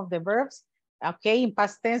pronunciation of the verbs. Okay, in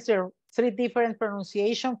past tense, there are 3 different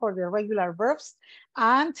pronunciations for the regular verbs.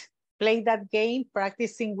 And play that game,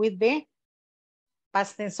 practicing with the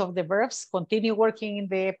past tense of the verbs. Continue working in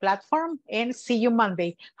the platform and see you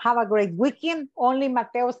Monday. Have a great weekend. Only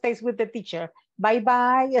Mateo stays with the teacher.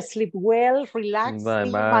 Bye-bye. Sleep well. Relax. Bye, See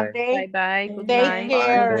you bye. Monday. Bye-bye. Good Take night.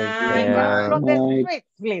 care. Take Be careful care. on the streets,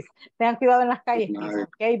 please. Tengan cuidado en las calles, please.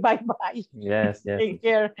 Okay, bye-bye. Yes, yes. Take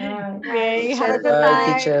care. Okay, have a Teacher, good Bye,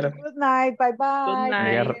 night. teacher. Good night. Good Bye-bye.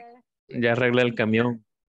 night. Ya arreglé el camión.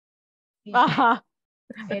 Ajá.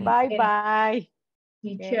 El Bye-bye.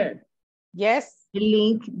 teacher, Yes. el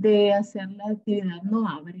link de hacer la actividad no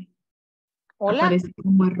abre. Hola. Aparece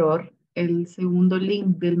como error el segundo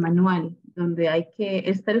link del manual, donde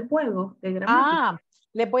está el juego de gramática.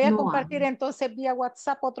 Les voy a No compartir abre. entonces vía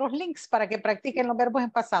WhatsApp otros links para que practiquen los verbos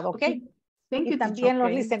en pasado, ¿ok? Thank Y you, también teacher. los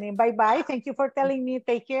Okay. listening. Bye bye. Thank you for telling me.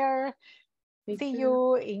 Take care. See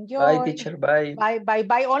you. Enjoy. Bye, teacher. Bye. Bye, bye,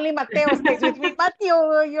 bye. Only Mateo stays with me.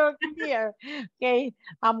 Mateo, you're here. Okay.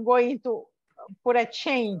 I'm going to put a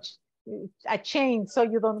change so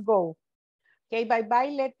you don't go. Okay. Bye, bye,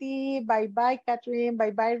 Letty. Bye, bye, Catherine.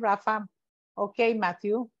 Bye, bye, Rafa. Okay,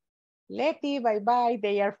 Matthew. Letty, bye, bye.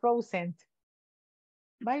 They are frozen.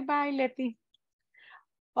 Bye, bye, Letty.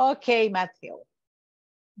 Ok, Mateo.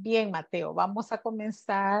 Bien, Mateo. Vamos a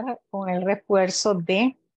comenzar con el refuerzo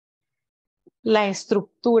de la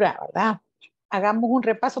estructura, ¿verdad? Hagamos un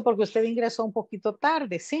repaso porque usted ingresó un poquito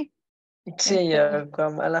tarde, ¿sí? Sí, ya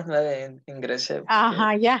como a las 9 ingresé.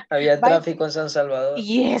 Ajá, ya. Había tráfico en San Salvador.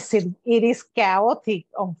 Yes, it is chaotic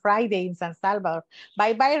on Friday in San Salvador.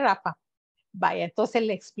 Bye, bye, Rafa. Vaya, entonces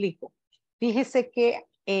le explico. Fíjese que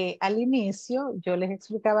al inicio yo les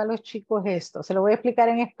explicaba a los chicos esto. Se lo voy a explicar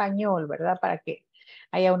en español, ¿verdad? Para que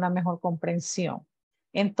haya una mejor comprensión.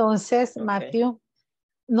 Entonces, Matthew,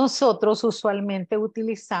 nosotros usualmente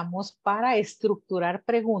utilizamos para estructurar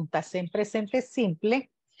preguntas en presente simple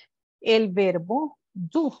el verbo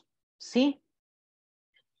do, ¿sí?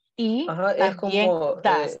 Y Ajá, también es como,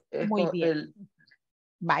 das. es Muy como bien.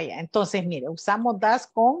 Vaya, entonces, mire, usamos das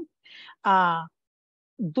con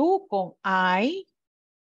do con I.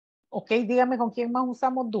 Ok, dígame con quién más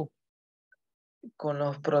usamos do. con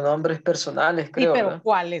los pronombres personales, Sí, creo, pero ¿verdad?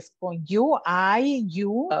 ¿cuáles? Con you, I,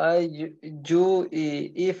 you. You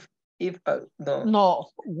y if, no. No,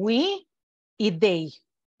 we y they.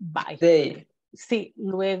 Bye. They. Sí,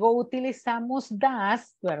 luego utilizamos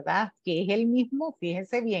das, ¿verdad? Que es el mismo,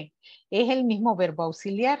 fíjense bien, es el mismo verbo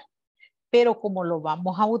auxiliar, pero como lo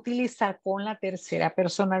vamos a utilizar con la tercera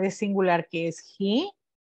persona de singular, que es he,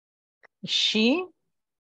 she,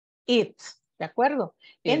 it, ¿de acuerdo?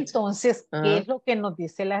 It. Entonces, ¿qué Ajá. es lo que nos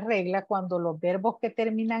dice la regla cuando los verbos que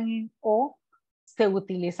terminan en o se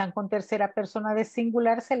utilizan con tercera persona de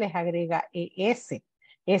singular, se les agrega es?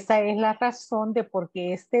 Esa es la razón de por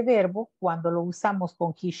qué este verbo, cuando lo usamos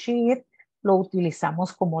con he, she, it, lo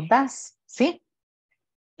utilizamos como das, ¿sí?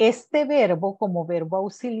 Este verbo como verbo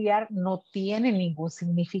auxiliar no tiene ningún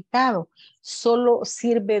significado, solo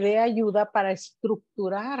sirve de ayuda para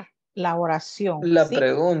estructurar la oración. La ¿sí?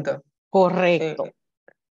 pregunta. Correcto.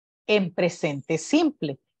 En presente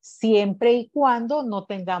simple, siempre y cuando no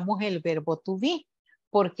tengamos el verbo to be,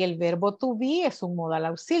 porque el verbo to be es un modal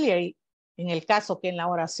auxiliary. En el caso que en la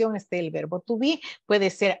oración esté el verbo to be, puede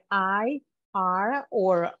ser I, are,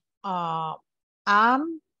 or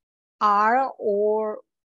am, are, or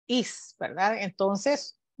is, ¿verdad?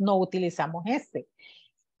 Entonces, no utilizamos este.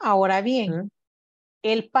 Ahora bien,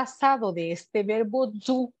 el pasado de este verbo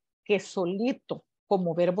do, que solito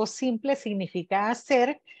como verbo simple significa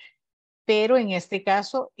hacer, pero en este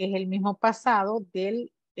caso es el mismo pasado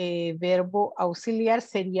del verbo auxiliar,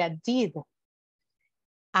 sería did.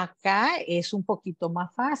 Acá es un poquito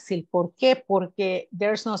más fácil. ¿Por qué? Porque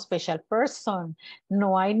there's no special person.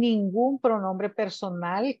 No hay ningún pronombre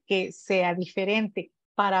personal que sea diferente.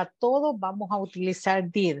 Para todo vamos a utilizar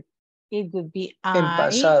did. It would be I. En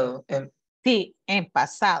pasado. Sí, en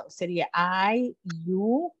pasado. Sería I,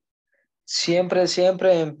 you. Siempre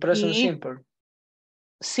en present simple.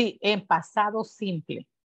 Sí, en pasado simple.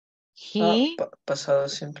 He, pasado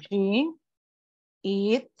simple. she,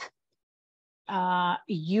 it,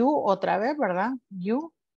 you otra vez, ¿verdad?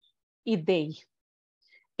 You y they.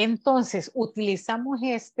 Entonces, utilizamos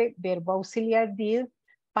este verbo auxiliar did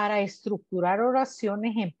para estructurar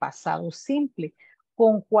oraciones en pasado simple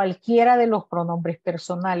con cualquiera de los pronombres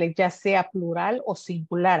personales, ya sea plural o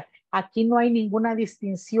singular. Aquí no hay ninguna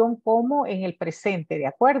distinción como en el presente, ¿de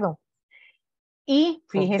acuerdo? Y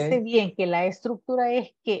fíjese bien que la estructura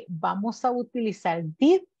es que vamos a utilizar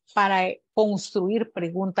did para construir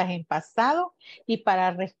preguntas en pasado y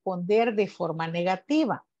para responder de forma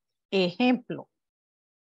negativa. Ejemplo,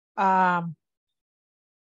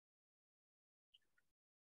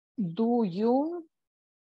 do you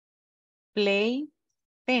play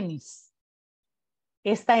tennis?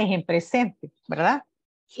 Esta es en presente, ¿verdad?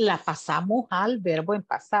 La pasamos al verbo en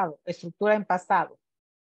pasado, estructura en pasado.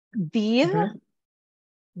 Did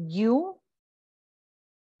you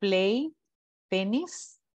play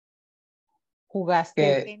tennis?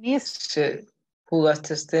 ¿Jugaste tenis?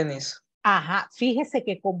 Jugaste tenis. Ajá, fíjese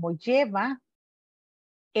que como lleva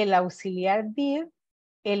el auxiliar did,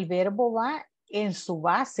 el verbo va en su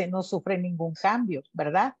base, no sufre ningún cambio,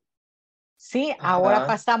 ¿verdad? Sí, ahora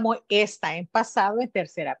pasamos esta en pasado en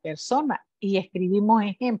tercera persona y escribimos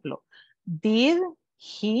ejemplo. Did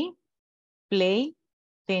he play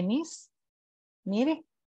tennis? Mire,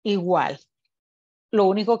 igual. Lo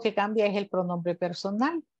único que cambia es el pronombre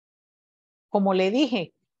personal. Como le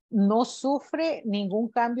dije, no sufre ningún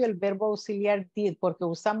cambio el verbo auxiliar did porque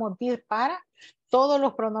usamos did para todos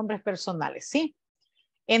los pronombres personales, ¿sí?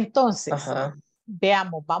 Entonces,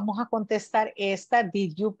 veamos, vamos a contestar esta,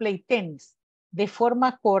 did you play tennis? De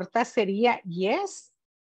forma corta sería yes,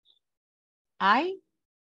 I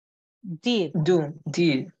did.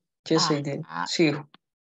 Did. Yes, I did. Sí.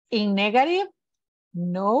 In negative,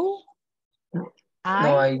 no,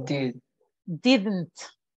 I did. Didn't.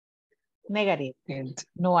 Negative.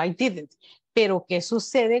 No, I didn't. Pero ¿qué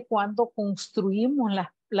sucede cuando construimos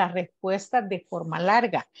las respuestas de forma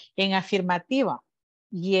larga? En afirmativa.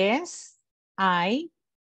 Yes, I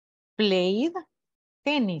played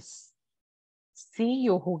tennis. Sí,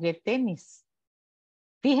 yo jugué tenis.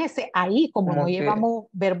 Fíjese ahí, como no llevamos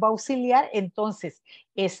verbo auxiliar, entonces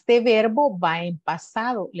este verbo va en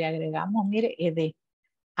pasado. Le agregamos, mire, ed.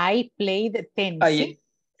 I played tennis.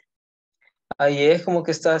 Ahí es como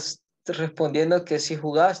que estás respondiendo que sí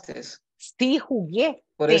jugaste. Sí jugué.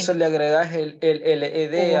 Por eso le agregas el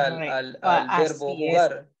ed al verbo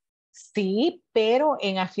jugar. Sí, pero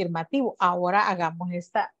en afirmativo. Ahora hagamos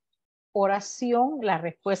esta oración, la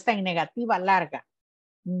respuesta en negativa larga.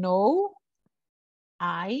 No,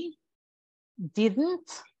 I didn't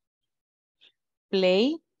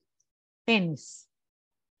play tennis.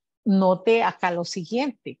 Note acá lo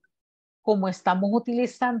siguiente. como estamos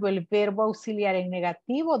utilizando el verbo auxiliar en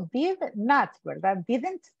negativo, did not, ¿verdad?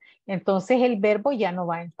 Didn't. Entonces el verbo ya no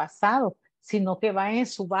va en pasado, sino que va en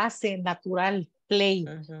su base natural, play.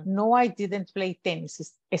 No, I didn't play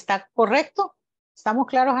tennis. ¿Está correcto? ¿Estamos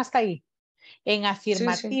claros hasta ahí? En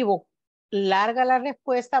afirmativo, larga la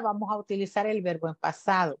respuesta, vamos a utilizar el verbo en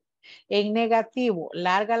pasado. En negativo,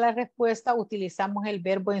 larga la respuesta, utilizamos el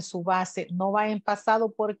verbo en su base, no va en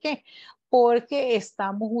pasado. ¿Por qué? Porque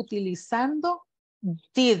estamos utilizando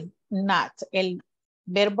did not, el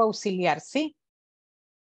verbo auxiliar, ¿sí?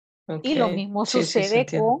 Y lo mismo sucede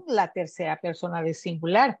con la tercera persona de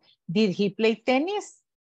singular. Did he play tennis?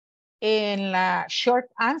 En la short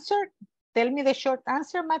answer, tell me the short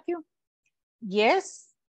answer, Matthew.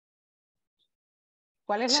 Yes.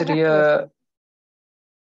 ¿Cuál es la respuesta?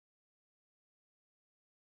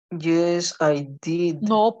 Yes, I did.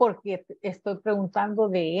 No, porque estoy preguntando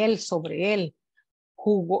de él, sobre él.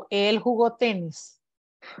 Él jugó tenis.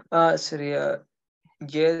 Sería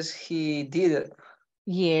yes, he did.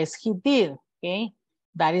 Yes, he did. Okay.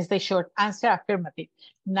 That is the short answer, affirmative.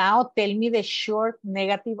 Now tell me the short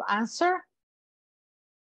negative answer.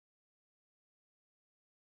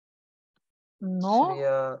 No.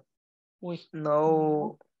 Sería, Uy,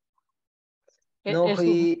 no.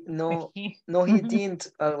 no, he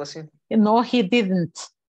didn't, algo así. No, he didn't.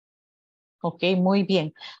 Ok, muy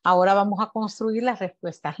bien. Ahora vamos a construir las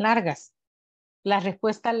respuestas largas. La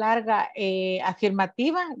respuesta larga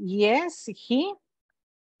afirmativa, yes, he.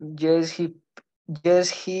 Yes,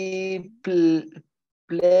 he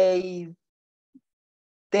played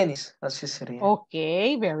tennis, así sería.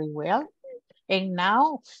 Okay, very well. And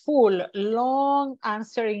now, full, long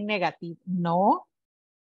answer in negative. No.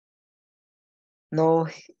 No,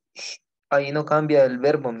 ahí no cambia el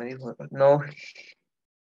verbo, me dijo. No.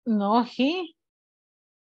 No, he.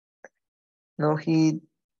 No, he.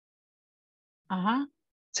 Ajá.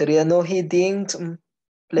 Sería no, he didn't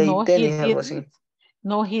play tenis, algo así.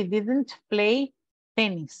 No, he didn't play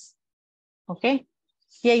tennis. Ok.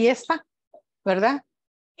 Y ahí está, ¿verdad?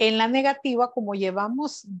 En la negativa, como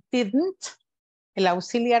llevamos didn't, el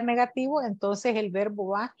auxiliar negativo, entonces el verbo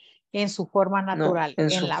va en su forma natural, no, en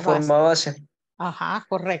su la forma base. Ajá,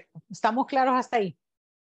 correcto. ¿Estamos claros hasta ahí?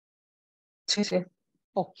 Sí.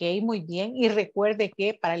 Ok, muy bien. Y recuerde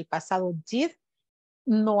que para el pasado did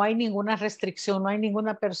no hay ninguna restricción, no hay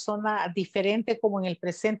ninguna persona diferente como en el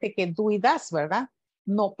presente que do y does, ¿verdad?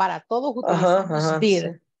 No, para todos utilizamos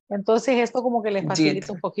did. Sí. Entonces esto como que le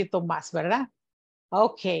facilita un poquito más, ¿verdad?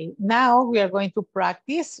 Ok, now we are going to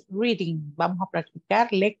practice reading. Vamos a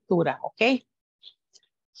practicar lectura, ok?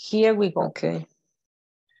 Here we go. Okay.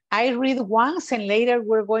 I read once and later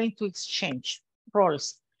we're going to exchange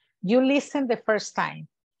roles. You listen the first time.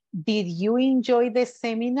 Did you enjoy the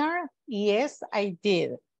seminar? Yes, I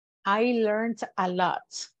did. I learned a lot.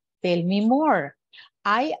 Tell me more.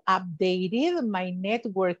 I updated my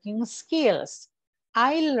networking skills.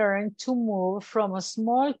 I learned to move from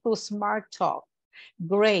small to smart talk.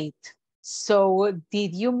 Great. So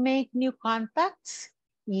did you make new contacts?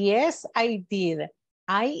 Yes, I did.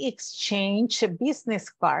 I exchanged business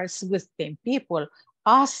cards with 10 people.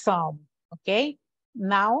 Awesome. Okay.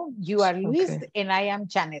 Now you are Luis and I am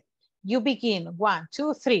Janet. You begin. 1,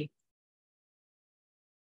 2, 3.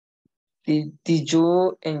 Did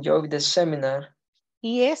you enjoy the seminar?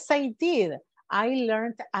 Yes, I did. I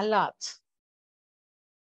learned a lot.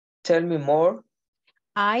 Tell me more.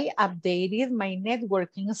 I updated my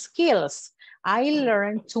networking skills. I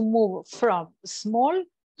learned to move from small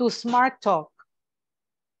to smart talk.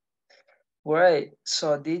 Great.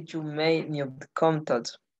 So did you make new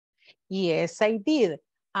contacts? Yes, I did.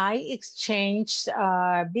 I exchanged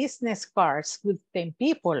business cards with 10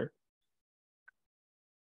 people.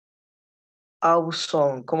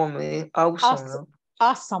 Awesome. ¿Cómo me dice? Awesome, ¿no?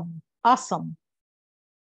 Awesome. Awesome.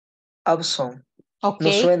 Awesome. Okay.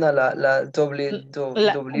 No suena la W.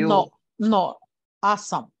 No.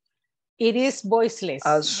 Awesome. It is voiceless.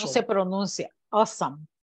 Awesome. No se pronuncia. Awesome.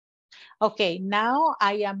 Okay, now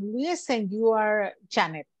I am Luis and you are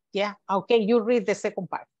Janet. Yeah, okay, you read the second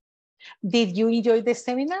part. Did you enjoy the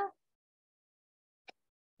seminar?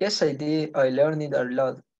 Yes, I did. I learned it a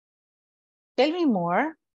lot. Tell me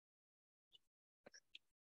more.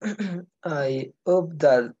 I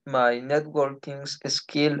updated my networking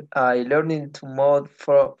skill. I learned to move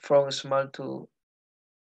from small to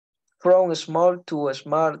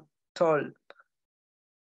smart talk.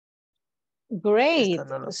 Great.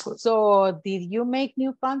 So did you make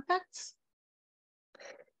new contacts?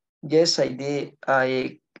 Yes, I did.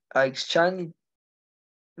 I exchanged.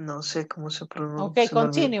 No sé cómo se pronuncia. Okay,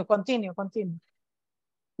 continue.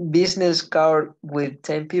 Business card with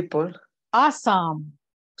 10 people. Awesome.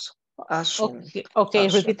 Awesome. Okay,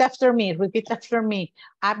 Awesome. repeat after me. Repeat after me.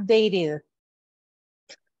 Updated.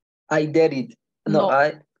 I did it. No,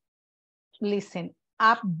 Listen.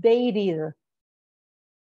 Updated.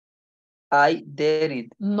 I did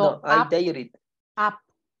it. No, I did it. Up.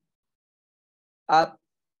 Up.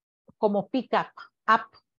 Como pick up.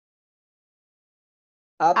 Up.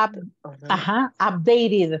 Up.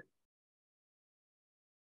 Updated.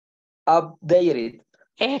 Updated.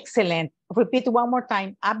 Excellent. Repeat one more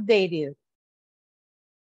time. Updated.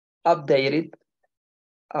 Updated.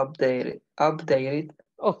 Updated. Updated.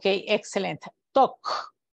 Okay, excellent.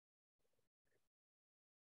 Talk.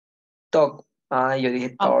 Talk. Yo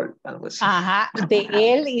dije talk, algo así. The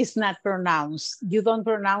L is not pronounced. You don't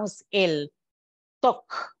pronounce L.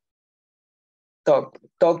 Talk. Talk.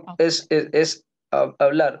 Talk es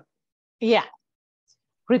hablar. Yeah.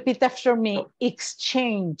 Repeat after me.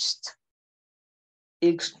 Exchanged.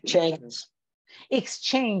 Exchange.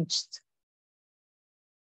 Exchanged.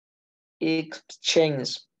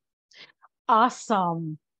 Exchange.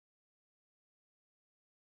 Awesome.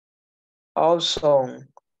 Awesome.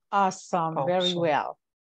 Awesome. Very well.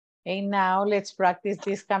 And now let's practice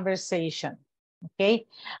this conversation. Okay.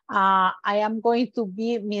 I am going to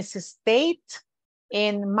be Miss State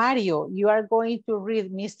and Mario. You are going to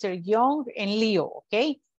read Mr. Young and Leo.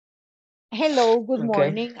 Okay. Hello. Good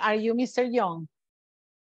morning. Are you Mr. Young?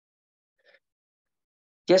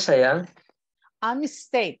 Yes, I am. I'm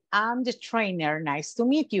State. I'm the trainer. Nice to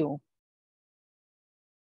meet you.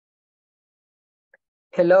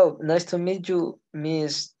 Hello, nice to meet you,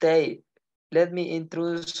 Miss Day. Let me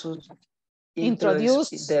introduce the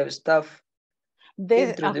staff.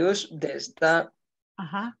 Introduce the staff.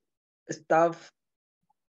 Staff.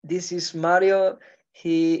 This is Mario.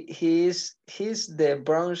 He's the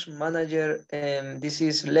branch manager, and this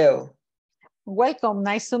is Leo. Welcome.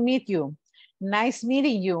 Nice to meet you. Nice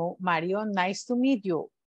meeting you, Mario. Nice to meet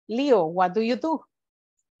you. Leo, what do you do?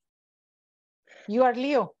 You are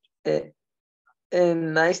Leo.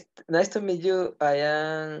 Nice to meet you. I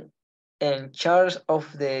am in charge of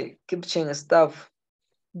the kitchen staff.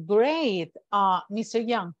 Great. Mr.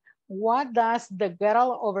 Young, what does the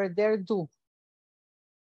girl over there do?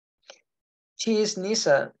 She is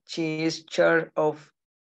Nisa. She is charge of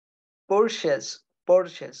purchase.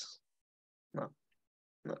 No.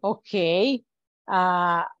 Okay.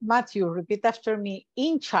 Matthew, repeat after me.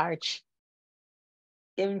 In charge.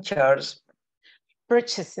 In charge.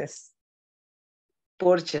 Purchases.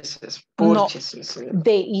 Purchases. No,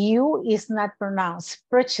 the U is not pronounced.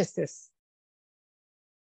 Purchases.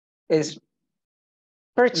 Es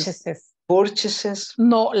purchases. Purchases.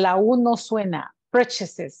 No, la U no suena.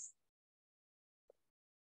 Purchases.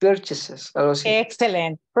 Purchases. Algo así.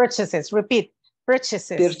 Excellent. Purchases. Repeat.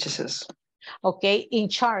 Purchases. Purchases. Okay. In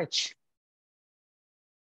charge.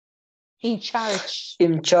 In charge.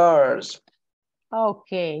 In charge.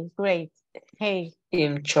 Okay. Great. Hey.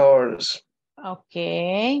 In charge.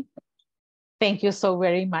 Okay. Thank you so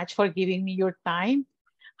very much for giving me your time.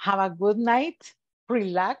 Have a good night.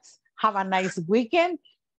 Relax. Have a nice weekend.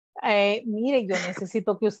 Mire, yo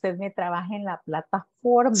necesito que usted me trabaje en la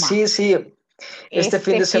plataforma. Sí. Este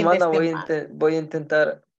fin de semana voy a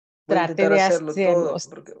intentar hacerlo todo.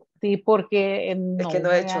 Porque sí, porque es que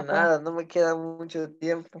no he hecho nada, no me queda mucho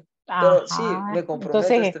tiempo. Pero sí, me comprometo.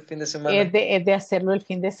 Entonces, este fin de semana. Es de hacerlo el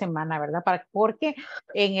fin de semana, ¿verdad? Porque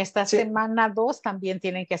en esta semana 2 también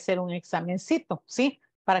tienen que hacer un examencito, ¿sí?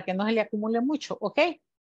 Para que no se le acumule mucho, ¿ok?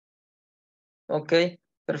 Ok,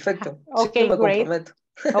 perfecto. Ok, sí, me great. comprometo.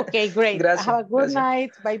 Ok, great. Gracias. Have a good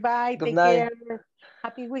night. Bye bye. Good Take night. care.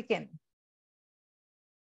 Happy weekend.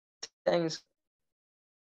 Thanks.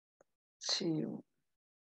 See you.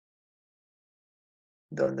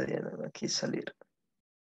 ¿Dónde vienen aquí salir?